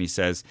audience and he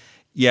says,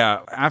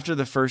 yeah, after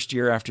the first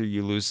year after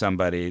you lose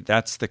somebody,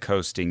 that's the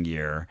coasting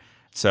year.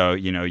 So,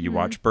 you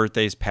watch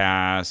birthdays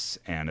pass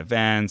and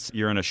events.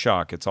 You're in a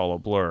shock. It's all a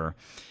blur.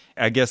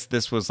 I guess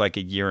this was like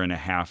a year and a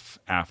half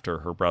after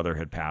her brother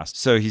had passed.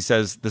 So he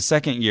says the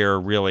second year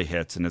really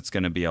hits and it's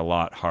going to be a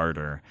lot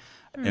harder.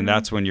 And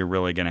that's when you're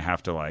really going to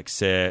have to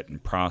sit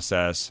and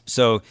process.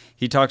 So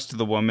he talks to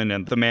the woman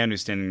and the man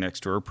who's standing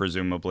next to her,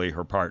 presumably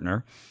her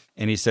partner.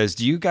 And he says,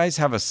 do you guys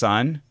have a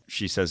son?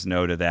 She says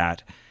no to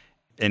that.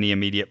 Any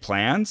immediate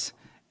plans?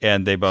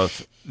 And they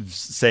both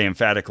say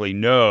emphatically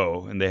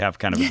no. And they have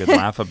kind of a good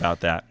laugh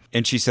about that.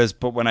 And she says,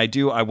 but when I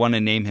do, I want to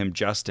name him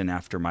Justin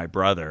after my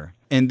brother.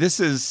 And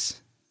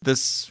this,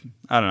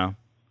 I don't know,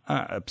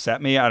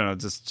 upset me. I don't know,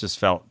 just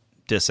felt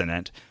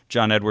dissonant.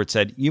 John Edward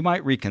said, you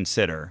might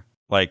reconsider.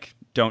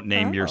 Don't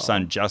name your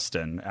son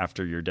Justin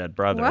after your dead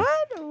brother.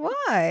 What?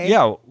 Why?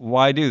 Yeah,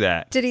 why do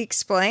that? Did he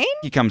explain?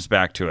 He comes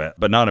back to it,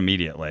 but not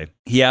immediately.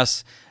 He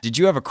asks, did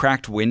you have a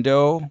cracked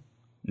window?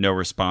 No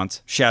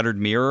response. Shattered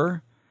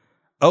mirror?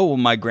 Oh, well,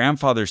 my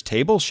grandfather's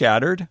table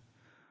shattered.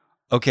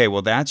 Okay,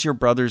 well, that's your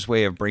brother's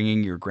way of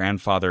bringing your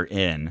grandfather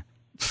in.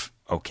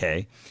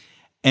 Okay.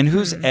 And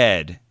who's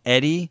Ed?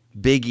 Eddie?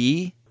 Big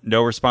E?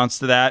 No response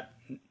to that.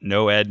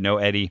 No Ed, no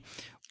Eddie.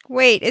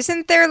 Wait,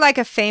 isn't there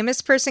a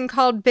famous person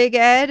called Big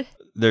Ed?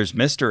 There's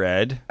Mr.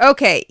 Ed.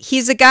 Okay,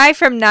 he's a guy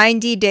from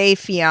 90 Day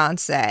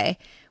Fiancé,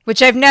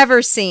 which I've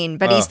never seen,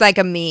 but he's like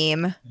a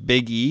meme.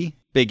 Big E?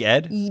 Big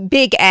Ed?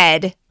 Big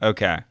Ed.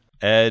 Okay.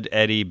 Ed,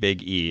 Eddie,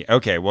 Big E.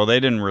 Okay, well, they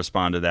didn't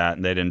respond to that,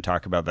 and they didn't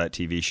talk about that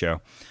TV show.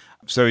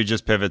 So he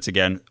just pivots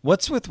again.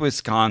 What's with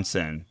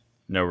Wisconsin?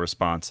 No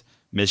response.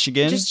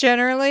 Michigan? Just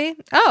generally?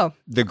 Oh.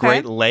 The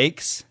Great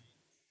Lakes?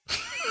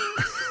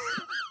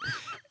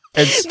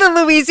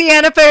 The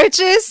Louisiana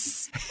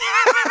Purchase.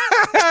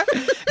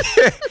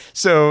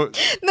 So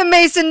the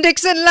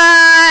Mason-Dixon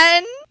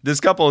line. This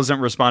couple isn't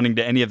responding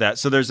to any of that.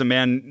 So there's a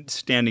man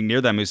standing near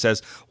them who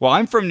says, well,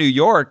 I'm from New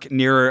York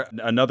near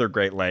another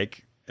Great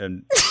Lake.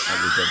 And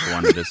whichever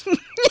one it is.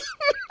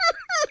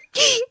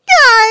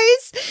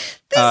 Guys,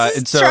 this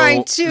is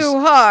trying too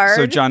hard.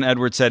 So John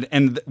Edward said,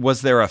 and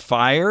was there a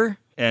fire?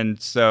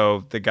 And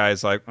so the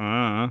guy's like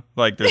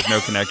there's no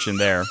connection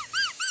there.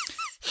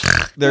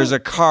 There's a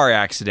car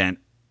accident.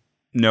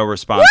 No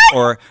response.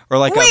 What? Or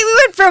wait,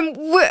 we went from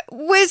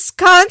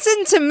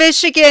Wisconsin to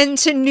Michigan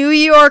to New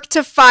York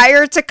to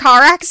fire to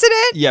car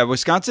accident? Yeah,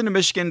 Wisconsin to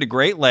Michigan to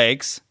Great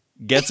Lakes.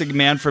 Gets a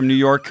man from New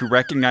York who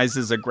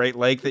recognizes a Great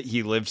Lake that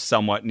he lives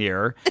somewhat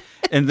near.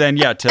 And then,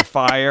 to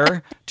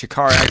fire, to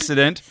car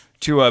accident,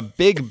 to a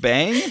Big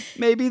Bang,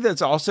 maybe,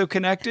 that's also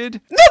connected.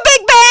 The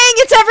Big Bang!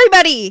 It's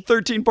everybody!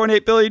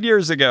 13.8 billion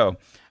years ago.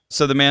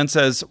 So the man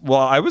says,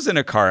 well, I was in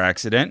a car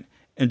accident.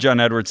 And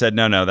John Edward said,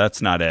 no,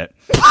 that's not it.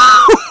 What the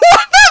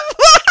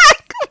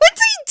fuck?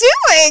 What's he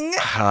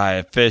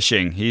doing?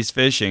 Fishing. He's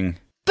fishing.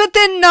 But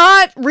then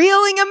not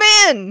reeling him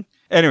in.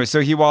 Anyway,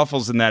 so he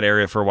waffles in that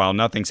area for a while.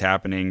 Nothing's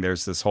happening.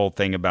 There's this whole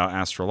thing about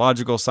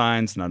astrological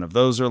signs. None of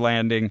those are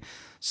landing.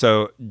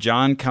 So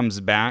John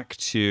comes back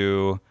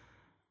to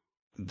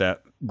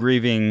that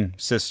grieving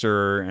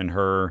sister and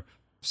her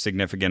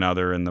significant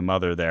other and the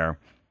mother there,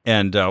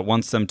 and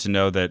wants them to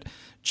know that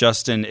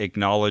Justin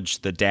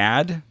acknowledged the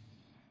dad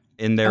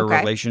in their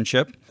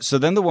relationship. So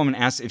then the woman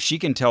asks if she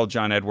can tell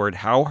John Edward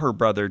how her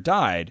brother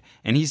died,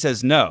 and he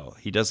says no.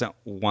 He doesn't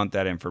want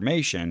that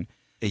information.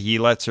 He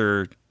lets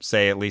her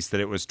say at least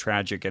that it was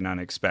tragic and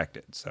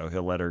unexpected, so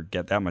he'll let her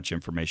get that much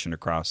information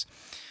across.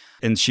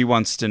 And she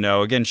wants to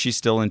know, again, she's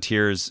still in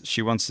tears,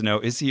 she wants to know,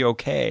 is he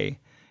okay?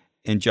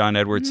 And John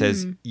Edward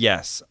says,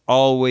 yes,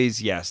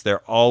 always yes,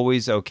 they're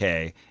always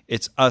okay.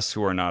 It's us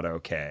who are not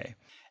okay.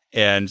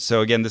 And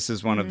so, again, this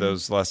is one of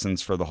those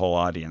lessons for the whole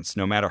audience.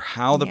 No matter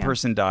how the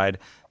person died,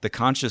 the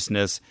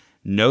consciousness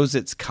knows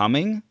it's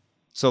coming.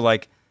 So,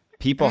 like,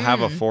 people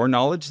have a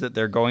foreknowledge that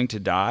they're going to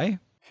die.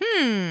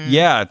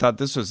 Yeah, I thought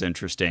this was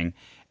interesting.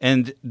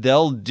 And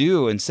they'll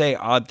do and say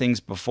odd things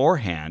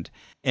beforehand.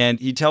 And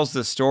he tells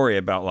this story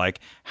about,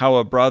 like, how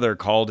a brother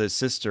called his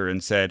sister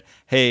and said,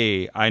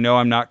 hey, I know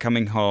I'm not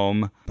coming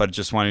home, but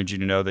just wanted you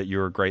to know that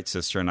you're a great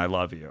sister and I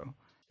love you.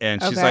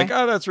 And she's like,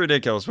 oh, that's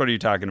ridiculous. What are you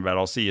talking about?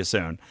 I'll see you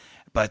soon.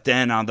 But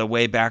then on the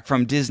way back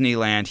from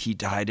Disneyland, he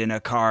died in a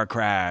car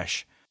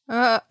crash.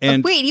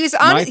 And wait, he's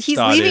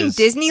leaving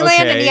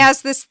Disneyland and he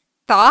has this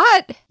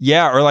thought?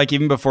 Yeah, or like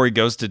even before he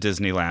goes to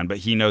Disneyland, but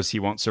he knows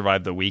he won't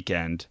survive the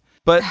weekend.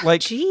 But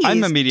like,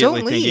 I'm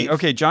immediately thinking,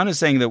 okay, John is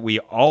saying that we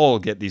all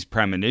get these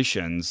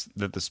premonitions,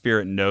 that the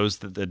spirit knows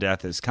that the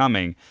death is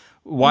coming.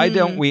 Why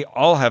don't we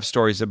all have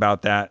stories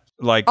about that?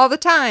 Like all the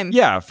time.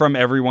 Yeah, from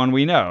everyone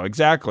we know.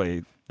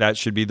 Exactly. That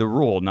should be the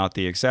rule, not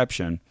the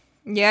exception.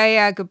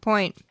 Yeah, good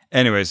point.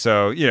 Anyway,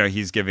 so,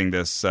 he's giving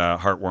this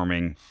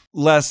heartwarming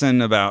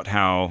lesson about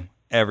how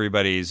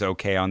everybody's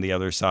okay on the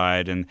other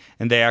side, and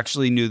they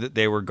actually knew that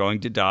they were going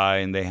to die,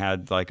 and they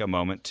had like a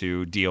moment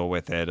to deal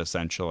with it,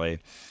 essentially.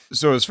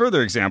 So as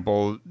further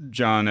example,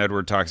 John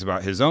Edward talks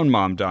about his own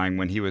mom dying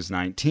when he was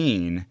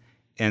 19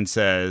 and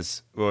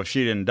says, well, if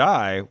she didn't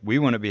die, we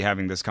wouldn't be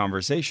having this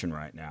conversation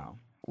right now.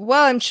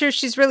 Well, I'm sure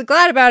she's really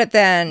glad about it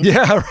then.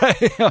 Yeah,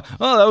 right.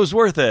 Oh, that was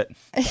worth it.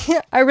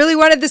 I really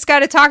wanted this guy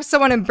to talk to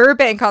someone in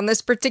Burbank on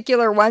this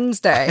particular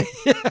Wednesday.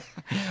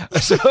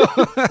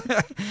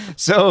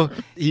 So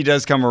he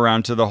does come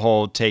around to the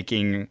whole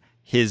taking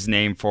his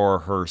name for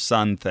her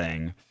son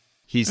thing.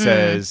 He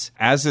says,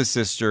 as a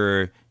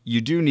sister,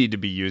 you do need to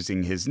be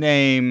using his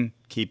name,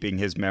 keeping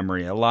his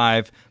memory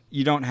alive.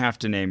 You don't have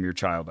to name your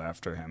child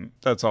after him.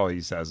 That's all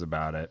he says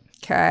about it.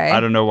 Okay. I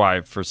don't know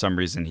why, for some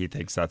reason, he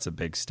thinks that's a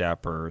big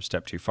step or a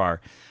step too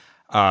far.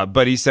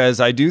 But he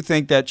says, I do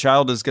think that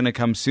child is going to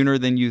come sooner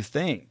than you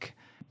think,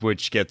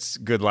 which gets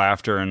good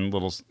laughter and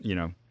little,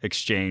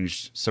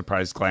 exchanged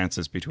surprised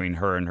glances between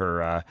her and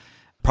her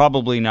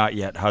probably not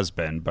yet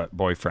husband, but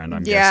boyfriend,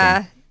 I'm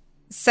guessing.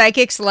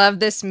 Psychics love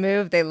this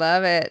move. They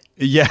love it.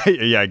 Yeah,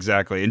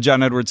 exactly. And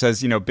John Edward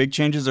says, big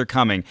changes are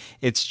coming.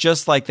 It's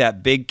just like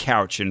that big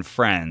couch in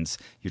Friends.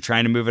 You're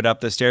trying to move it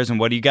up the stairs,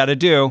 and what do you got to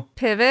do?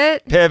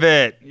 Pivot?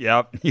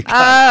 Yep.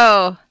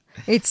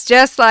 It's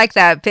just like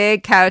that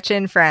big couch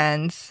in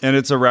Friends. And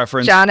it's a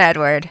reference. John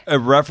Edward. A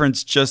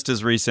reference just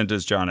as recent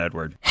as John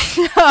Edward.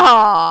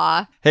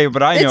 Aww. Hey,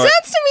 but I know. It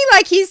sounds to me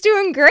like he's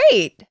doing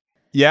great.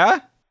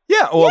 Yeah?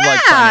 Yeah. Well, like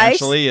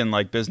financially and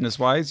like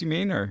business-wise, you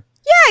mean? Or?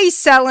 Yeah, he's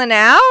selling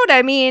out.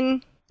 I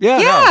mean,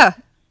 yeah.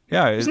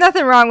 There's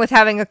nothing wrong with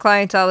having a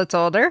clientele that's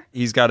older.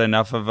 He's got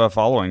enough of a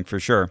following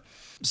for sure.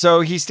 So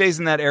he stays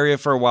in that area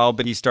for a while,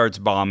 but he starts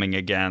bombing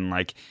again.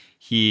 Like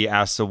he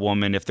asks a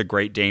woman if the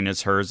Great Dane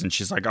is hers, and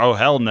she's like, oh,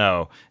 hell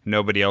no.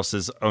 Nobody else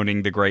is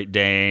owning the Great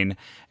Dane.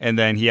 And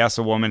then he asks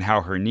a woman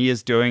how her knee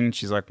is doing.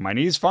 She's like, my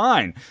knee's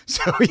fine.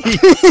 So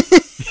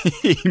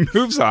he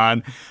moves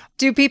on.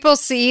 Do people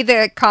see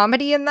the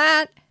comedy in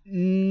that?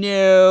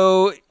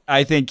 No,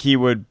 I think he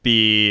would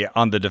be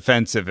on the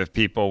defensive if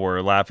people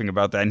were laughing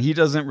about that. And he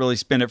doesn't really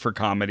spin it for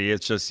comedy.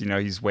 It's just,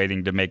 he's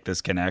waiting to make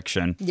this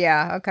connection.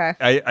 Yeah, okay.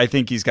 I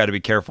think he's got to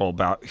be careful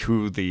about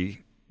who the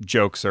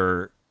jokes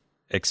are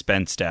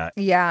expensed at.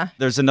 Yeah.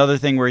 There's another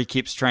thing where he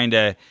keeps trying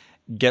to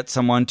get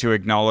someone to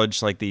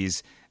acknowledge like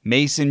these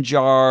mason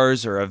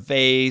jars or a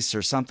vase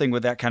or something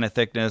with that kind of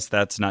thickness.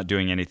 That's not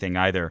doing anything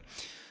either.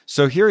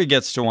 So here he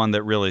gets to one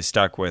that really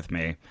stuck with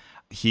me.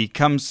 He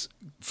comes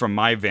from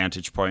my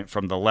vantage point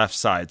from the left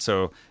side.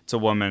 So it's a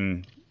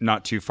woman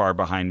not too far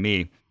behind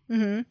me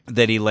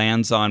that he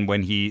lands on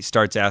when he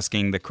starts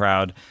asking the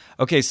crowd,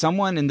 okay,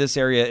 someone in this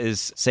area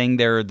is saying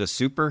they're the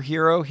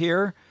superhero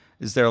here.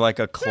 Is there like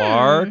a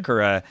Clark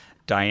or a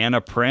Diana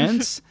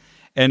Prince?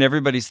 And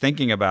everybody's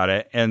thinking about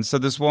it. And so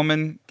this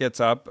woman gets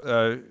up,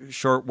 a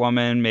short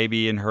woman,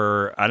 maybe in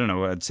her, I don't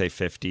know, I'd say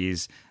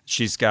 50s.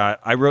 She's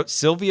got, I wrote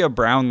Sylvia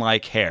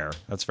Brown-like hair.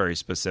 That's very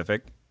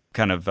specific.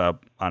 Kind of, I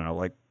don't know,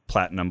 like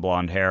platinum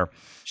blonde hair.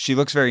 She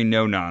looks very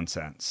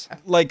no-nonsense.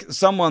 Like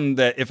someone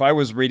that if I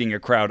was reading a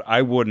crowd,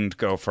 I wouldn't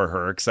go for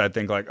her because I'd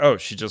think like, oh,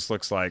 she just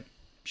looks like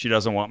She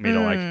doesn't want me to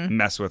like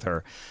mess with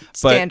her.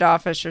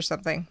 Standoffish or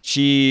something.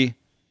 She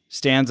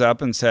stands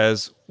up and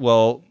says,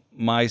 well,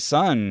 my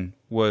son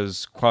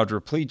was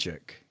quadriplegic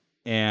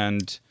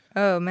and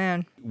oh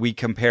man, we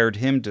compared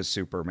him to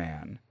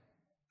Superman.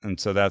 And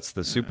so that's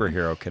the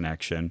superhero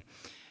connection.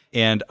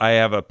 And I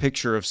have a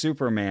picture of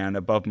Superman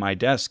above my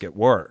desk at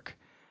work.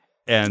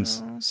 And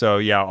so,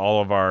 yeah,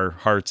 all of our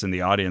hearts in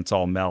the audience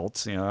all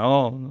melts. You know,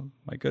 oh,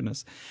 my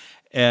goodness.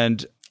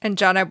 And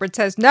John Edward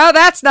says, no,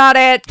 that's not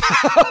it.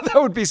 that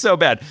would be so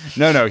bad.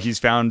 No, he's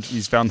found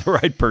the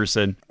right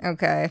person.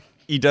 Okay.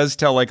 He does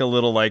tell like a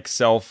little like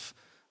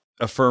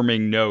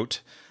self-affirming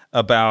note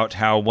about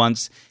how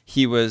once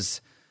he was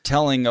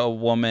telling a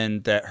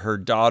woman that her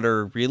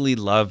daughter really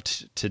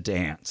loved to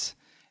dance.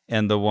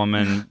 And the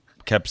woman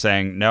kept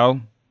saying,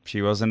 no,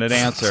 she wasn't a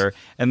dancer.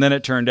 And then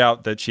it turned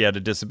out that she had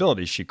a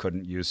disability. She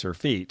couldn't use her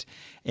feet.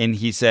 And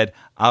he said,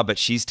 but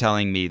she's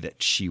telling me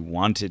that she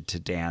wanted to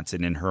dance.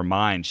 And in her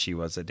mind, she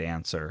was a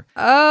dancer.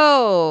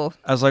 Oh.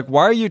 I was like,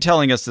 why are you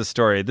telling us this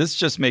story? This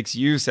just makes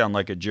you sound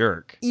like a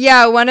jerk.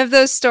 Yeah, one of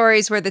those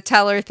stories where the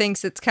teller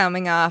thinks it's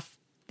coming off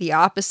the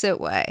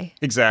opposite way.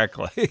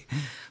 Exactly.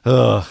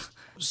 Ugh.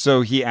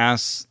 So he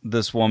asks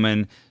this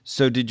woman,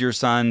 so did your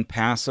son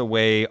pass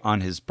away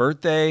on his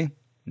birthday?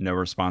 No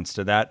response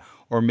to that.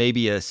 Or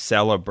maybe a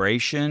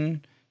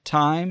celebration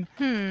time?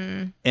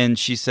 And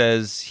she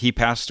says he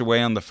passed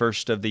away on the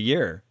 1st of the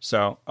year.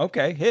 So,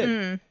 okay,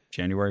 hit.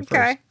 January 1st.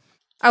 Okay.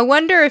 I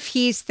wonder if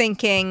he's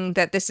thinking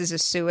that this is a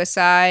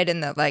suicide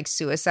and that like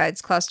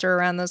suicides cluster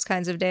around those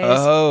kinds of days.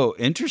 Oh,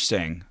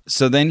 interesting.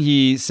 So then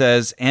he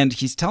says, and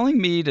he's telling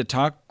me to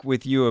talk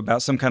with you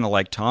about some kind of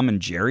like Tom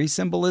and Jerry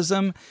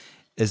symbolism.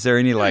 Is there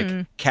any like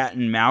cat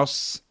and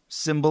mouse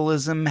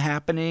symbolism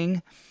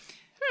happening?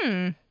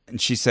 And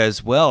she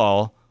says,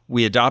 well,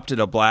 we adopted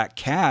a black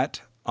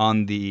cat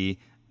on the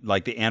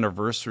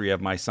anniversary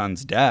of my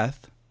son's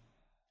death.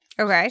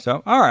 Okay.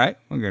 So, all right,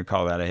 we're going to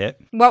call that a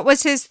hit. What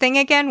was his thing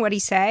again? What'd he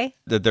say?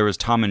 That there was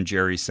Tom and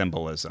Jerry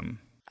symbolism.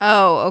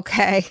 Oh,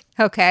 okay.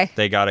 Okay.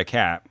 They got a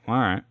cat. All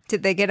right.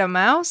 Did they get a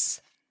mouse?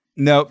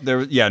 No,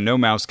 no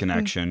mouse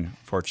connection,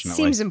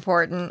 fortunately. Seems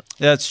important.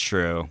 That's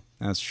true.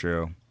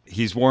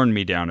 He's worn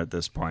me down at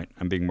this point.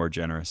 I'm being more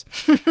generous.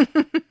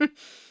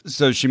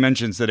 So she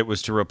mentions that it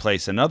was to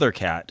replace another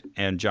cat.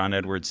 And John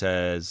Edward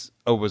says,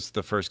 oh, was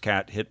the first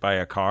cat hit by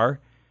a car?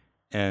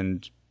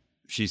 And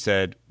she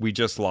said, we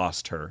just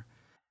lost her.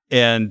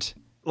 And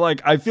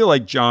like, I feel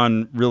like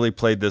John really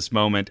played this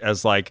moment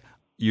as like,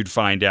 you'd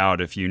find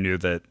out if you knew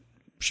that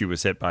she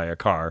was hit by a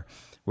car,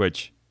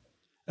 which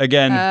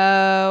again,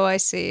 oh, I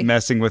see.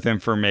 Messing with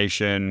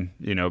information,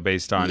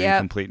 based on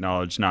incomplete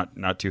knowledge.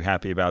 Not too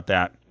happy about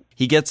that.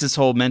 He gets this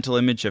whole mental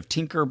image of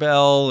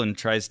Tinkerbell and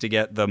tries to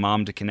get the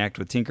mom to connect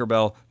with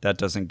Tinkerbell. That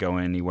doesn't go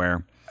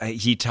anywhere.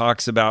 He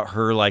talks about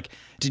her like,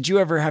 did you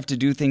ever have to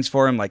do things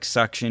for him, like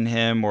suction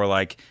him or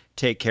like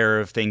take care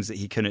of things that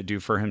he couldn't do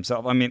for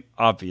himself? I mean,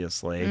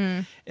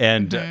 obviously.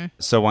 And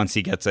so once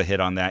he gets a hit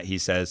on that, he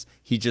says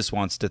he just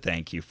wants to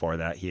thank you for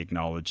that. He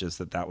acknowledges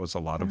that was a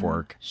lot of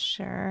work.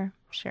 Sure.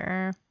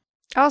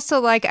 Also,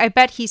 like, I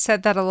bet he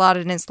said that a lot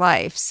in his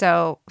life.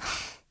 So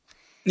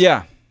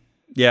yeah.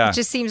 It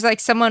just seems like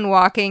someone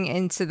walking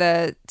into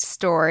the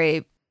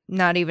story,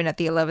 not even at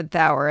the 11th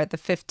hour, at the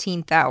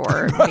 15th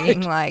hour, right.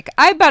 Being like,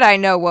 I bet I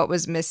know what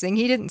was missing.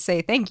 He didn't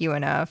say thank you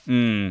enough.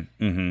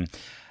 Mm-hmm.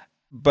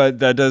 But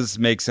that does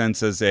make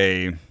sense as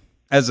a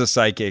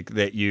psychic,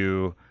 that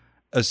you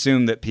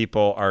assume that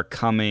people are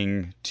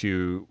coming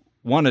to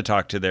want to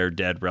talk to their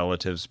dead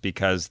relatives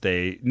because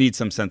they need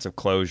some sense of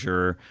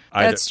closure.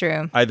 That's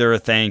true. Either a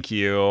thank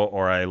you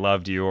or I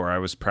loved you or I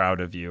was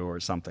proud of you or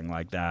something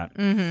like that.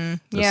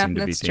 Mm-hmm. Yeah,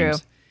 that's true.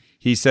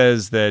 He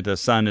says that the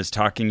son is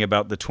talking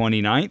about the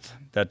 29th.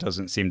 That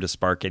doesn't seem to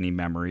spark any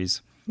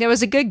memories. That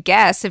was a good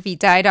guess if he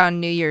died on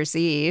New Year's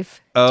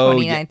Eve. Oh,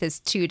 29th is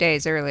 2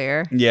 days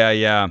earlier.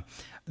 Yeah.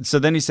 So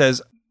then he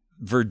says,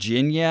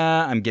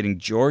 Virginia, I'm getting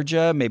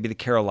Georgia, maybe the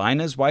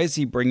Carolinas. Why is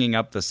he bringing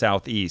up the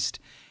Southeast?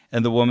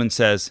 And the woman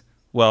says,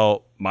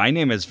 well, my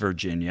name is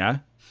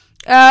Virginia.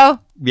 Oh.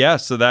 Yeah,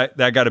 so that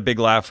got a big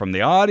laugh from the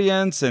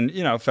audience and,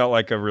 felt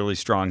like a really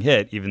strong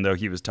hit, even though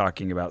he was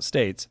talking about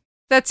states.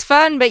 That's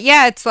fun, but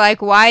yeah, it's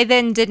like, why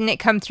then didn't it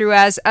come through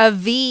as a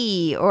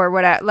V or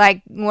what?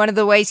 Like one of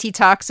the ways he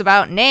talks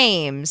about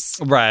names.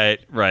 Right,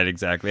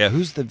 exactly. Yeah,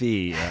 who's the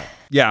V?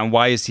 Yeah, and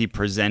why is he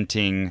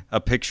presenting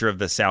a picture of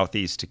the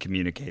Southeast to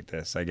communicate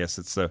this? I guess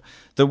it's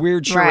the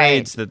weird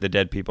charades that the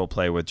dead people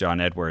play with John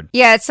Edward.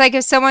 Yeah, it's like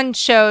if someone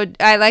showed,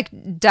 I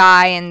like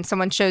die, and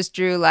someone shows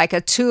Drew like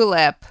a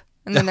tulip.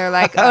 And then they're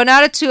like, oh,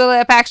 not a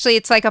tulip. Actually,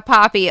 it's like a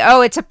poppy.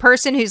 Oh, it's a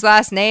person whose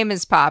last name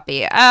is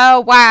Poppy.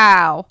 Oh,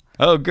 wow.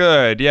 Oh,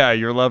 good. Yeah,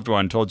 your loved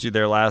one told you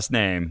their last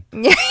name.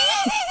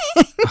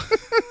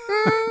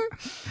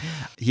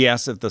 He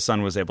asks if the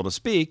son was able to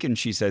speak, and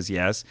she says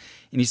yes.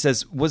 And he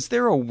says, was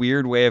there a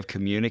weird way of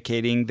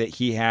communicating that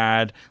he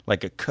had,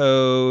 like a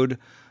code?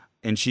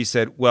 And she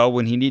said, well,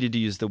 when he needed to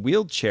use the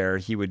wheelchair,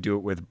 he would do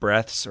it with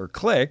breaths or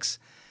clicks.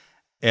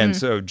 And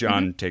so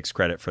John takes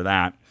credit for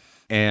that.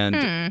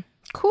 And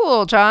cool.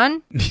 cool,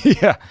 John.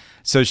 Yeah.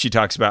 So she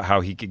talks about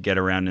how he could get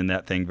around in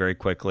that thing very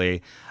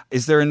quickly.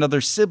 Is there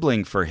another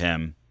sibling for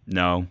him?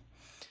 No.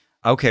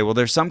 Okay, well,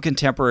 there's some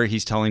contemporary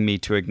he's telling me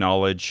to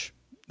acknowledge.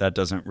 That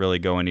doesn't really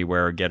go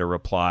anywhere or get a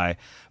reply.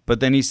 But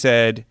then he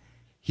said,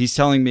 he's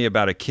telling me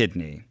about a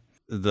kidney.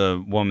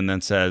 The woman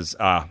then says,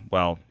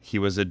 well, he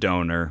was a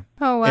donor.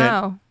 Oh,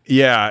 wow.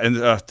 And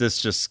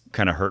this just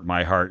kind of hurt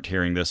my heart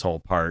hearing this whole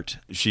part.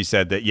 She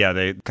said that,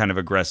 they kind of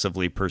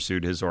aggressively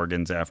pursued his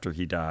organs after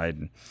he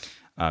died.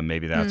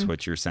 Maybe that's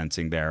what you're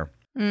sensing there.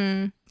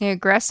 He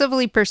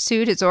aggressively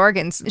pursued his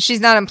organs. She's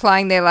not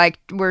implying they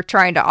were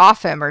trying to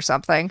off him or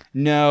something.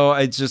 No,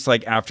 it's just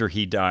after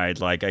he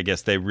died, I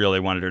guess they really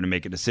wanted her to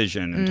make a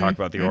decision and talk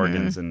about the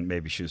organs, and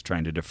maybe she was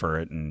trying to defer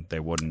it and they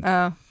wouldn't.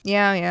 Oh,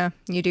 yeah.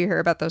 You do hear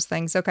about those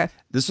things. Okay.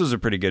 This was a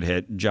pretty good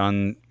hit.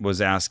 John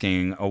was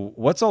asking,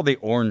 what's all the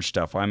orange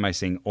stuff? Why am I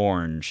saying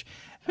orange?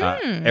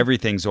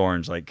 Everything's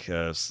orange,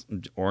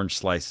 orange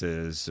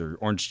slices or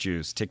orange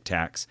juice, Tic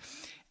Tacs.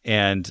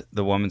 And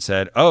the woman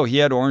said, he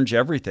had orange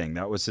everything.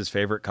 That was his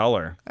favorite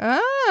color.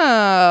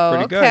 Oh,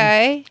 pretty good.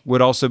 Okay.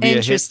 Would also be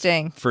a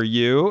hit for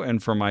you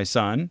and for my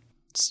son.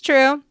 It's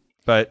true.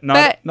 But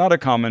not a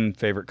common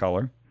favorite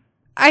color.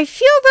 I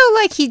feel,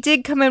 though, he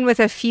did come in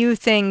with a few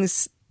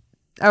things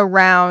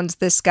around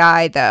this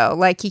guy, though.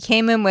 He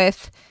came in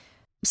with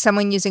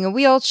someone using a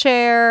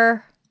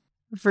wheelchair,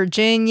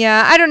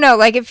 Virginia. I don't know.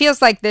 It feels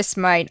like this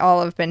might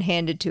all have been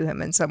handed to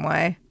him in some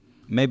way.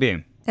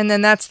 Maybe. And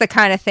then that's the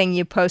kind of thing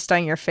you post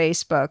on your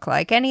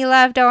Facebook, and he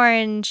loved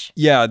orange.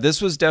 Yeah,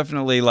 this was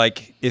definitely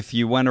if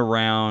you went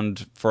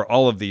around for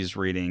all of these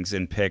readings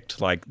and picked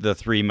the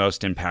three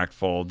most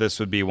impactful, this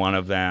would be one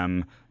of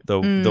them.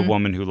 The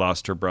woman who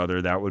lost her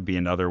brother, that would be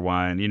another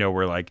one.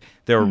 Where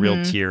there were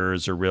real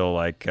tears or real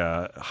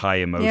high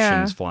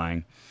emotions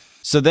flying.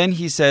 So then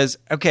he says,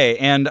 okay,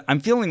 and I'm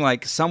feeling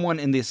like someone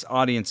in this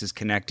audience is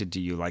connected to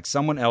you,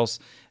 someone else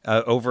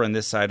over on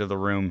this side of the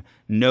room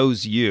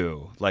knows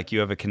you, you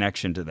have a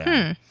connection to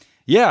them.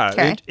 Yeah,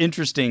 okay.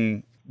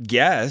 Interesting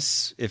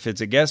guess, if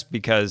it's a guess,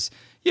 because,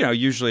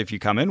 usually if you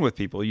come in with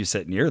people, you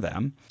sit near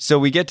them. So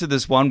we get to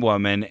this one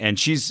woman, and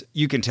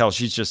you can tell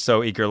she's just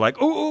so eager,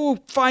 oh,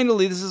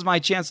 finally, this is my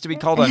chance to be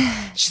called on.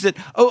 She said,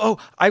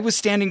 I was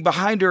standing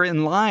behind her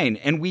in line,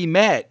 and we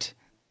met.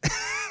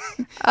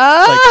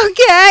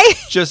 Okay.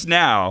 Just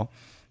now.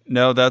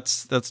 No,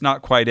 that's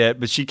not quite it.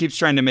 But she keeps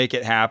trying to make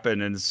it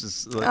happen, and it's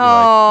just no,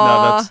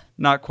 that's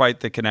not quite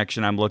the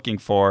connection I'm looking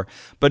for.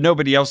 But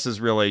nobody else is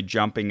really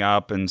jumping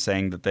up and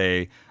saying that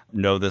they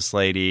know this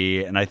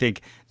lady. And I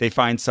think they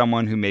find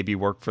someone who maybe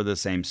worked for the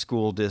same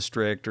school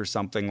district or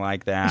something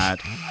like that.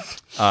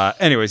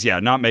 Anyways,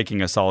 not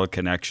making a solid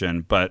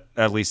connection. But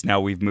at least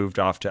now we've moved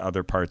off to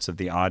other parts of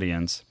the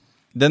audience.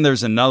 Then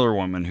there's another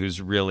woman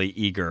who's really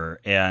eager,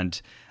 and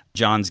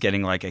John's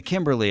getting a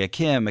Kimberly, a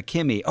Kim, a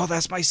Kimmy. Oh,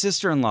 that's my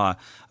sister-in-law.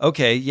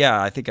 Okay, yeah,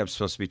 I think I'm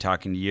supposed to be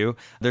talking to you.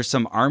 There's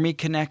some Army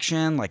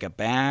connection, a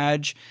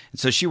badge.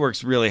 And so she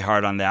works really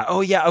hard on that.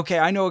 Oh, yeah, okay,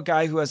 I know a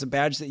guy who has a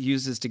badge that he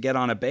uses to get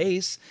on a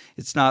base.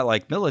 It's not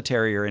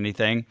military or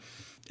anything.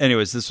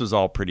 Anyways, this was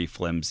all pretty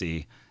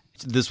flimsy.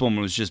 This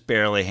woman was just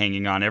barely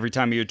hanging on. Every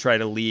time he would try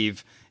to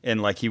leave and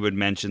he would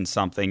mention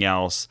something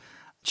else,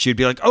 she'd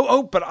be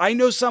but I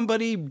know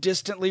somebody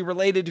distantly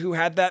related who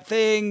had that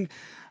thing.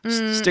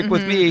 Stick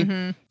with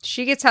me.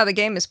 She gets how the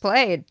game is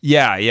played.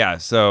 Yeah.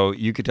 So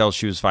you could tell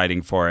she was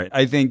fighting for it.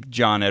 I think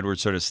John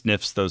Edwards sort of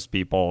sniffs those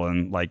people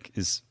and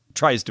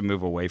tries to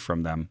move away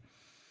from them.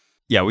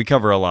 Yeah, we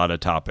cover a lot of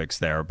topics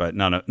there, but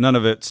none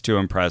of it's too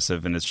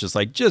impressive, and it's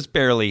just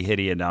barely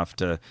hitty enough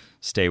to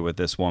stay with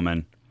this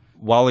woman.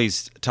 While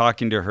he's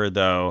talking to her,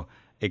 though,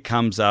 it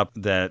comes up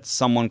that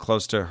someone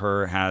close to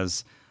her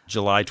has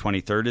July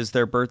 23rd is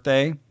their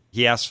birthday.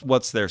 He asks,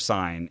 what's their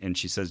sign? And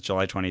she says,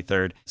 July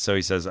 23rd. So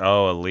he says,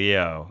 a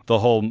Leo. The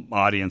whole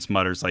audience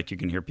mutters, you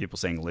can hear people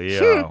saying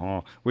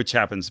Leo, which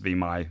happens to be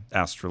my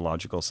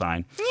astrological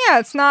sign. Yeah,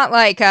 it's not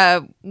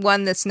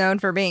one that's known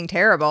for being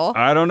terrible.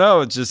 I don't know.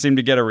 It just seemed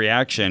to get a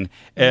reaction.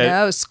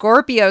 No,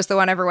 Scorpio's the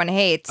one everyone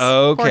hates.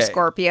 Okay. Poor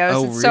Scorpios.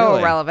 Oh, it's really? So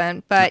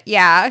irrelevant. But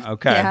yeah.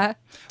 Okay. Yeah.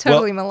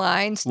 Totally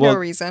maligned. No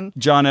reason.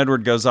 John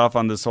Edward goes off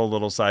on this whole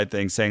little side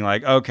thing saying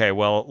okay,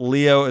 well,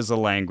 Leo is a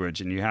language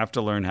and you have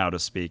to learn how to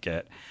speak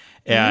it.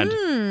 And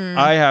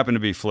I happen to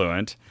be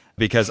fluent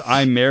because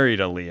I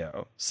married a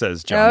Leo,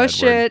 says John Edward.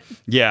 Shit.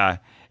 Yeah.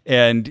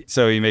 And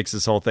so he makes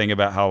this whole thing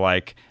about how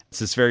it's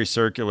this very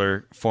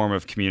circular form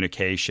of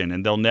communication,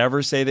 and they'll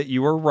never say that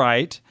you were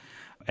right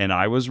and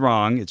I was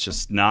wrong. It's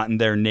just not in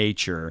their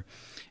nature.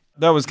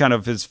 That was kind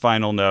of his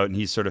final note, and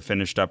he sort of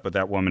finished up with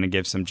that woman and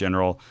gave some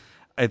general,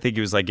 I think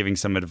he was giving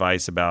some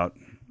advice about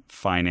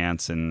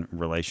finance and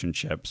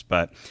relationships.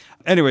 But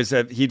anyways,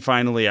 he'd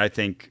finally, I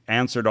think,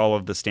 answered all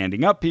of the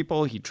standing up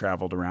people. He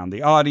traveled around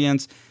the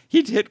audience.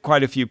 He'd hit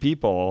quite a few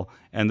people.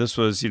 And this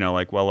was, this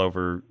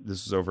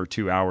was over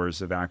 2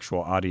 hours of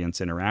actual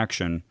audience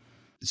interaction.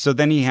 So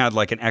then he had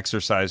an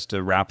exercise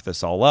to wrap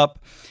this all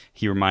up.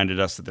 He reminded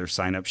us that there's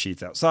sign-up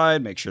sheets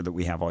outside. Make sure that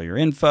we have all your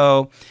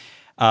info.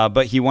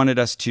 But he wanted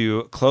us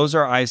to close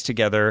our eyes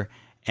together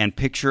and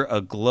picture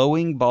a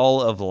glowing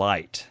ball of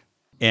light.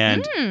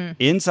 And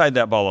inside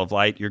that ball of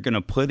light, you're going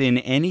to put in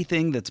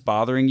anything that's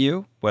bothering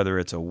you, whether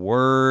it's a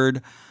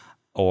word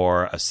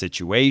or a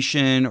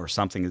situation or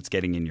something that's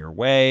getting in your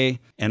way.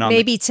 And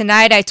maybe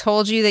tonight I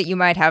told you that you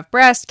might have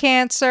breast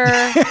cancer.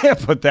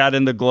 Put that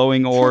in the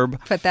glowing orb.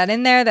 Put that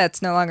in there.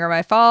 That's no longer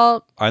my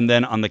fault. And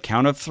then on the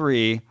count of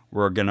 3,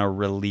 we're going to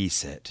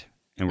release it.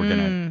 And we're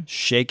going to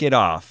shake it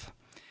off.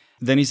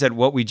 Then he said,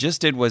 what we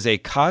just did was a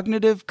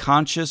cognitive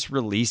conscious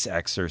release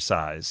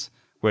exercise,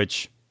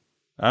 which,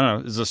 I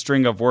don't know, is a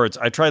string of words.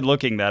 I tried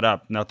looking that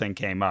up. Nothing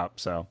came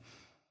up, so...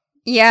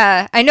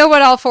 Yeah, I know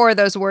what all 4 of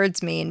those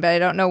words mean, but I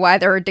don't know why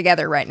they're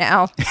together right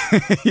now.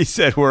 He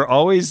said, we're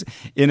always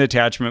in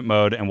attachment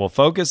mode and we'll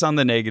focus on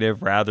the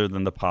negative rather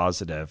than the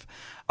positive.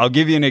 I'll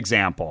give you an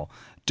example.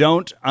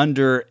 Don't,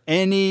 under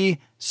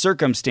any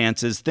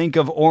circumstances, think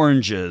of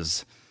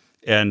oranges.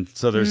 And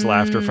so there's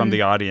laughter from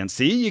the audience.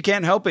 See, you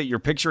can't help it. You're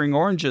picturing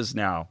oranges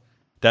now.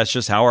 That's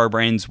just how our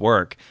brains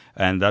work.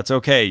 And that's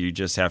okay. You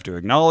just have to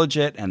acknowledge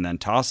it and then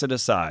toss it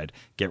aside.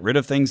 Get rid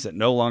of things that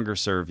no longer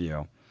serve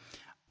you.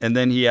 And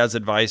then he has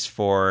advice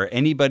for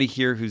anybody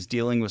here who's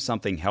dealing with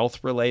something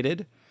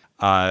health-related.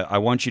 I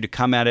want you to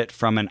come at it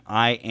from an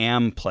I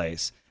am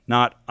place,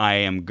 not I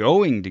am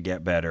going to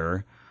get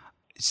better.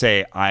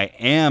 Say, I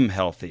am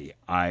healthy.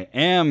 I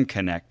am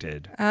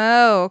connected.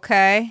 Oh,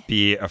 okay.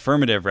 Be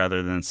affirmative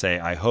rather than say,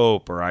 I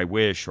hope or I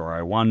wish or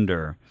I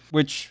wonder,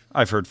 which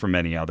I've heard from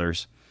many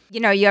others. You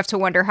know, you have to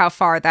wonder how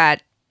far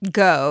that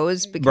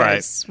goes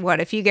because what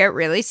if you get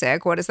really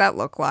sick? What does that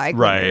look like?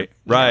 Right.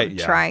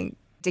 Trying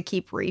to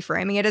keep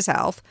reframing it as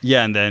health.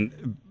 Yeah, and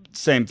then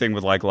same thing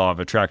with like law of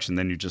attraction.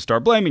 Then you just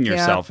start blaming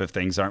yourself if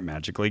things aren't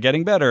magically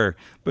getting better.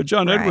 But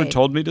John Edward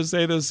told me to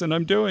say this and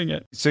I'm doing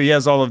it. So he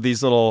has all of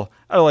these little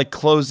like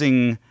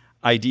closing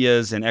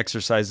ideas and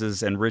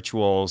exercises and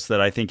rituals that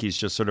I think he's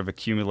just sort of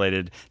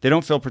accumulated. They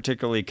don't feel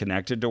particularly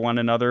connected to one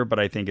another, but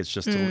I think it's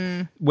just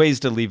ways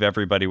to leave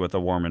everybody with the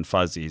warm and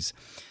fuzzies.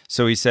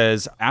 So he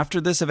says,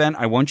 after this event,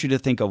 I want you to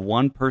think of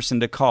one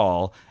person to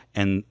call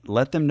and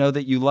let them know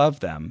that you love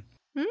them.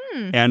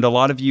 And a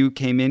lot of you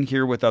came in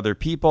here with other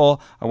people.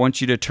 I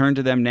want you to turn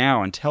to them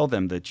now and tell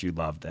them that you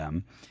love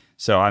them.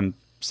 So I'm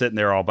sitting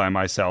there all by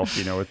myself,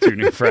 you know, with 2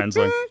 new friends,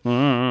 like, I don't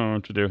know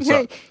what to do.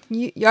 So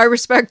I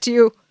respect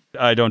you.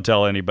 I don't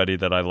tell anybody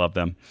that I love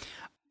them.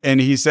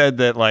 And he said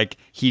that, like,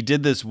 he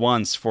did this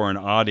once for an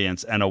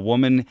audience, and a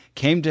woman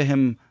came to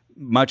him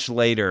much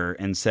later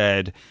and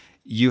said,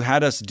 you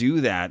had us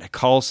do that,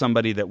 call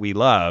somebody that we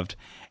loved.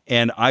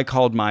 And I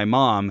called my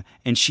mom,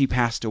 and she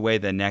passed away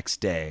the next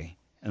day.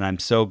 And I'm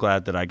so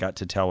glad that I got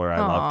to tell her I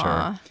loved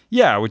her.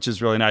 Yeah, which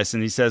is really nice.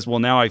 And he says, well,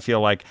 now I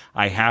feel like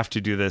I have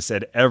to do this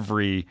at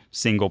every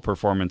single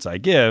performance I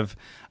give.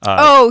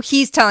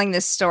 He's telling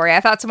this story. I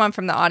thought someone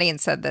from the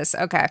audience said this.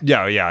 Okay.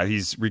 Yeah.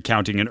 He's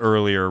recounting an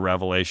earlier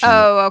revelation.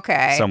 Oh,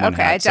 okay. Someone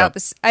had.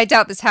 I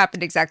doubt this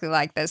happened exactly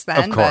like this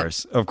then.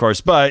 Of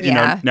course. But, you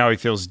know, now he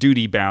feels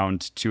duty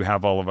bound to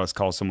have all of us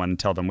call someone and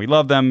tell them we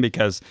love them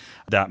because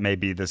that may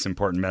be this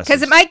important message.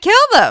 Because it might kill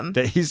them.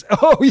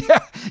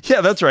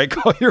 Yeah, that's right.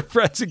 Call your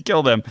friends and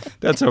kill them.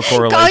 That's how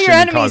correlation call your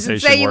and enemies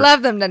and say work. You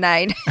love them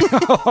tonight.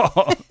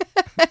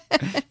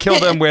 Kill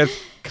them with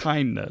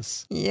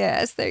kindness.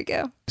 Yes, there you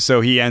go.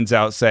 So he ends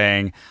out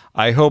saying,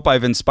 I hope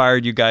I've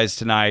inspired you guys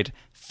tonight.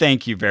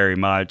 Thank you very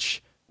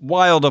much.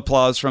 Wild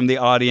applause from the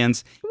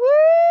audience. Woo!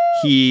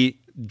 He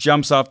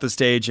jumps off the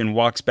stage and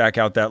walks back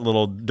out that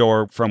little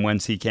door from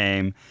whence he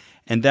came.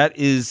 And that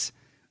is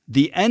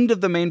the end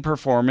of the main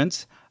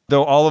performance,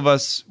 though all of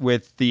us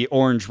with the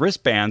orange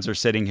wristbands are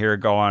sitting here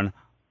going,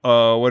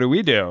 what do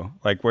we do?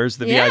 Like, where's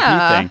the VIP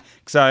thing?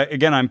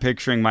 Because I'm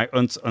picturing my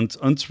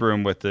unts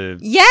room with the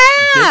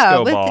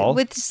disco ball.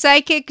 With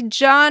psychic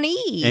John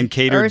E. And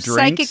catered or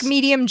drinks. Psychic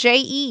medium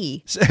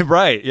J.E.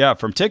 Right, yeah,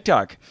 from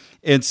TikTok.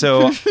 And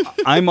so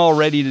I'm all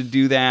ready to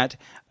do that.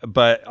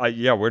 But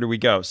where do we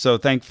go? So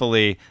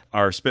thankfully,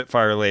 our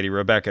Spitfire lady,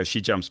 Rebecca, she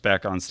jumps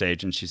back on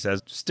stage and she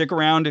says, stick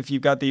around if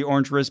you've got the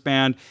orange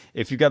wristband.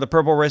 If you've got the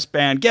purple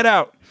wristband, get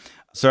out.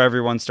 So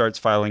everyone starts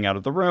filing out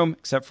of the room,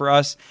 except for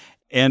us.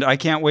 And I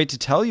can't wait to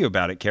tell you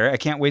about it, Carrie. I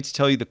can't wait to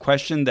tell you the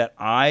question that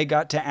I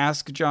got to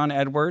ask John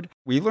Edward.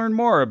 We learn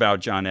more about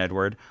John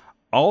Edward.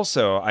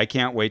 Also, I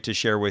can't wait to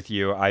share with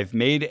you, I've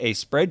made a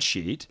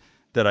spreadsheet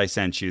that I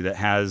sent you that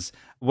has,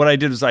 what I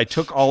did was I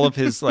took all of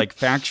his like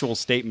factual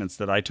statements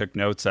that I took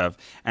notes of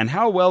and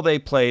how well they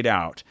played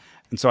out.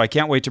 And so I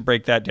can't wait to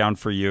break that down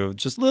for you.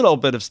 Just a little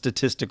bit of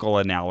statistical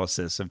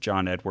analysis of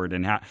John Edward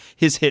and how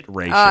his hit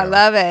ratio. Oh, I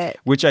love it.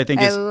 Which I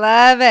think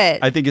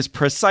is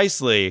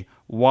precisely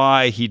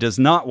why he does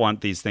not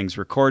want these things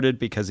recorded,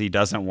 because he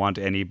doesn't want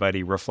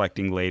anybody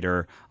reflecting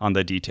later on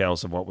the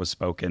details of what was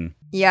spoken.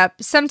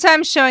 Yep.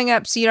 Sometimes showing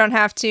up so you don't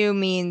have to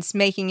means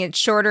making it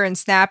shorter and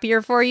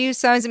snappier for you.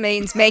 Sometimes it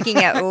means making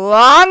it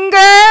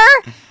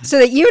longer so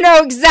that you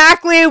know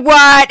exactly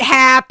what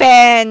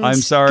happened. I'm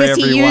sorry,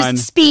 everyone. Because he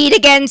used speed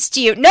against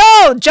you.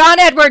 No, John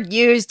Edward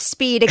used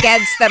speed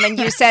against them, and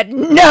you said,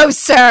 no,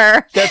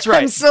 sir. That's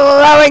right. I'm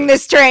slowing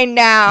this train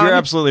down. You're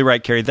absolutely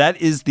right, Carrie.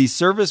 That is the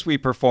service we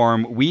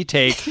perform. We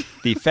take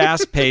the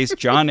fast-paced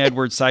John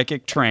Edward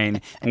psychic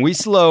train, and we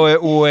slow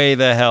it way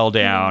the hell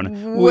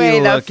down. Way we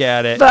the look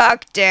at it.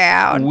 Fuck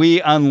down. We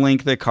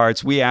unlink the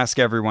carts. We ask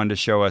everyone to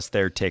show us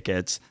their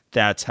tickets.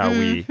 That's how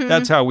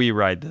we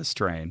ride this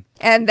train.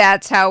 And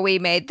that's how we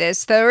made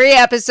this 3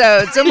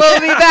 episodes. And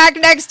we'll be back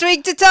next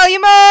week to tell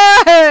you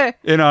more.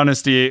 In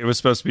honesty, it was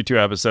supposed to be 2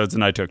 episodes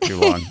and I took too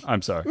long.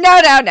 I'm sorry. No.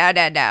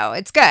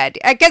 It's good.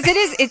 Because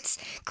it's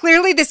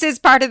clearly this is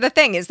part of the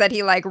thing is that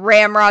he like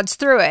ramrods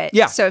through it.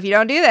 Yeah. So if you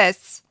don't do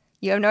this,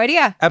 you have no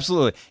idea.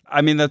 Absolutely.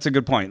 I mean, that's a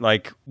good point.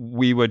 Like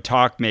we would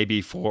talk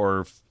maybe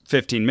for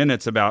 15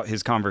 minutes about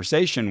his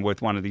conversation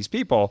with one of these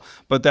people,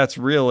 but that's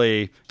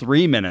really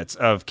 3 minutes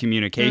of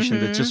communication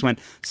that just went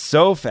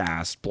so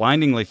fast,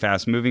 blindingly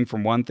fast, moving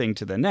from one thing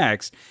to the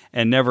next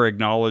and never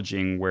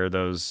acknowledging where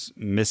those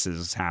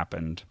misses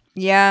happened.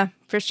 Yeah,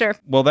 for sure.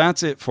 Well,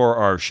 that's it for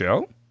our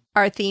show.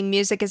 Our theme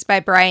music is by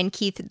Brian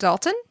Keith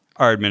Dalton.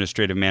 Our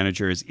administrative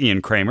manager is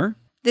Ian Kramer.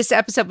 This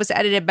episode was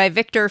edited by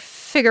Victor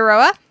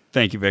Figueroa.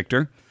 Thank you,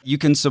 Victor. You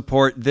can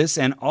support this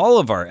and all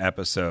of our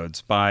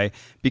episodes by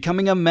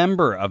becoming a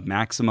member of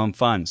Maximum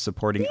Fun,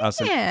 supporting us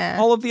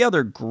and all of the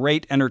other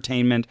great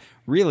entertainment,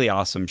 really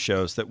awesome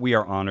shows that we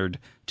are honored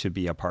to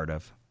be a part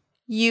of.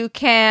 You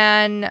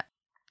can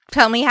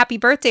tell me happy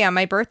birthday on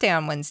my birthday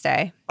on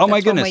Wednesday. Oh, my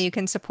That's goodness. one way you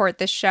can support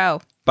this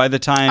show. By the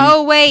time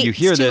you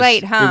hear it's too this,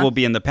 late, huh? it will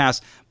be in the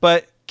past.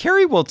 But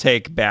Carrie will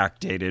take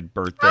backdated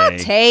birthday. I'll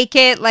take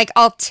it.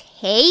 I'll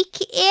take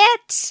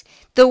it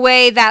the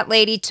way that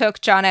lady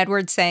took John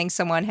Edwards saying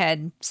someone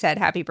had said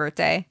happy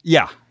birthday.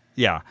 Yeah.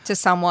 To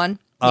someone.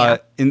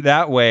 In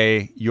that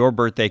way, your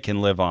birthday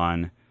can live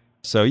on.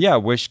 So, yeah,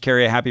 wish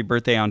Carrie a happy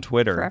birthday on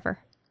Twitter. Forever.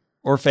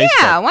 Or Facebook.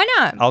 Yeah, why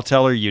not? I'll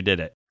tell her you did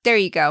it. There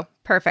you go.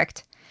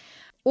 Perfect.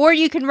 Or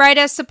you can write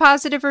us a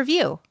positive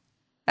review.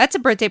 That's a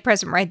birthday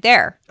present right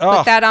there. Oh,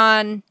 put that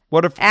on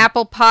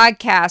Apple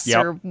Podcasts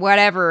or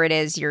whatever it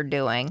is you're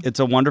doing. It's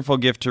a wonderful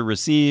gift to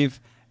receive.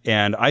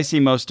 And I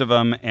see most of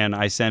them, and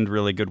I send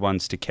really good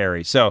ones to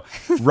Carrie. So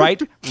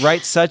write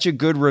such a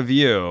good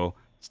review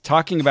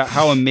talking about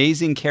how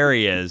amazing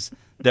Carrie is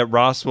that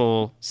Ross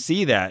will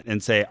see that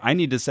and say, I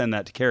need to send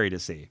that to Carrie to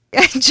see.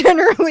 I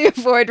generally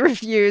avoid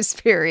reviews,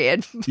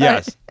 period.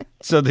 Yes.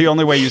 So the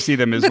only way you see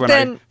them is when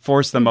I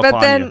force them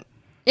upon you.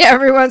 Yeah,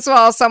 every once in a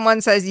while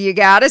someone says, you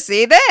gotta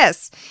see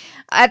this.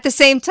 At the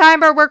same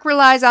time, our work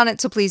relies on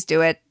it, so please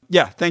do it.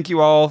 Yeah, thank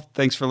you all.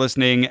 Thanks for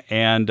listening,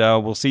 and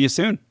we'll see you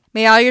soon.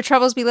 May all your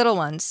troubles be little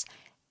ones.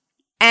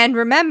 And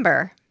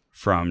remember...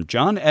 From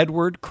John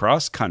Edward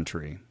Cross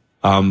Country.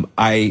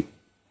 I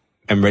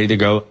am ready to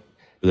go.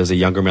 There's a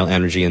younger male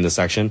energy in this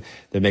section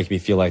that makes me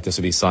feel like this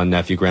would be son,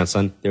 nephew,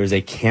 grandson. There is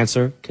a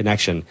Cancer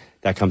connection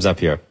that comes up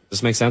here. Does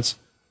this make sense?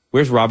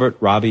 Where's Robert,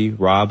 Robbie,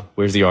 Rob?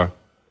 Where's the R?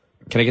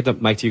 Can I get the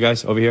mic to you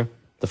guys over here?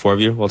 The 4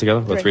 of you all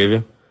together? The 3 of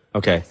you?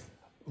 Okay.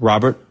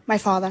 Robert? My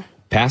father.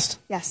 Passed?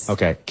 Yes.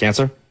 Okay.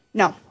 Cancer?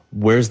 No.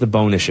 Where's the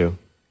bone issue?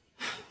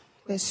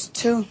 There's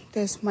 2.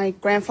 There's my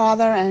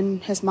grandfather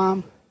and his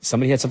mom.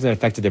 Somebody had something that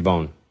affected their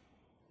bone.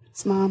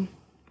 His mom.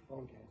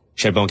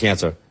 She had bone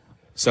cancer.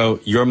 So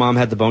your mom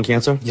had the bone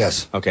cancer?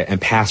 Yes. Okay.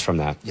 And passed from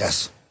that?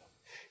 Yes.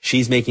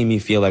 She's making me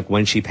feel like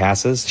when she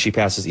passes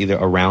either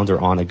around or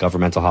on a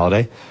governmental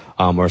holiday,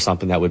 or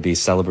something that would be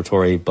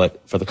celebratory,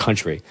 but for the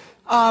country.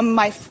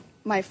 My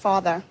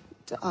father.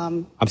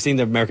 I'm seeing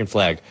the American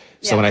flag.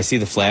 So Yeah, when I see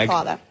the flag, my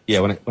father. yeah,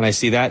 when I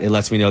see that, it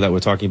lets me know that we're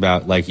talking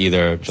about like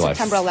either July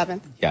September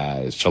 11th. Yeah,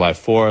 it's July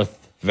 4th,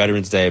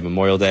 Veterans Day,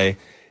 Memorial Day.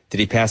 Did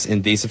he pass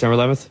in the September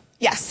 11th?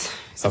 Yes.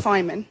 He's a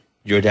fireman.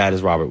 Your dad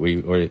is Robert.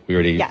 We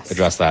already Yes.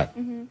 addressed that.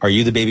 Are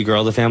you the baby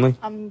girl of the family?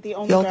 I'm the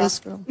only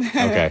girl.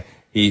 Okay.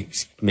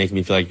 He's making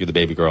me feel like you're the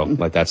baby girl.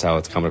 Like that's how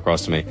it's coming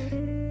across to me.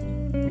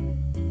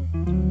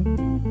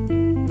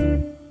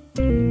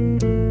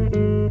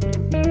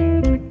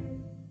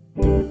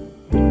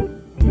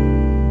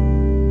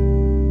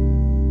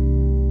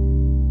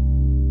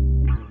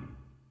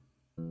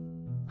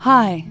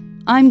 Hi,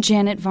 I'm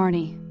Janet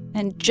Varney,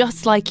 and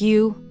just like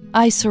you,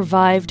 I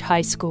survived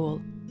high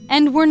school.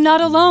 And we're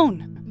not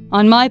alone.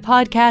 On my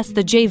podcast,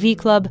 The JV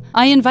Club,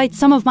 I invite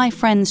some of my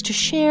friends to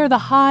share the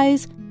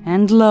highs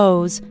and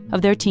lows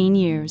of their teen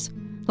years,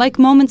 like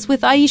moments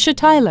with Aisha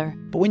Tyler.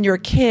 But when you're a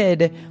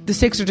kid, the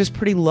stakes are just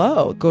pretty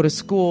low. Go to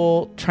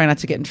school, try not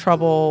to get in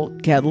trouble,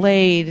 get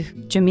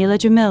laid. Jamila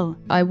Jamil.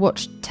 I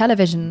watched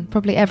television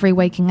probably every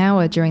waking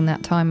hour during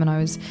that time when I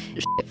was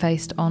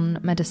shit-faced on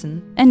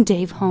medicine. And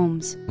Dave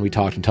Holmes. We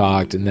talked,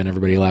 and then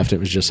everybody left. It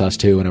was just us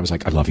two, and I was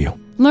like, I love you.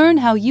 Learn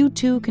how you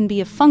too can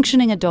be a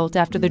functioning adult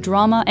after the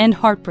drama and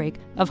heartbreak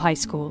of high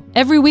school.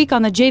 Every week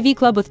on the JV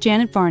Club with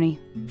Janet Varney.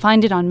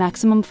 Find it on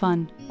Maximum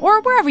Fun,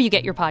 or wherever you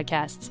get your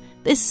podcasts.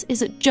 This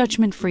is a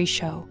judgment-free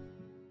show.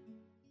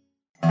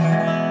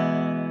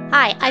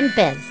 Hi, I'm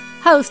Biz,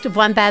 host of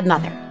One Bad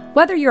Mother.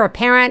 Whether you're a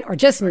parent or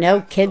just know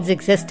kids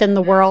exist in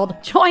the world,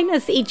 join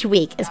us each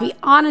week as we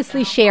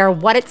honestly share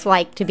what it's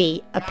like to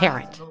be a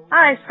parent.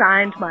 I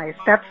signed my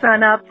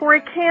stepson up for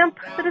a camp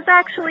that is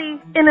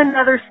actually in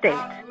another state.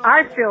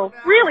 I feel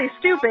really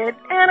stupid,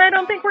 and I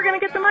don't think we're going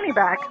to get the money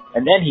back.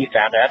 And then he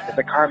found out that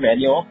the car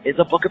manual is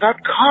a book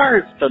about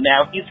cars, so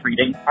now he's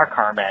reading our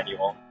car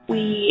manual.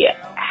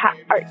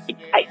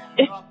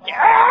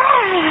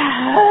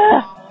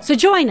 So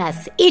join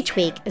us each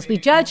week as we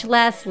judge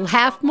less,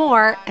 laugh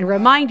more, and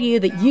remind you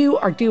that you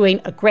are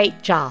doing a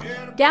great job.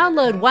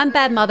 Download One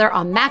Bad Mother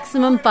on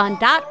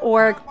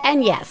MaximumFun.org,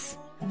 and yes,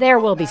 there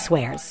will be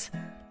swears.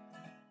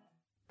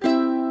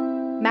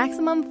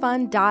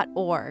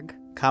 MaximumFun.org.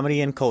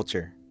 Comedy and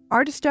culture.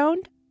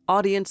 Artist-owned.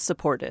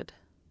 Audience-supported.